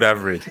field goal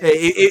average.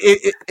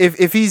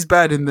 If he's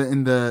bad in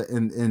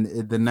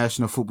the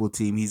national football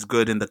team, he's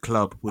good in the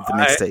club with the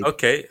mixtape.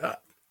 Okay.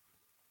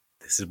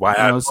 This is why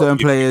Certain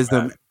players,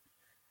 certain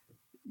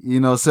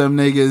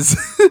niggas,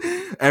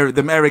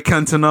 them Eric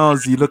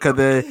Cantonas. You look at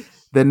the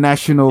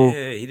national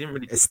Yeah, he didn't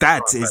really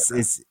stats.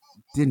 It's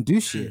didn't do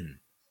shit.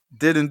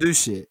 Didn't do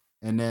shit.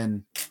 And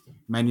then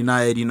Man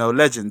United,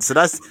 legend. So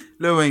that's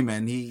Lil Wayne,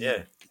 man. He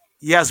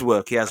has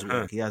work. He has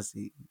work. He has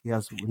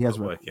work.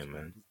 working,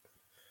 man.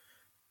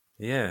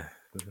 Yeah.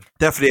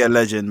 Definitely a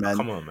legend, man.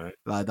 Come on, man.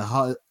 Like the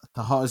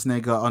hottest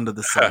nigga under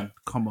the sun.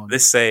 Come on.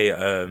 Let's say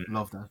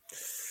Love that.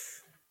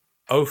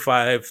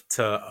 05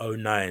 to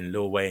 09,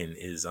 Lil Wayne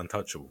is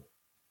untouchable.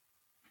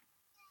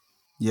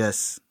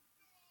 Yes.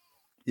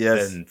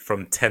 Yes. Then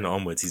from 10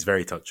 onwards, he's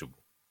very touchable.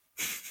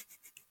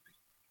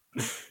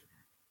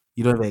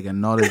 You don't even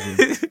acknowledge him.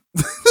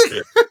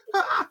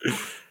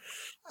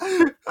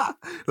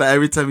 Like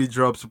every time he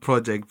drops a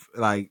project,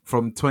 like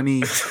from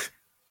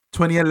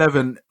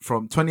 2011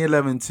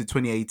 to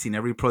 2018,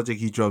 every project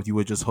he dropped, you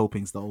were just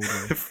hoping it's the old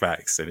one.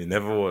 Facts, and it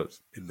never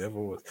was.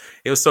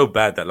 It was so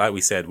bad that, like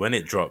we said, when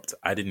it dropped,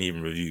 I didn't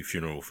even review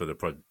Funeral for the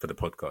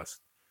podcast.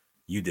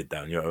 You did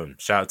that on your own.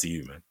 Shout out to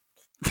you, man.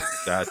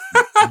 Shout out to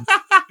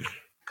you.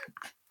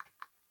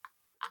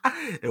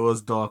 It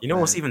was dark. You know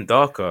what's even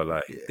darker?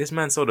 Like this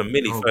man sold a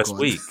milli first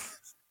week.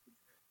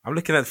 I'm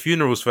looking at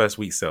Funeral's first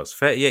week sales,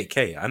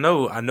 38K. I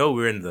know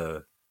we're in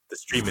the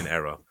streaming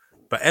era,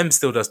 but M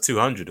still does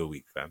 200 a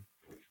week, fam.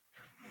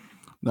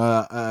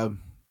 No,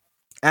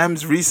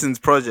 M's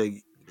recent project,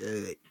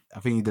 I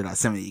think he did like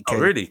 70K. Oh,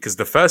 really? Because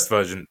the first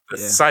version, the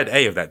side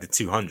A of that did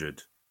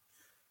 200.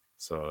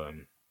 So,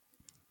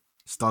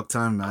 It's dark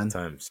time, man.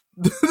 times.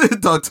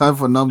 Dark time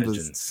for numbers.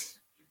 Legends.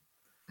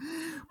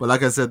 But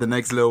like I said, the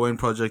next Lil Wayne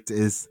project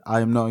is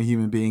I Am Not a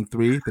Human Being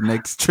 3, the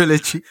next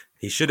trilogy.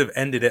 He should have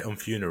ended it on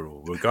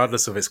Funeral,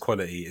 regardless of its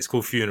quality. It's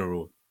called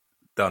Funeral.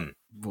 Done.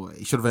 Boy,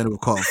 he should have ended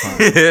with Carter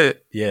 5.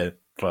 Yeah,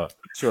 but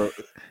Sure.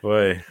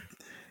 boy,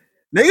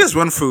 Niggas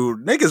went through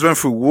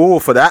war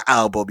for that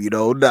album,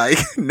 like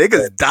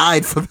niggas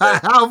died for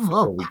that what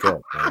album. we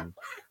got, man.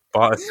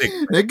 Barter 6.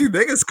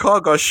 Niggas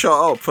car got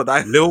shot up for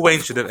that. Lil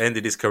Wayne should have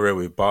ended his career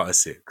with Barter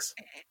 6.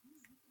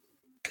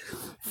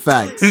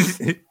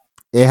 Facts.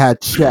 It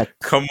had check.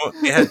 Come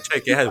on, it had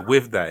check. It had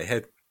with that. It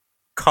had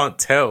can't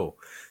tell.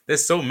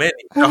 There's so many.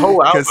 The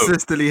whole album.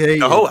 Consistently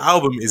hated. The whole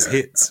album is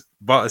hits.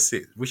 Barter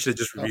 6. We should have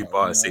just reviewed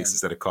Barter 6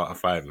 instead of Carter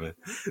 5, man.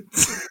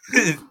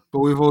 But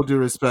with all due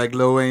respect,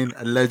 Lil Wayne,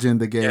 a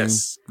legend again.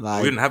 Yes.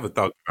 Like We didn't have a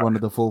Thug. one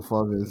of the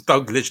forefathers.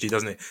 Thug literally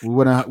doesn't it? We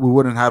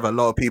wouldn't have A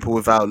lot of people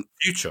without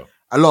Future.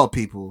 a lot of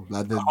people.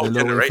 Like the whole Lil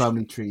Wayne generation.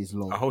 family tree is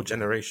long. A whole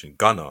generation.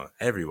 Gunner.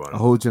 Everyone. A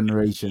whole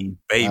generation.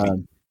 Baby.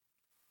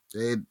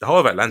 It's The whole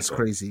of Atlanta.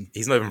 crazy.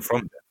 He's not even from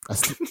there.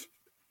 That's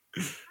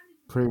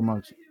pretty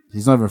much.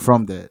 He's not even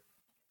from there.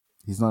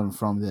 It's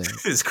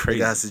nigga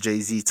crazy. has a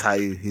Jay-Z tie.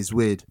 He's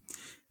weird.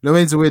 Lil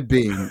Wayne's a weird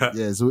being.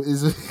 Yeah, so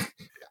it's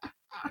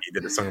He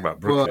did a song about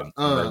Brooklyn.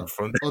 But, He's not even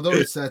from there. although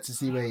it's sad to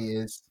see where he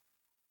is.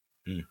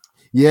 Mm.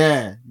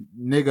 Yeah,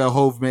 nigga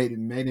Hove made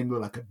him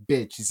look like a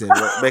bitch. He said,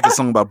 well, Make a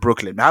song about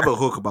Brooklyn. Have a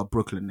hook about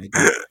Brooklyn,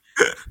 nigga.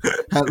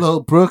 Hello,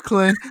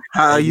 Brooklyn.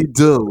 How you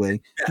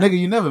doing? Nigga,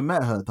 you never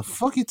met her. The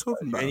fuck you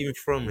talking You about? ain't even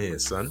from here,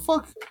 son.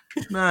 Fuck.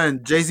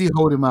 Man, Jay-Z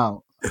hold him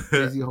out.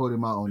 Jay-Z hold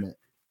him out on it.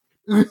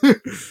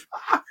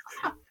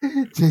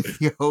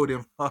 Jay-Z hold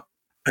him out.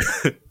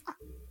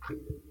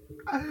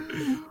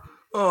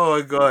 Oh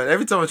my god.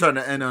 Every time I'm trying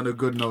to end on a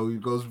good note, he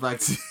goes back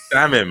to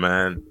Damn it,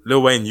 man.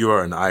 Lil Wayne, you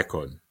are an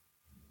icon.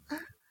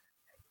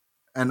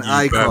 an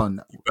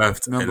icon. You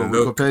birthed Remember, a we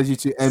look. compared you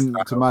to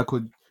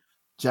Michael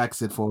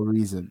Jackson for a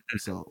reason.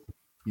 So,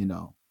 you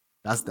know,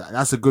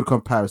 that's a good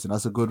comparison.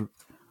 That's a good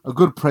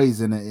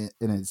praise in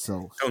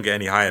itself. Don't get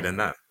any higher than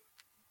that.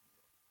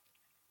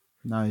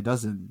 No, it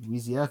doesn't.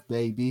 Weezy F,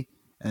 baby.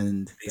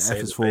 And the say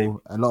F is the for baby.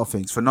 a lot of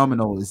things.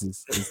 Phenomenal is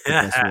the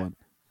best one.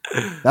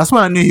 That's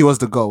when I knew he was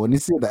the GOAT. When he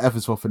said the F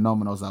is for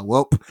phenomenal, I was like,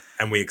 well,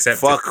 And we accepted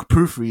fuck it.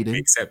 proofreading. We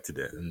accepted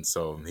it. And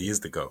so he is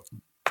the GOAT.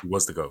 He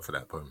was the GOAT for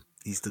that poem.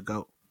 He's the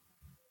GOAT.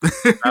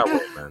 That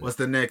way, man. What's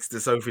the next? The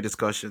Sophie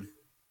discussion.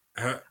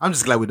 Uh, I'm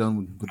just glad we're done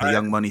with the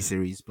Young Money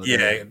series. But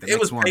yeah, the it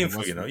was next one, painful,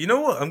 what's- you know. You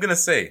know what I'm going to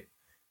say?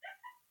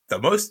 The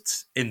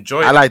most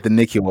enjoyable... I like the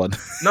Nicki one.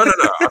 No.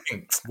 I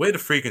mean, we're the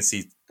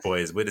Frequency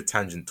Boys. We're the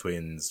Tangent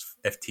Twins.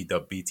 FT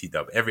Dub, BT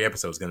Dub. Every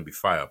episode is going to be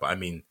fire. But I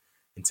mean,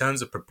 in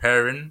terms of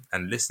preparing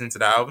and listening to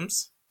the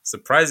albums,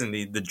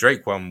 surprisingly, the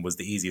Drake one was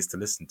the easiest to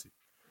listen to.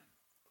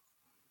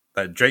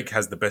 Like, Drake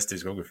has the best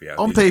discography out.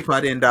 On paper, I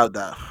didn't doubt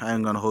that. I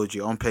ain't gonna hold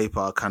you. On paper,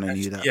 I kind of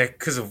knew that. Yeah,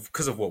 because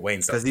of what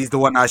Wayne said. Because he's the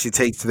one that actually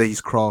takes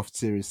today's craft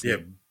seriously. Yeah,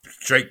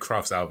 Drake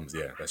crafts albums.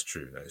 Yeah, that's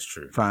true. That is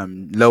true.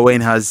 Fam, Lil Wayne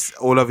has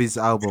all of his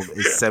album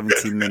is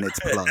 17 minutes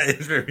plus.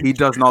 He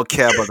does not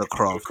care about the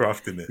craft.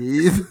 Crafting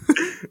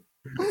it.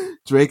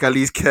 Drake at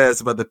least cares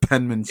about the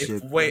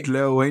penmanship. If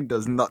Lil Wayne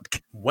does not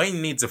care.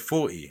 Wayne needs a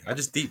 40. I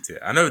just deeped it.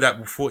 I know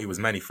that 40 was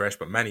Manny Fresh,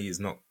 but Manny is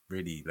not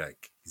really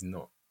like, he's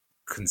not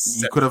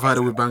You could have had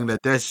it with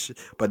Bangladesh,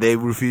 but they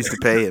refused to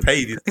pay him.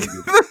 paid.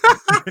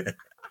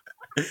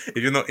 If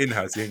you're not in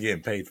house, you ain't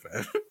getting paid,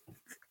 fam.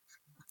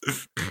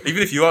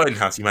 Even if you are in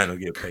house, you might not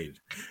get paid.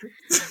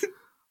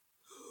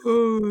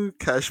 Oh,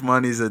 Cash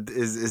Money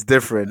is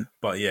different.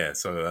 But yeah,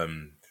 so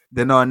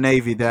They're not a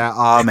navy, they're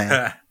army.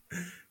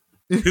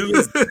 who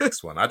is the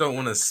next one? I don't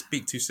want to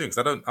speak too soon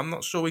because I'm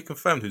not sure we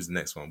confirmed who's the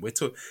next one.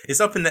 It's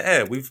up in the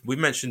air. We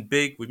mentioned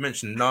Big, we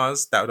mentioned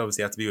Nas. That would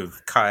obviously have to be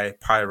with Kai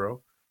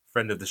Pyro,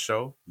 friend of the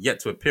show, yet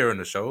to appear on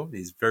the show.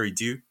 He's very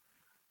due.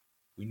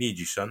 We need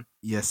you, son.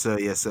 Yes, sir.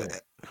 Yes, sir.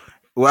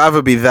 Will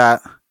either be that,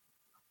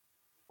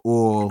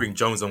 or Bring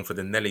Jones on for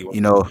the Nelly one.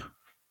 you know,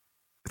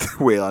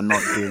 we are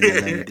not doing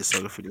the Nelly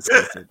discography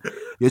discussion.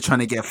 You're trying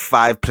to get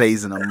 5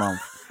 plays in a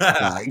month.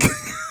 Like,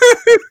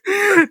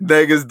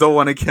 niggas don't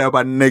want to care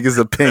about niggas'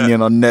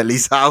 opinion on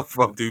Nelly's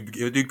album.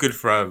 It'll do good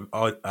for our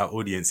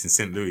audience in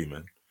St. Louis,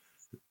 man.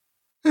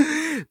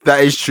 That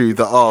is true.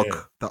 The arc.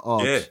 Yeah. The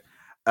arc.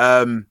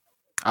 Yeah.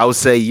 I would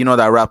say, you know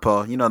that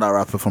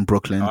rapper from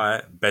Brooklyn, All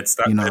right,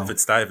 Bedford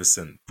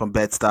Stuyvesant. from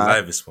Bed-Stuy,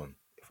 Livest one.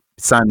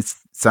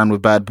 signed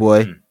with Bad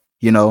Boy. Mm.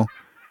 You know,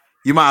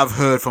 you might have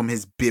heard from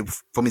his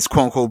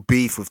quote unquote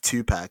beef with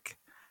Tupac.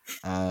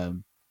 That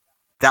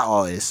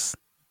artist,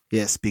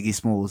 yes, Biggie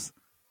Smalls,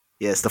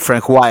 yes, the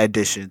Frank White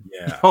edition.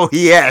 Yeah. Oh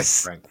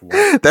yes, Frank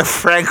White. the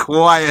Frank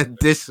White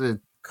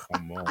edition.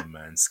 Come on,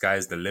 man.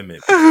 Sky's the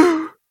limit.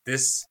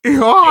 This...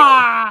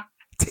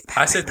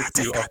 I said this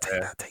to you off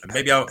air, and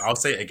maybe I'll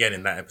say it again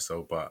in that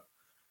episode, but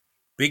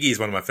Biggie is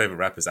one of my favorite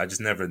rappers. I just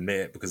never admit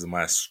it because of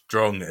my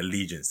strong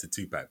allegiance to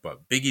Tupac. But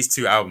Biggie's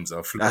 2 albums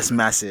are flawless. That's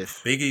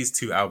massive. Biggie's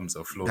 2 albums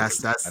are flawless.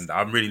 That's and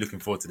I'm really looking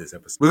forward to this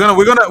episode.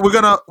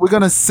 We're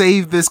gonna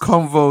save this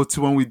convo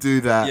to when we do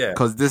that, Yeah.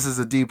 because this is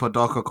a deeper,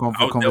 darker I'll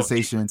delve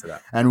conversation, deeper into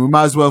that. and we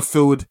might as well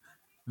fill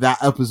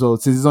that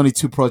episode since there's only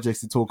 2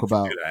 projects to talk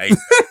about. Do that, eh?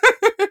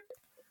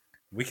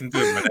 We can do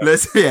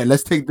it, man.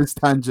 Let's take this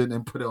tangent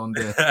and put it on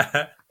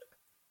there.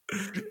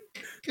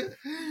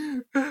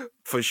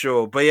 For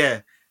sure. But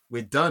yeah,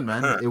 we're done,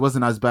 man. Huh. It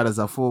wasn't as bad as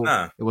I thought.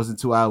 Nah. It wasn't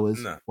 2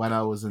 hours. Nah. 1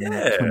 hour and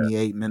Yeah.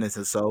 28 minutes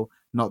or so.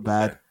 Not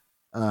bad.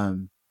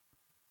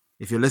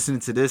 If you're listening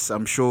to this,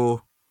 I'm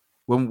sure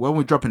when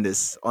we're dropping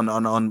this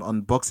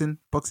on Boxing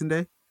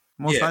Day,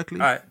 most likely.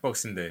 All right,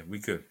 Boxing Day. We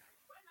good.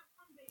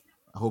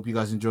 I hope you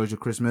guys enjoyed your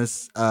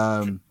Christmas.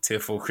 Tier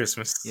 4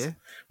 Christmas. Yeah.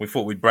 We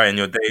thought we'd brighten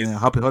your days. Yeah,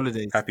 happy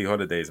holidays. Happy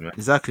holidays, man.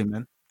 Exactly,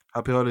 man.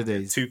 Happy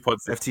holidays. 2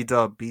 pods. FT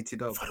Dub, BT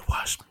Dub. For the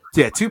wash.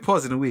 Yeah, 2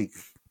 pods in a week.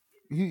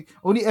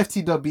 Only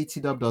FT Dub,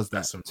 BT Dub does that.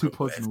 That's some 2 real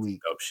pods in a FT week.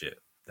 Dub shit.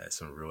 That's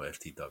some real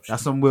FT Dub shit.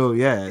 That's some will,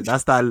 yeah.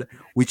 That's that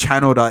we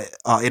channeled our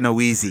inner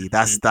Weezy.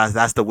 That's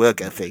the work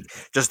ethic.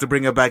 Just to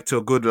bring it back to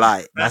a good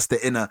light. That's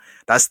the inner.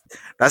 That's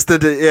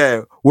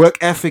the work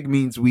ethic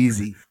means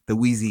Weezy. The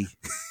Weezy.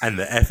 And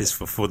the F is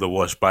for the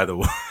wash, by the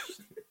wash.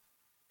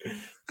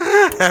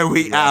 And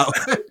we out.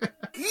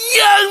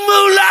 Young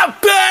Moolah